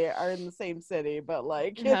in they are in the same city, but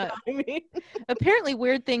like, you know what I mean? Apparently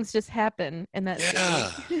weird things just happen in that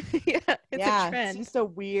city. It's a trend. It's just a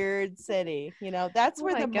weird city. You know, that's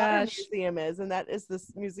where the Mutter Museum is, and that is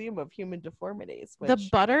this Museum of Human Deformities. The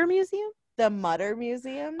Butter Museum? The Mutter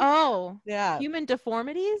Museum. Oh. Yeah. Human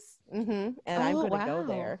deformities? Mm-hmm. And I'm going to go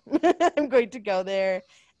there. I'm going to go there.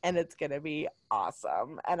 And it's going to be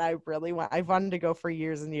awesome. And I've wanted to go for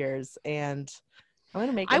years and years. And I'm going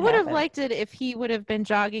to make it happen. I would have liked it if he would have been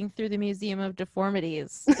jogging through the Museum of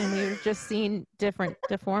Deformities and we would have just seen different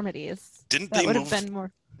deformities. Didn't they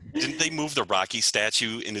move the Rocky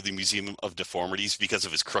statue into the Museum of Deformities because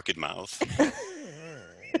of his crooked mouth?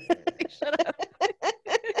 Shut up.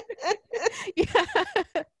 Yeah.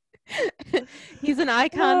 He's an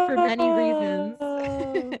icon for many reasons.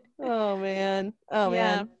 Oh man. Oh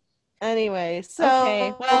yeah. Man. Anyway, so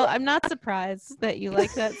okay. Well, I'm not surprised that you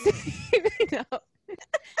like that scene. No.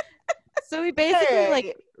 So he basically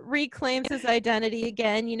like reclaims his identity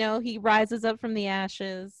again. You know, he rises up from the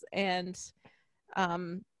ashes, and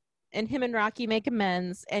him and Rocky make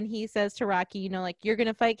amends. And he says to Rocky, you know, like, you're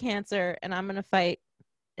gonna fight cancer, and I'm gonna fight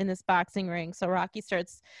in this boxing ring. So Rocky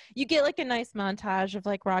starts. You get like a nice montage of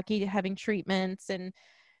like Rocky having treatments and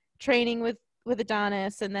training with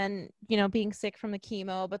Adonis, and then, you know, being sick from the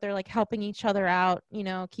chemo, but they're like helping each other out, you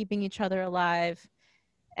know, keeping each other alive.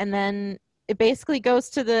 And then it basically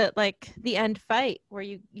goes to the like the end fight where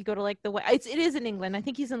you go to like it is in England. I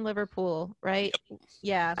think he's in Liverpool, right? Yep.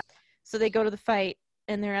 Yeah. So they go to the fight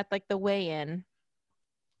and they're at like the weigh-in.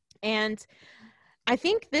 And I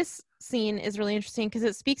think this scene is really interesting because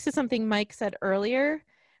it speaks to something Mike said earlier,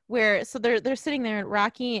 where so they're sitting there, and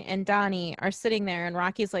Rocky and Donnie are sitting there, and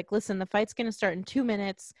Rocky's like, listen, the fight's going to start in 2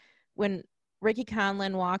 minutes. When Ricky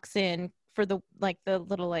Conlon walks in for the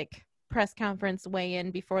little like press conference weigh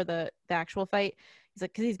in before the actual fight, he's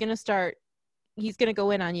like, because he's going to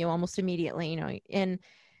go in on you almost immediately, you know.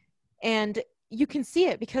 And you can see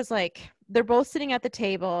it because like they're both sitting at the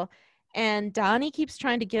table, and Donnie keeps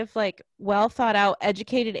trying to give like well thought out,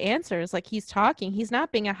 educated answers. Like he's talking, he's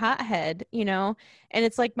not being a hothead, you know. And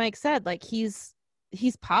it's like Mike said, like he's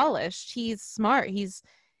polished, he's smart,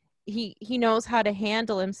 he knows how to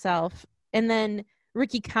handle himself. And then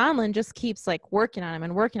Ricky Conlon just keeps like working on him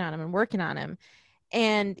and working on him and working on him,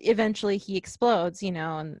 and eventually he explodes, you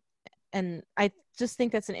know. And I just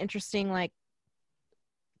think that's an interesting like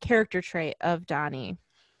character trait of Donnie.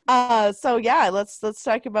 So yeah, let's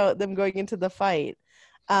talk about them going into the fight.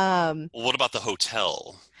 Well, what about the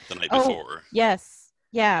hotel the night before? Yes.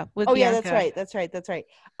 Yeah. Yeah, that's right.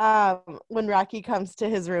 When Rocky comes to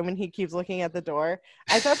his room and he keeps looking at the door,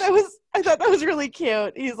 I thought that was really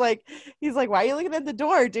cute. He's like, why are you looking at the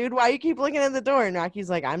door, dude? Why you keep looking at the door? And Rocky's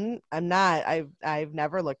like, I'm not. I've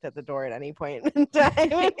never looked at the door at any point in time.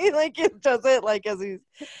 And he like does it like as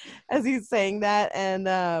he's saying that, and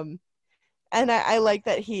I like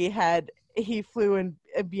that he flew in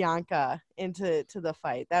Bianca into the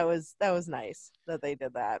fight. That was nice that they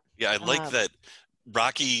did that. Yeah, I like that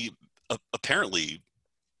Rocky apparently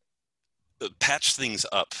patched things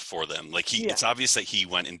up for them. Like it's obvious that he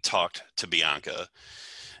went and talked to Bianca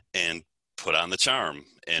and put on the charm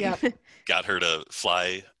and got her to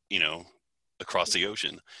fly, you know, across the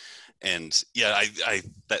ocean. And yeah, I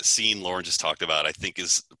that scene Lauren just talked about, I think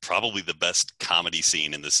is probably the best comedy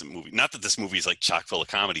scene in this movie. Not that this movie is like chock full of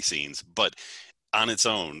comedy scenes, but on its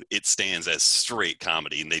own, it stands as straight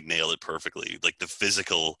comedy, and they nail it perfectly. Like the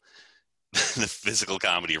physical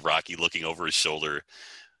comedy of Rocky looking over his shoulder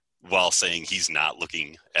while saying he's not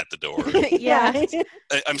looking at the door. Yeah.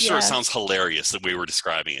 I'm sure it sounds hilarious the way we're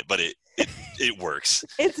describing it, but it works.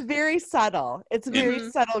 It's very subtle. It's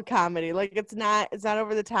very subtle comedy. Like it's not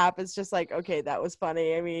over the top. It's just like, okay, that was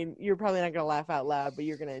funny. I mean, you're probably not going to laugh out loud, but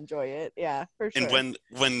you're going to enjoy it. Yeah, for sure. And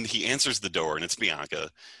when he answers the door and it's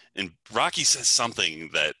Bianca, and Rocky says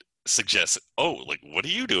something that suggests, oh, like, what are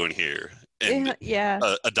you doing here? And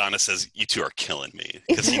Adonis says, you two are killing me,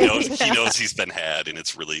 because he knows he's been had, and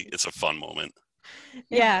it's a fun moment.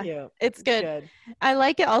 Yeah, it's good. I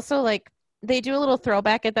like it also, like they do a little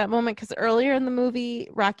throwback at that moment, because earlier in the movie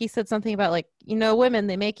Rocky said something about like, you know, women,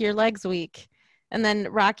 they make your legs weak. And then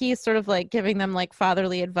Rocky is sort of like giving them like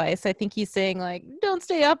fatherly advice. I think he's saying like, don't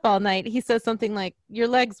stay up all night. He says something like, your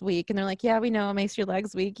leg's weak. And they're like, yeah, we know it makes your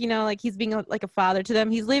legs weak. You know, like he's being like a father to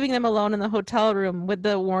them. He's leaving them alone in the hotel room with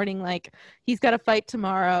the warning, like he's got to fight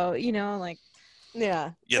tomorrow, you know, like.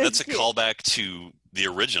 Yeah. Yeah, that's a callback to the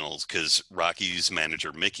originals, because Rocky's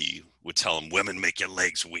manager, Mickey, would tell him, women make your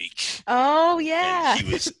legs weak. Oh, yeah. And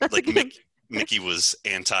he was like, Mickey was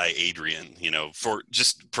anti-Adrian, you know, for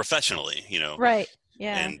just professionally, you know. Right.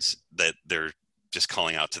 Yeah. And that they're just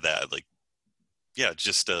calling out to that, like, yeah,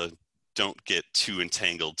 just don't get too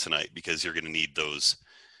entangled tonight, because you're going to need those.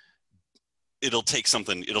 It'll take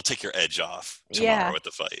your edge off tomorrow at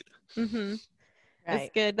the fight. Mm-hmm. Right.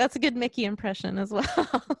 That's good. That's a good Mickey impression as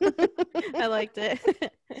well. I liked it.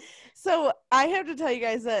 So I have to tell you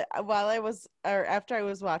guys that after I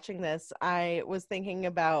was watching this, I was thinking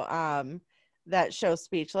about that show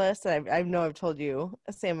Speechless. I know I've told you,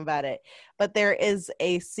 Sam, about it, but there is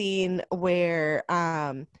a scene where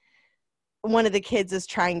one of the kids is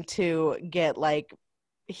trying to get like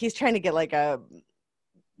a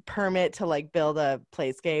permit to like build a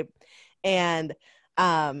playscape, and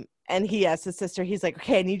he asks his sister, he's like,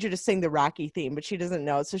 okay, I need you to sing the Rocky theme, but she doesn't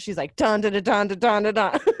know. So she's like, dun, dun, dun, dun, dun, dun,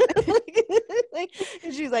 dun.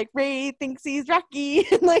 And she's like, Ray thinks he's Rocky.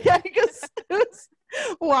 And like,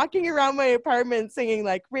 walking around my apartment singing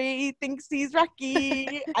like Ray thinks he's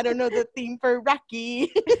Rocky. I don't know the theme for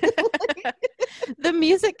Rocky. The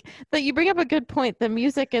music that you bring up a good point. The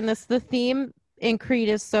music in this, the theme in Creed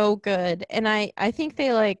is so good, and I think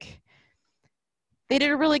they did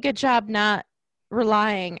a really good job not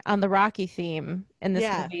relying on the Rocky theme in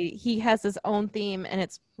this movie. He has his own theme, and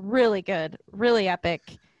it's really good, really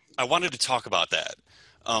epic. I wanted to talk about that.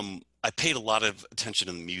 I paid a lot of attention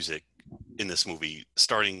to the music in this movie,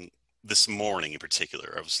 starting this morning in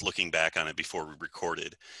particular. I was looking back on it before we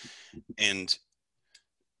recorded, and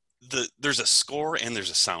there's a score and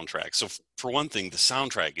there's a soundtrack. So for one thing, the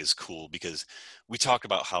soundtrack is cool because we talk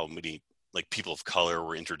about how many like people of color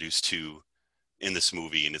were introduced to in this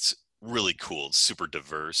movie, and it's really cool. It's super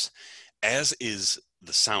diverse, as is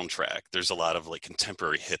the soundtrack. There's a lot of like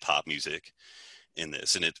contemporary hip hop music in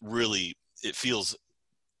this, and it feels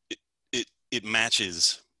it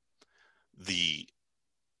matches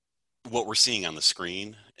what we're seeing on the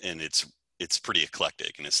screen, and it's pretty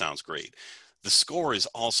eclectic and it sounds great. The score is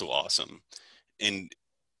also awesome, and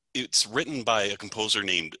it's written by a composer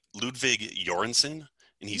named Ludwig Göransson,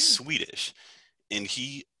 and he's Swedish. And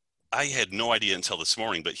I had no idea until this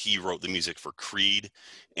morning, but he wrote the music for Creed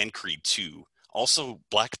and Creed 2. Also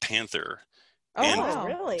Black Panther.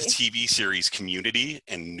 Really? The TV series Community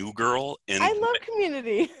and New Girl, and I love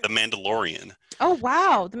Community. The Mandalorian. Oh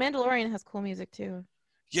wow, The Mandalorian has cool music too.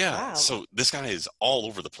 Yeah, wow. So this guy is all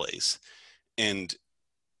over the place. And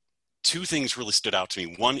two things really stood out to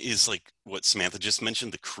me. One is like what Samantha just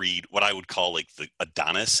mentioned, the Creed, what I would call like the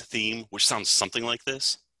Adonis theme, which sounds something like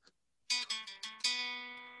this.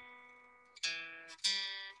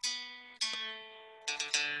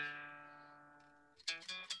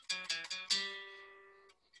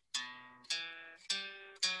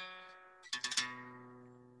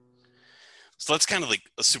 So that's kind of like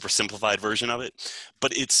a super simplified version of it,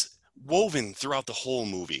 but it's woven throughout the whole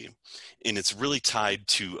movie, and it's really tied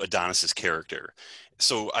to Adonis's character.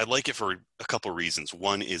 So I like it for a couple of reasons.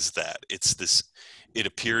 One is that it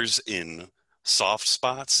appears in soft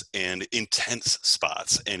spots and intense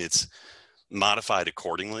spots, and it's modified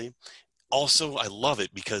accordingly. Also, I love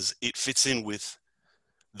it because it fits in with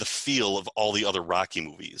the feel of all the other Rocky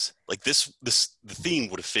movies. Like the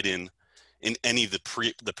theme would have fit in any of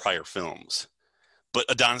the prior films, but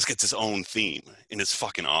Adonis gets his own theme, and it's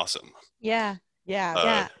fucking awesome. Yeah.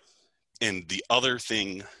 And the other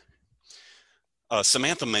thing,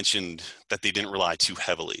 Samantha mentioned that they didn't rely too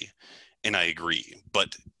heavily, and I agree.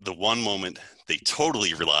 But the one moment they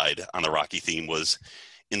totally relied on the Rocky theme was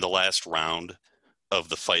in the last round of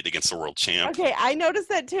the fight against the world champ. Okay, I noticed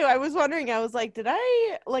that too. I was wondering, I was like,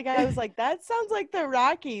 that sounds like the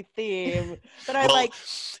Rocky theme. But I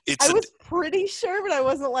was pretty sure, but I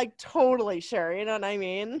wasn't like totally sure. You know what I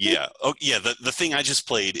mean? Yeah. Oh, yeah. The thing I just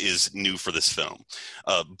played is new for this film.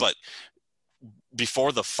 But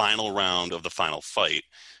before the final round of the final fight,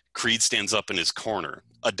 Creed stands up in his corner,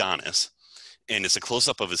 Adonis, and it's a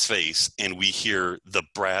close-up of his face, and we hear the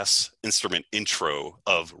brass instrument intro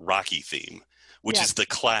of Rocky theme, which is the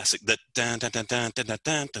classic, that dun dun dun dun dun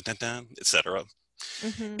dun dun dun dun, etc.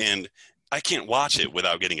 And I can't watch it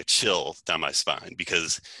without getting a chill down my spine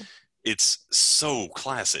because it's so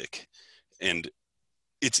classic, and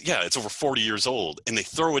it's over 40 years old, and they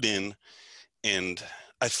throw it in, and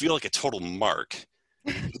I feel like a total mark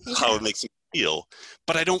how it makes me feel,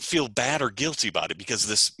 but I don't feel bad or guilty about it because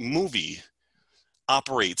this movie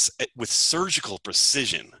operates with surgical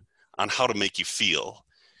precision on how to make you feel.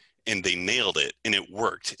 And they nailed it, and it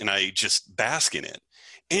worked, and I just bask in it.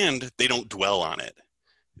 And they don't dwell on it.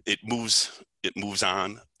 It moves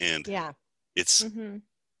on, and it's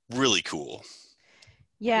really cool.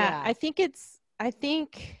 Yeah, I think it's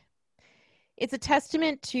a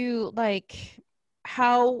testament to like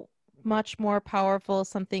how much more powerful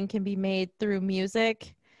something can be made through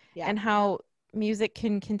music, and how music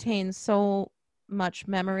can contain so much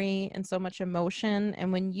memory and so much emotion,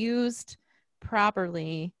 and when used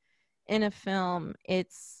properly in a film,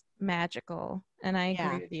 it's magical. And I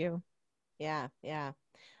agree with you. Yeah.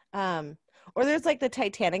 Or there's like the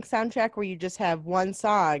Titanic soundtrack where you just have one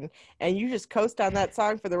song and you just coast on that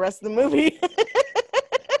song for the rest of the movie.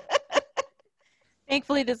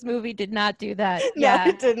 Thankfully, this movie did not do that. No,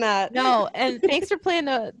 it did not. No, and thanks for playing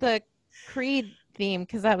the Creed theme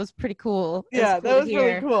because that was pretty cool. That was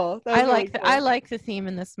really cool. I like the theme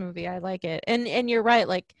in this movie. I like it, and you're right.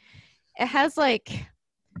 Like it has like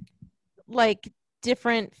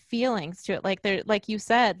different feelings to it. Like there, like you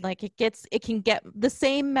said, like it can get the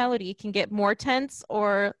same melody can get more tense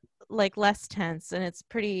or like less tense, and it's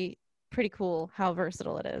pretty cool how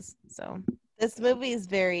versatile it is. So This movie is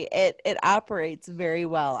it operates very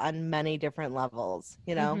well on many different levels,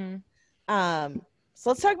 you know. So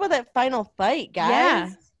let's talk about that final fight,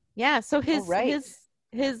 guys. Yeah. So All right.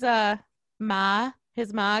 his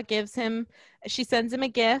ma gives him, she sends him a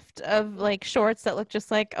gift of like shorts that look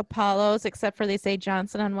just like Apollo's, except for they say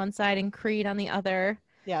Johnson on one side and Creed on the other.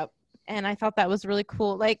 Yep. And I thought that was really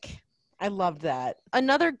cool. Like, I loved that.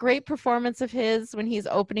 Another great performance of his when he's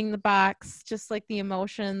opening the box, just like the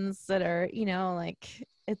emotions that are, like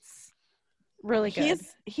it's really good.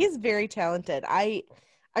 He's very talented. I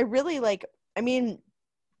really like, I mean,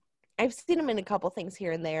 I've seen him in a couple things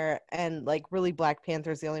here and there, and like really Black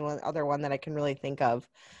Panther's the only other one that I can really think of.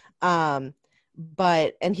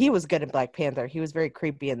 But he was good in Black Panther. He was very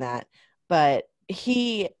creepy in that. But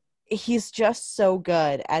he's just so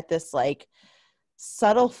good at this like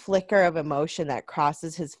subtle flicker of emotion that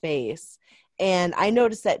crosses his face. And I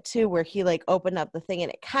noticed that too, where he like opened up the thing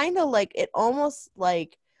and it kind of like it almost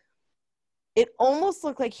looked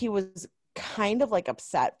like he was kind of like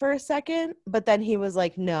upset for a second, but then he was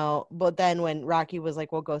like, no. But then when Rocky was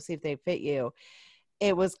like, well, go see if they fit you,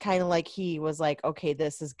 it was kind of like he was like, okay,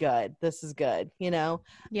 this is good, you know.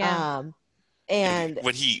 And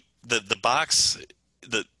when the box,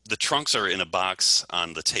 the trunks are in a box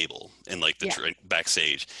on the table in like the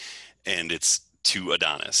backstage, and it's to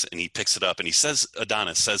Adonis, and he picks it up and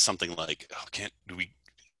Adonis says something like, oh,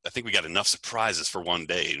 I think we got enough surprises for one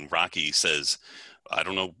day. And Rocky says, I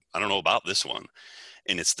don't know about this one.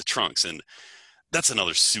 And it's the trunks. And that's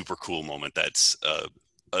another super cool moment. That's a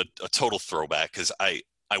total throwback, because I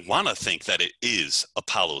want to think that it is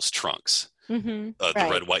Apollo's trunks. The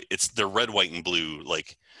red, white, it's the red, white, and blue,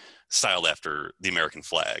 like styled after the American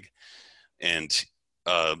flag, and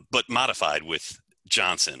but modified with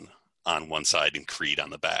Johnson on one side and Creed on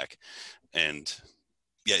the back. And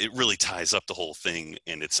yeah, it really ties up the whole thing,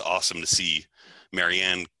 and it's awesome to see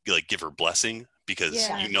Marianne like give her blessing, because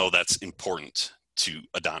that's important to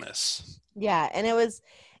Adonis. Yeah, and it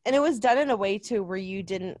was done in a way too where you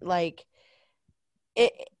didn't like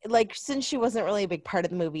it, like, since she wasn't really a big part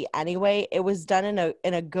of the movie anyway, it was done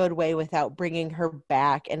in a good way without bringing her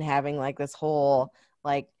back and having like this whole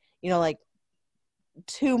like, like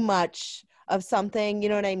too much of something, you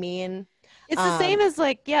know what I mean? It's the same as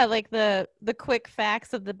like the quick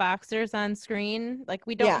facts of the boxers on screen. Like,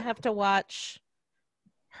 we don't have to watch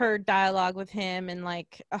her dialogue with him and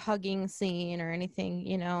like a hugging scene or anything,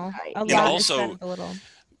 Right. And also,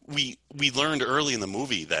 we learned early in the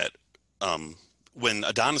movie that when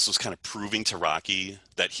Adonis was kind of proving to Rocky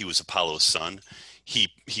that he was Apollo's son, he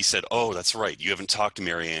said, "Oh, that's right. You haven't talked to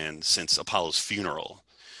Marianne since Apollo's funeral."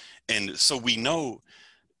 And so we know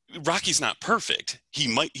Rocky's not perfect.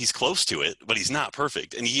 He's close to it, but he's not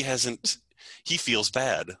perfect. And he feels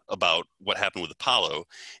bad about what happened with Apollo,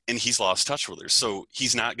 and he's lost touch with her. So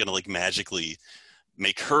he's not going to like magically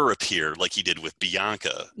make her appear like he did with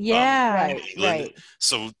Bianca. Right.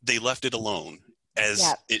 So they left it alone,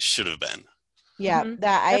 as it should have been. Yeah,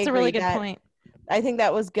 that's a really good point. I think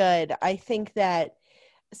that was good. I think that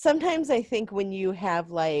sometimes when you have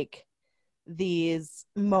like these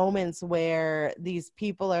moments where these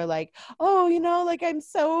people are like, oh, like I'm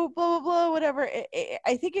so blah, blah, blah, whatever.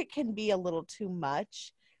 I think it can be a little too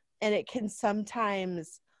much, and it can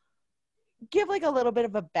sometimes give like a little bit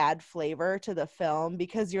of a bad flavor to the film,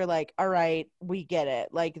 because you're like, all right, we get it.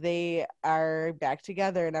 Like, they are back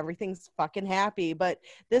together and everything's fucking happy. But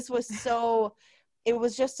this was it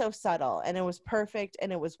was just so subtle, and it was perfect,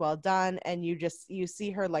 and it was well done. And you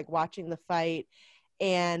see her like watching the fight,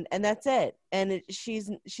 and that's it. And she's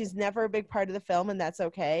never a big part of the film, and that's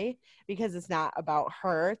okay, because it's not about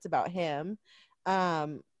her, it's about him.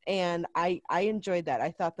 And I enjoyed that.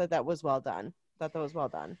 I thought that was well done.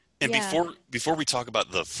 And before we talk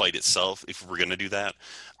about the fight itself, if we're going to do that,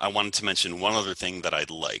 I wanted to mention one other thing that I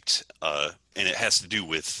liked, and it has to do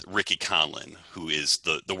with Ricky Conlan, who is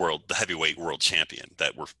the heavyweight world champion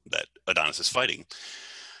that Adonis is fighting.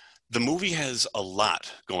 The movie has a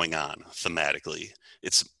lot going on thematically.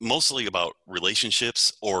 It's mostly about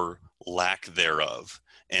relationships or lack thereof,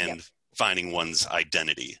 and finding one's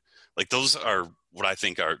identity. Like, those are what I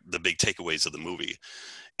think are the big takeaways of the movie.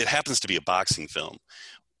 It happens to be a boxing film.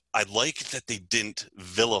 I like that they didn't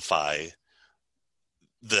vilify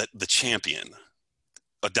the champion,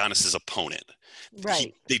 Adonis's opponent.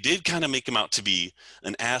 Right. They did kind of make him out to be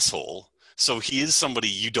an asshole. So he is somebody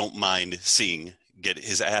you don't mind seeing get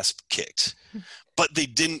his ass kicked. But they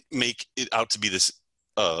didn't make it out to be this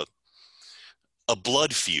a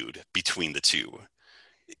blood feud between the two.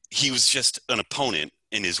 He was just an opponent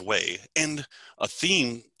in his way. And a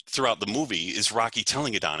theme throughout the movie is Rocky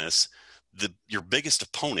telling Adonis, your biggest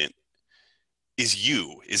opponent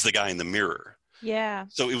is the guy in the mirror. Yeah.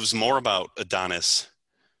 So it was more about Adonis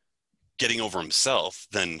getting over himself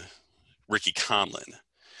than Ricky Conlon.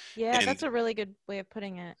 Yeah, And that's a really good way of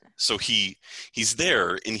putting it. so he's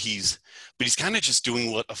there, and he's kind of just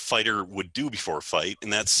doing what a fighter would do before a fight,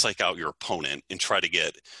 and that's psych out your opponent and try to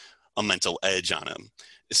get a mental edge on him,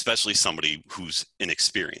 especially somebody who's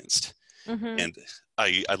inexperienced. Mm-hmm. And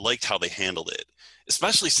I liked how they handled it,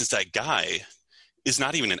 especially since that guy is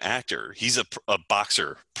not even an actor. He's a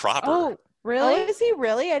boxer proper. Oh, really? Oh, is he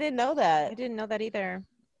really? I didn't know that. I didn't know that either.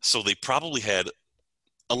 So they probably had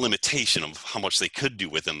a limitation of how much they could do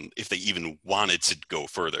with him if they even wanted to go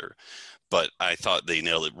further. But I thought they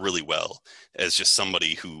nailed it really well as just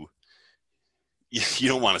somebody who you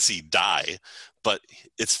don't want to see die, but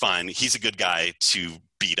it's fine. He's a good guy to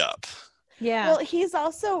beat up. Yeah. Well, he's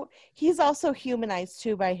also humanized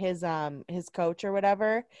too by his coach or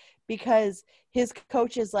whatever, because his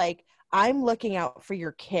coach is like, I'm looking out for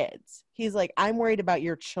your kids. He's like, I'm worried about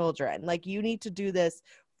your children. Like, you need to do this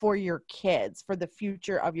for your kids, for the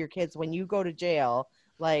future of your kids. When you go to jail,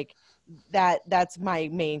 like that's my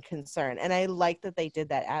main concern. And I like that they did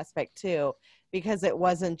that aspect too, because it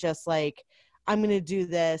wasn't just like, I'm going to do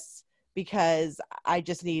this because I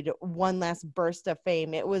just need one last burst of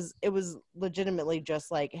fame. It was legitimately just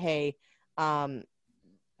like, hey,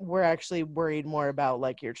 we're actually worried more about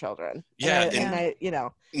like your children. Yeah. And I, you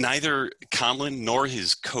know, neither Conlon nor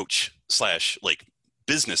his coach / like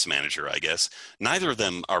business manager, I guess, neither of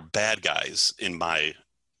them are bad guys in my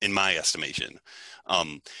estimation.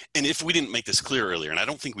 And if we didn't make this clear earlier, and I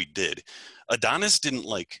don't think we did, Adonis didn't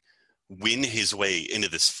like win his way into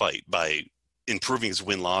this fight by improving his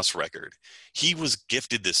win-loss record. He was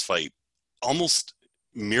gifted this fight almost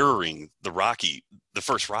mirroring the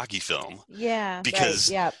first Rocky film. Yeah.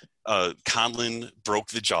 Because right, yeah. Conlon broke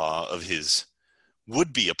the jaw of his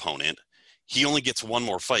would-be opponent. He only gets one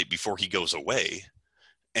more fight before he goes away.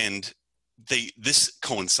 And this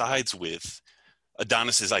coincides with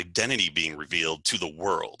Adonis's identity being revealed to the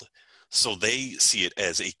world. So they see it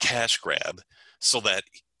as a cash grab so that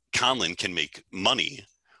Conlon can make money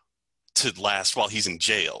to last while he's in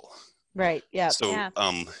jail. Right. Yeah. So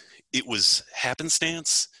it was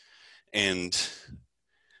happenstance, and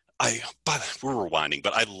we're rewinding,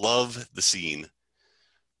 but I love the scene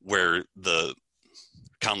where the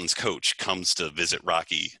Conlon's coach comes to visit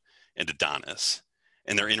Rocky and Adonis,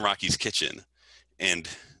 and they're in Rocky's kitchen, and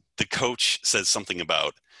the coach says something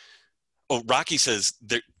about, Rocky says,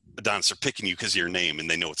 Adonis, they're picking you because of your name, and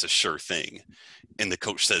they know it's a sure thing. And the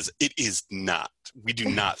coach says, it is not. We do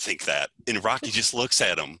not think that. And Rocky just looks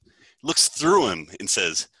at him, looks through him, and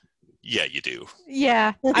says, yeah, you do.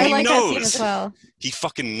 Yeah, I like that scene knows. as well. He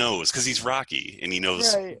fucking knows because he's Rocky, and he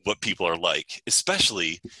knows what people are like,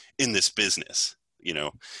 especially in this business, you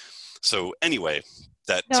know. So anyway,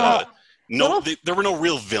 that there were no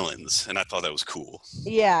real villains, and I thought that was cool.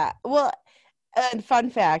 Yeah. Well, and fun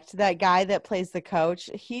fact, that guy that plays the coach,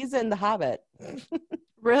 he's in The Hobbit.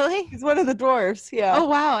 Really? He's one of the dwarves. Yeah. Oh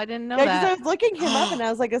wow, I didn't know that. that. Because I was looking him up and I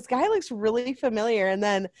was like, this guy looks really familiar. And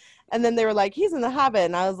then they were like, he's in The Hobbit,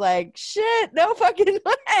 and I was like, shit, no fucking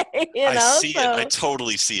way. I see it. I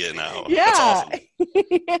totally see it now. Yeah. That's awesome.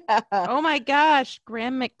 Yeah. Oh my gosh,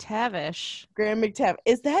 Graham McTavish.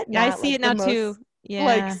 Is that? Yeah, not, I see it now too. Yeah.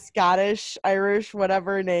 Like Scottish, Irish,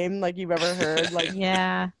 whatever name like you've ever heard. Like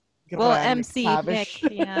yeah. Well, MC Nick.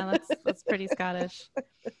 Yeah, that's pretty Scottish.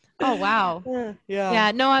 Oh wow. Yeah.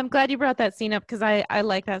 Yeah. No, I'm glad you brought that scene up because I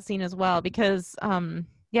like that scene as well because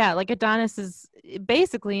yeah, like Adonis is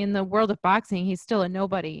basically in the world of boxing, he's still a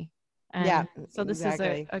nobody. And so this is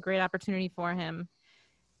a great opportunity for him.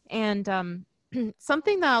 And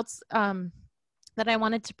something else that I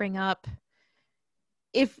wanted to bring up,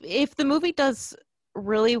 if the movie does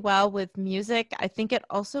really well with music, I think it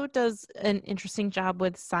also does an interesting job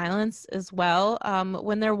with silence as well.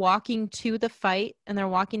 When they're walking to the fight and they're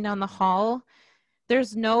walking down the hall,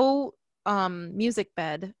 there's no music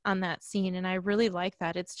bed on that scene, and I really like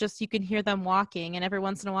that. It's just you can hear them walking, and every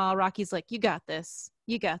once in a while Rocky's like, you got this,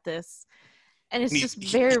 and it's just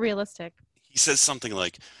very realistic. He says something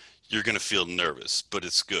like, you're gonna feel nervous, but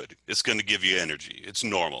it's good, it's gonna give you energy, it's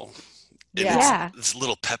normal. And it's a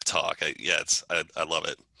little pep talk. I love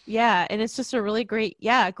it. Yeah, and it's just a really great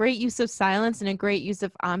use of silence and a great use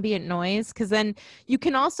of ambient noise, because then you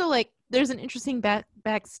can also there's an interesting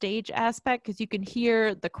backstage aspect because you can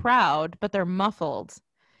hear the crowd, but they're muffled.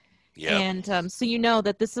 Yeah. And so you know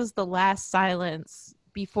that this is the last silence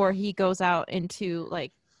before he goes out into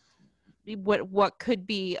what could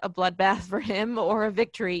be a bloodbath for him or a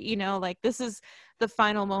victory. You know, this is the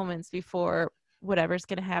final moments before whatever's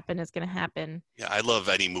going to happen is going to happen. Yeah, I love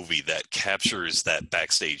any movie that captures that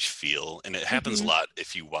backstage feel, and it happens a lot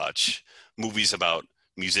if you watch movies about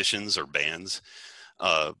musicians or bands,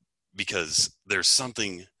 because there's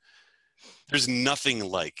nothing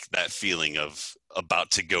like that feeling of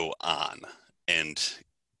about to go on, and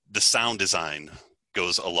the sound design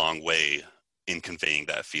goes a long way in conveying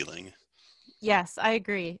that feeling. Yes, I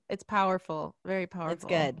agree. It's powerful, very powerful. It's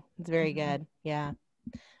good. It's very good. Yeah.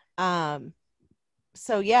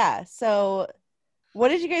 So what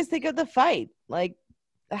did you guys think of the fight? Like,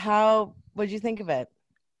 what'd you think of it?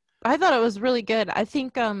 I thought it was really good. I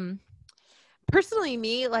think personally,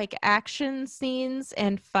 me, like action scenes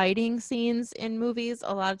and fighting scenes in movies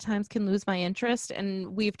a lot of times can lose my interest,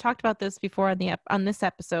 and we've talked about this before on this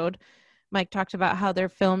episode. Mike talked about how they're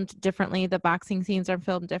filmed differently. The boxing scenes are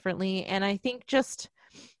filmed differently, and I think just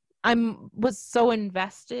was so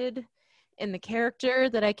invested in the character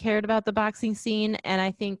that I cared about the boxing scene, and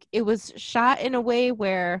I think it was shot in a way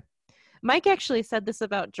where Mike actually said this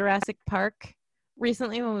about Jurassic Park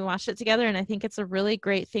recently when we watched it together, and I think it's a really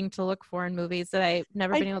great thing to look for in movies that I've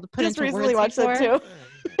never been able to put into words before. I just recently watched that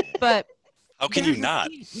too. But how can you not?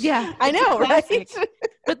 Yeah, I know, right?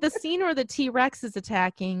 But the scene where the T-Rex is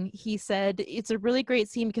attacking, he said it's a really great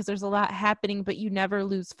scene because there's a lot happening, but you never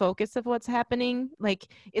lose focus of what's happening. Like,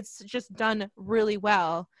 it's just done really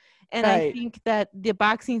well. And right. I think that the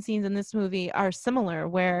boxing scenes in this movie are similar,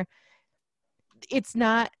 where it's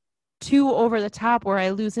not too over the top where I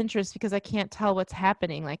lose interest because I can't tell what's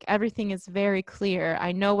happening. Like, everything is very clear.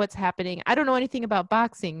 I know what's happening. I don't know anything about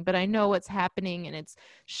boxing, but I know what's happening, and it's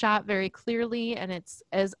shot very clearly, and it's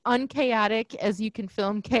as unchaotic as you can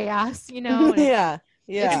film chaos, you know? Yeah.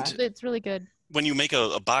 It's really good. When you make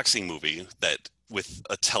a boxing movie that with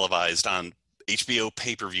a televised on HBO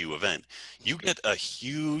pay-per-view event, you get a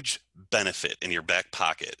huge benefit in your back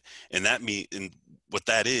pocket, and what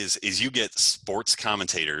that is you get sports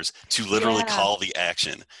commentators to literally call the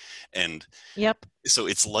action. And so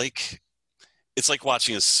it's like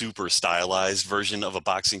watching a super stylized version of a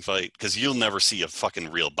boxing fight, because you'll never see a fucking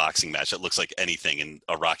real boxing match that looks like anything in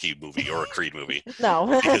a Rocky movie or a Creed movie. No.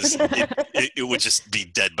 Because it would just be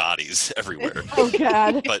dead bodies everywhere. Oh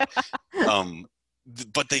God.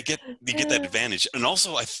 But they get that advantage. And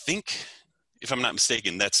also, I think, if I'm not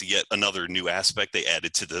mistaken, that's yet another new aspect they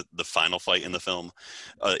added to the final fight in the film,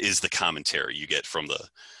 is the commentary you get from the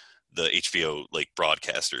HBO like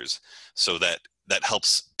broadcasters. So that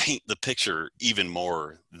helps paint the picture even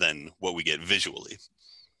more than what we get visually.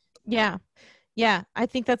 Yeah. I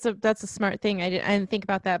think that's a smart thing. I didn't think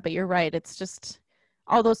about that, but you're right. It's just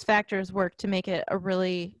all those factors work to make it a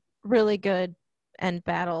really, really good end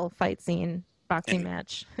battle fight scene. Boxing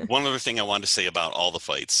match. One other thing I wanted to say about all the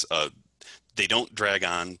fights, they don't drag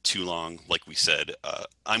on too long, like we said.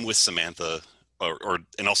 I'm with Samantha,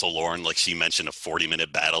 and also Lauren, like she mentioned a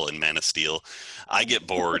 40-minute battle in Man of Steel. I get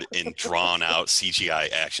bored in drawn out CGI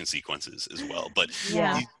action sequences as well. But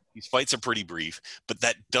these fights are pretty brief, but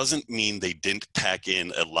that doesn't mean they didn't pack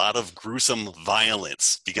in a lot of gruesome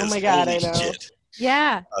violence, because oh my God, holy I know. shit.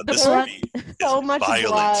 Yeah. This movie is so much violent.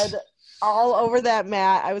 Blood all over that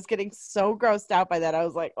mat. I was getting so grossed out by that. I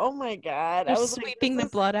was like, oh my God. They're I was sweeping the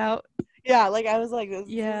blood out. Yeah, like I was like, this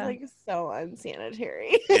is like so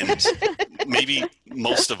unsanitary. And maybe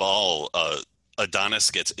most of all,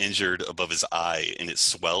 Adonis gets injured above his eye, and it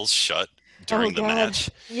swells shut during the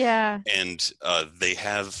match. Yeah. And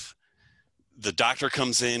the doctor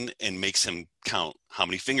comes in and makes him count how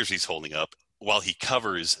many fingers he's holding up while he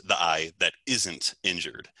covers the eye that isn't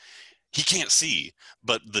injured. He can't see,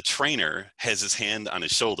 but the trainer has his hand on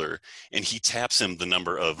his shoulder, and he taps him the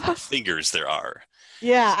number of fingers there are.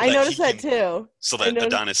 Yeah, I noticed that too. So that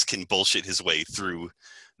Adonis can bullshit his way through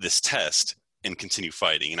this test and continue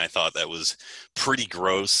fighting. And I thought that was pretty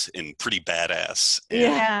gross and pretty badass. And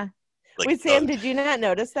yeah. like, wait, Sam, did you not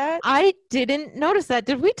notice that? I didn't notice that.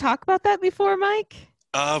 Did we talk about that before, Mike?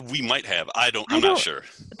 We might have. I'm not sure.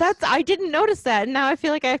 I didn't notice that. And now I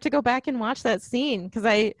feel like I have to go back and watch that scene,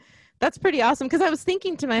 because that's pretty awesome. Because I was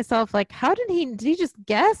thinking to myself, like, did he just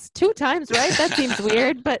guess 2 times, right? That seems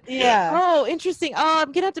weird, but yeah. Oh, interesting. Oh,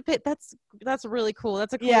 I'm gonna have to pick. That's really cool.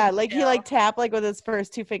 That's a cool yeah. Like he like tapped like with his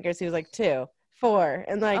first 2 fingers. He was like 2, 4,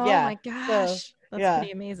 and like oh my gosh, that's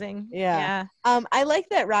pretty amazing. Yeah. I like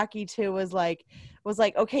that Rocky 2 was like,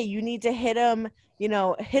 okay, you need to hit him. You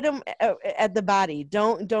know, hit him at the body.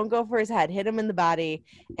 Don't go for his head. Hit him in the body.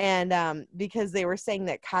 And because they were saying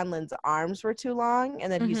that Conlan's arms were too long,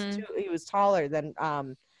 and that he was taller than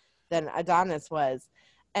Adonis was,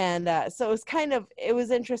 and so it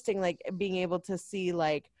was interesting, like being able to see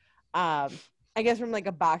like I guess from like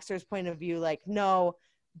a boxer's point of view, like no,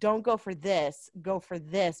 don't go for this, go for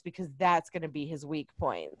this, because that's going to be his weak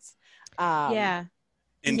points. Yeah.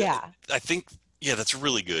 And yeah. I think, yeah, that's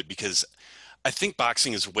really good, because I think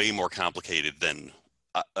boxing is way more complicated than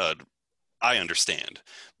I understand.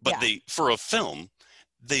 But Yeah. for a film,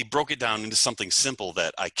 they broke it down into something simple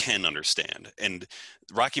that I can understand. And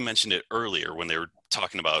Rocky mentioned it earlier when they were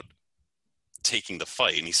talking about taking the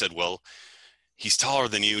fight, and he said, well, he's taller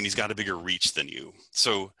than you and he's got a bigger reach than you.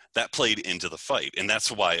 So that played into the fight. And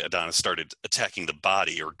that's why Adonis started attacking the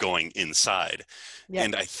body or going inside. Yep.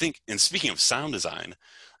 And I think, and speaking of sound design,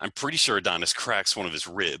 I'm pretty sure Adonis cracks one of his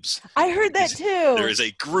ribs. I heard that too. There is a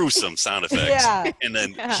gruesome sound effect. Yeah. And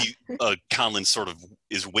then Conlon sort of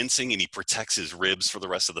is wincing and he protects his ribs for the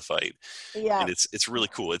rest of the fight. Yeah. And it's really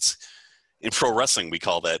cool. It's in pro wrestling, we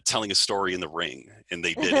call that telling a story in the ring, and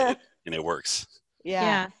they did it and it works.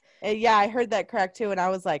 Yeah. Yeah, I heard that crack too, and I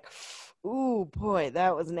was like, ooh, boy,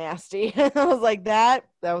 that was nasty. I was like, that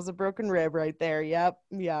was a broken rib right there. Yep.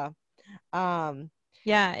 Yeah.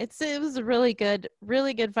 Yeah, it was a really good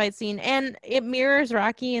fight scene, and it mirrors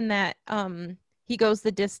Rocky in that he goes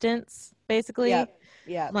the distance basically.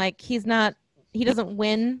 Yeah. Like he doesn't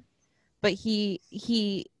win, but he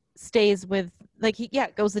stays with, like, he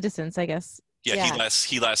goes the distance, I guess. Yeah.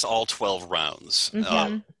 He lasts all 12 rounds.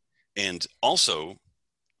 Mm-hmm. And also,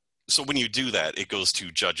 so when you do that, it goes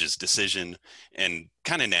to judge's decision, and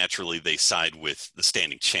kind of naturally they side with the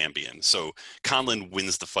standing champion. So Conlon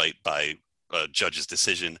wins the fight by judge's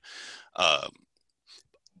decision.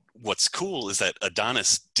 What's cool is that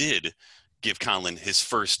Adonis did give Conlon his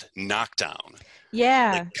first knockdown.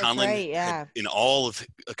 Yeah, like Conlon, right, yeah. In all of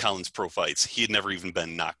Conlon's pro fights, he had never even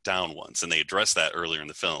been knocked down once, and they addressed that earlier in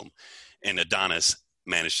the film. And Adonis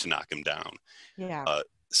managed to knock him down. Yeah.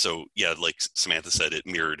 So yeah, like Samantha said, it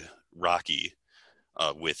mirrored Rocky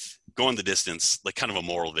with going the distance, like kind of a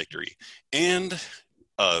moral victory. And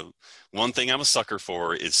one thing I'm a sucker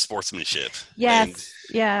for is sportsmanship. Yes.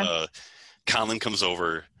 And, Conlon comes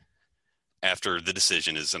over after the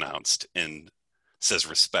decision is announced and says,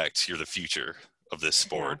 respect, you're the future of this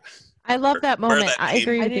sport. I love that moment. I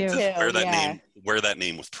agree with you. Wear that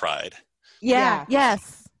name with pride. Yeah.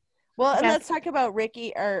 Yes. Well, and let's talk about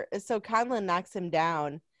Ricky. So Conlon knocks him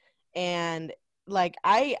down, and like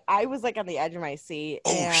I was like on the edge of my seat.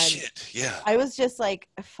 Oh shit! Yeah. I was just like,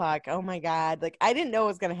 "Fuck! Oh my god!" Like I didn't know what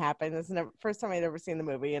was gonna happen. This is the first time I'd ever seen the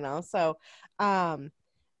movie, So,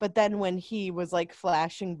 but then when he was like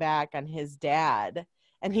flashing back on his dad,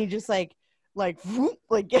 and he just like whoop,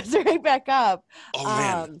 like gets right back up. Oh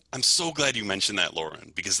man, I'm so glad you mentioned that,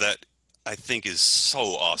 Lauren, because that I think is so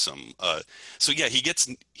awesome. So yeah,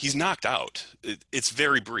 he's knocked out. It's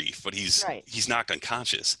very brief, but he's knocked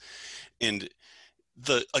unconscious. And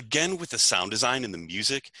again with the sound design and the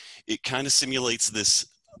music, it kind of simulates this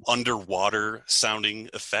underwater sounding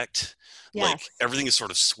effect. Yes. Like everything is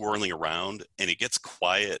sort of swirling around and it gets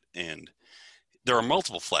quiet, and there are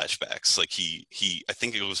multiple flashbacks. Like I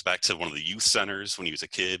think it goes back to one of the youth centers when he was a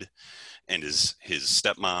kid, and his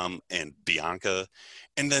stepmom and Bianca.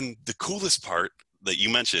 And then the coolest part that you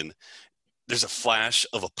mentioned, there's a flash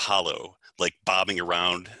of Apollo like bobbing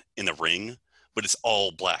around in the ring, but it's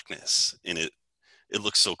all blackness, and it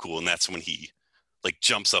looks so cool. And that's when he like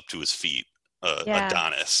jumps up to his feet,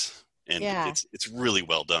 Adonis, and it's really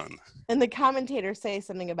well done. And the commentators say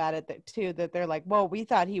something about it too, that they're like, "Well, we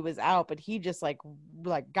thought he was out, but he just like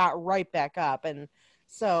got right back up." And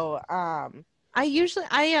so,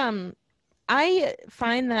 I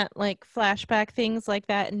find that like flashback things like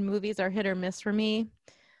that in movies are hit or miss for me.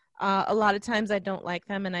 A lot of times I don't like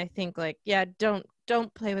them, and I think like,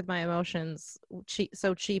 don't play with my emotions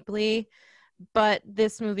so cheaply. But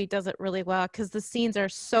this movie does it really well because the scenes are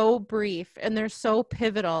so brief and they're so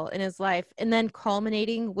pivotal in his life, and then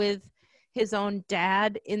culminating with his own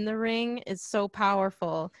dad in the ring is so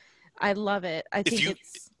powerful. I love it.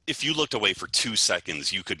 If you looked away for 2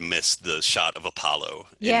 seconds, you could miss the shot of Apollo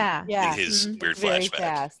in his weird very flashback.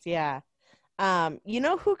 Fast, yeah. You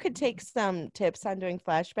know who could take some tips on doing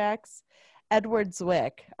flashbacks? Edward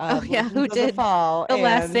Zwick. Who did The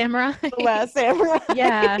Last Samurai? The Last Samurai.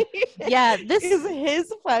 Yeah.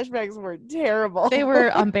 His flashbacks were terrible. They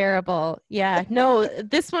were unbearable. Yeah. No,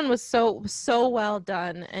 this one was so well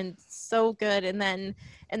done and so good. And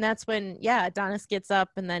that's when Adonis gets up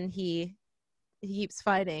and then he keeps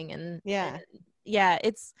fighting and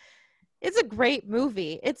it's a great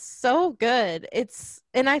movie. It's so good.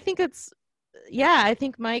 I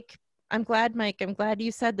think Mike, I'm glad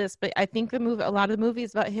you said this, but I think a lot of the movie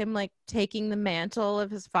is about him like taking the mantle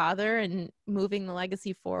of his father and moving the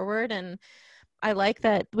legacy forward. And I like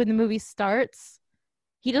that when the movie starts,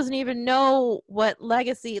 he doesn't even know what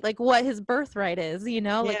legacy, like what his birthright is,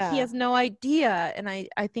 like he has no idea. And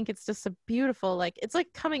I think it's just a beautiful, like, it's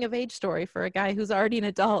like coming of age story for a guy who's already an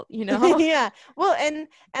adult, Yeah. Well, and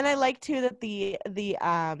I like too that the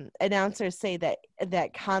announcers say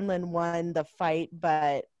that Conlon won the fight,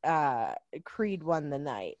 but Creed won the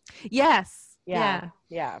night. Yes. Yeah.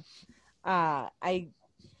 I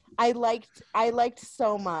liked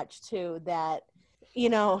so much too that,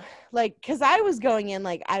 like, because I was going in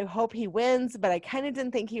like, I hope he wins, but I kind of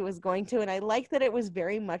didn't think he was going to. And I like that it was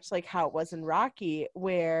very much like how it was in Rocky,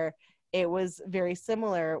 where it was very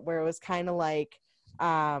similar, where it was kind of like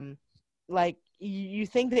you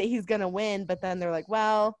think that he's gonna win, but then they're like,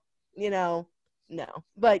 well, no,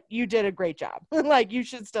 but you did a great job. Like, you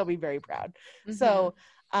should still be very proud. Mm-hmm. So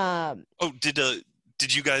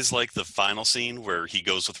did you guys like the final scene where he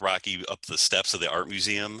goes with Rocky up the steps of the art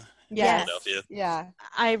museum? Yes. Philadelphia? Yeah.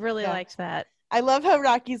 I really liked that. I love how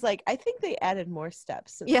Rocky's like, I think they added more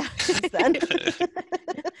steps since then.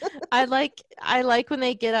 I like when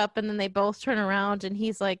they get up and then they both turn around and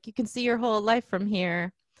he's like, you can see your whole life from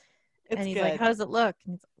here. And he's like, how does it look?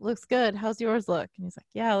 And he's like, looks good. How's yours look? And he's like,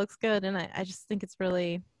 yeah, it looks good. And I just think it's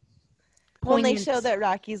really poignant. Well, they show that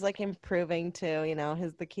Rocky's like improving too,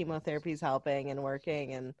 the chemotherapy's helping and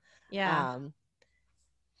working. And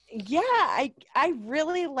I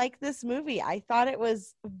really like this movie. I thought it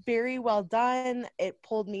was very well done. It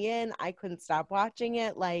pulled me in. I couldn't stop watching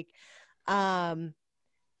it. Like, I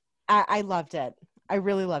loved it. I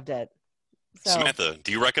really loved it. So, Samantha,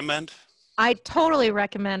 do you recommend? I totally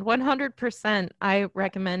recommend. 100%. I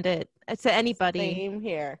recommend it to anybody. Same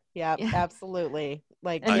here. Yep, yeah, absolutely.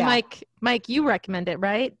 Like, and Mike, you recommend it,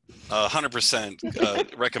 right?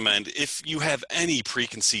 100% recommend. If you have any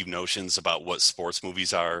preconceived notions about what sports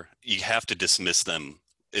movies are, you have to dismiss them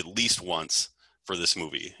at least once for this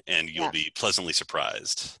movie, and you'll be pleasantly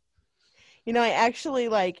surprised. I actually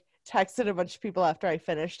texted a bunch of people after I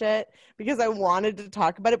finished it because I wanted to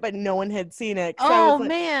talk about it, but no one had seen it.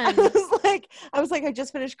 Man. I was like, I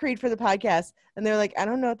just finished Creed for the podcast. And they're like, I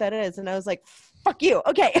don't know what that is. And I was like, fuck you.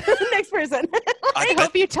 Okay. Next person. I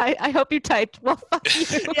hope you typed. Well, fuck you.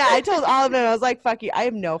 Yeah. I told all of them, I was like, fuck you. I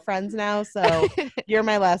have no friends now. So you're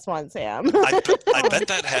my last one, Sam. I bet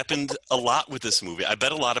that happened a lot with this movie. I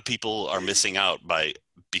bet a lot of people are missing out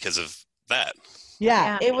because of that.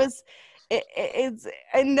 Yeah. It was, it's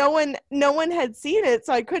and no one had seen it,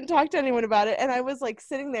 so I couldn't talk to anyone about it. And I was like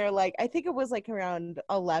sitting there, like, I think it was like around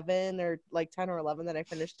 11 or like 10 or 11 that I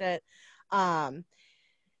finished it.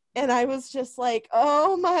 And I was just like,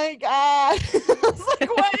 oh my God. I was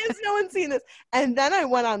like, why has no one seen this? And then I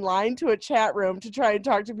went online to a chat room to try and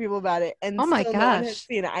talk to people about it. And oh my gosh, no one had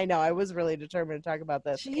seen it. I know. I was really determined to talk about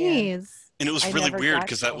this. Jeez. And it was really weird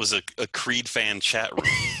because that was a Creed fan chat room.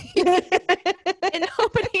 And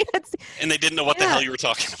nobody had seen. And they didn't know what the hell you were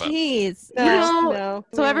talking about. Jeez. No.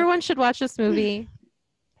 So everyone should watch this movie.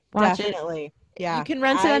 Definitely. It. Yeah. You can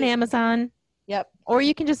rent it on Amazon. Yep. Or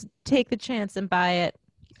you can just take the chance and buy it.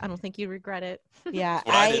 I don't think you'd regret it. Yeah.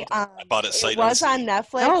 I bought it sight unseen. It was on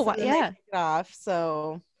Netflix. Oh, yeah. They took it off,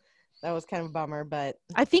 so that was kind of a bummer, but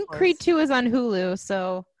I think Creed 2 is on Hulu,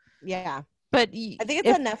 so yeah. But I think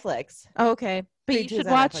it's on Netflix. Oh, okay. But Creed you should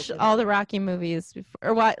watch all the Rocky movies,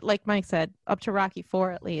 or what, like Mike said, up to Rocky 4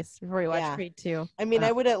 at least before you watch Creed 2. I mean,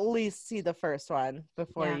 I would at least see the first one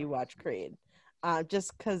before you watch Creed,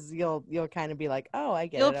 just because you'll kind of be like, oh, I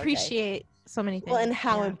get it. You'll appreciate so many things. Well, and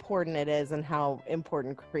how important it is, and how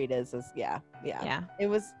important Creed is yeah. It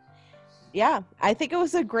was. Yeah, I think it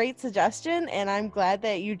was a great suggestion, and I'm glad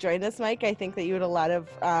that you joined us, Mike. I think that you had a lot of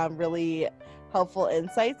really helpful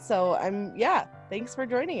insights. So thanks for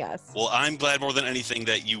joining us. Well, I'm glad more than anything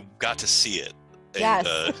that you got to see it. And, yes.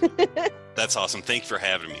 That's awesome. Thanks for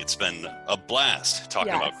having me. It's been a blast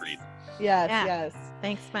talking about Creed. Yes.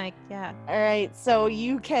 Thanks, Mike. Yeah. All right. So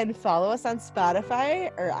you can follow us on Spotify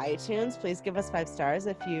or iTunes. Please give us 5 stars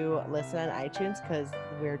if you listen on iTunes, because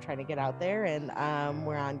we're trying to get out there. And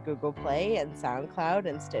we're on Google Play and SoundCloud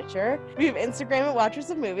and Stitcher. We have Instagram at Watchers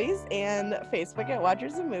of Movies and Facebook at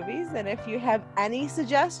Watchers of Movies. And if you have any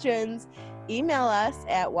suggestions, email us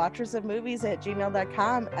at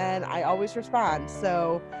watchersofmovies@gmail.com. And I always respond.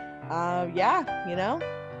 So,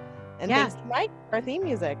 And thanks to Mike for our theme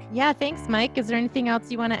music. Yeah, thanks, Mike. Is there anything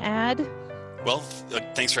else you want to add? Well,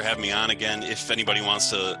 thanks for having me on again. If anybody wants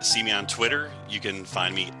to see me on Twitter, you can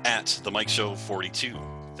find me at the Mike Show 42.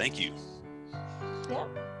 Thank you. Yeah,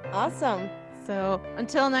 awesome. So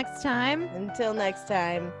until next time.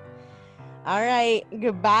 All right.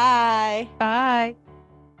 Goodbye. Bye.